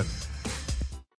 106.7.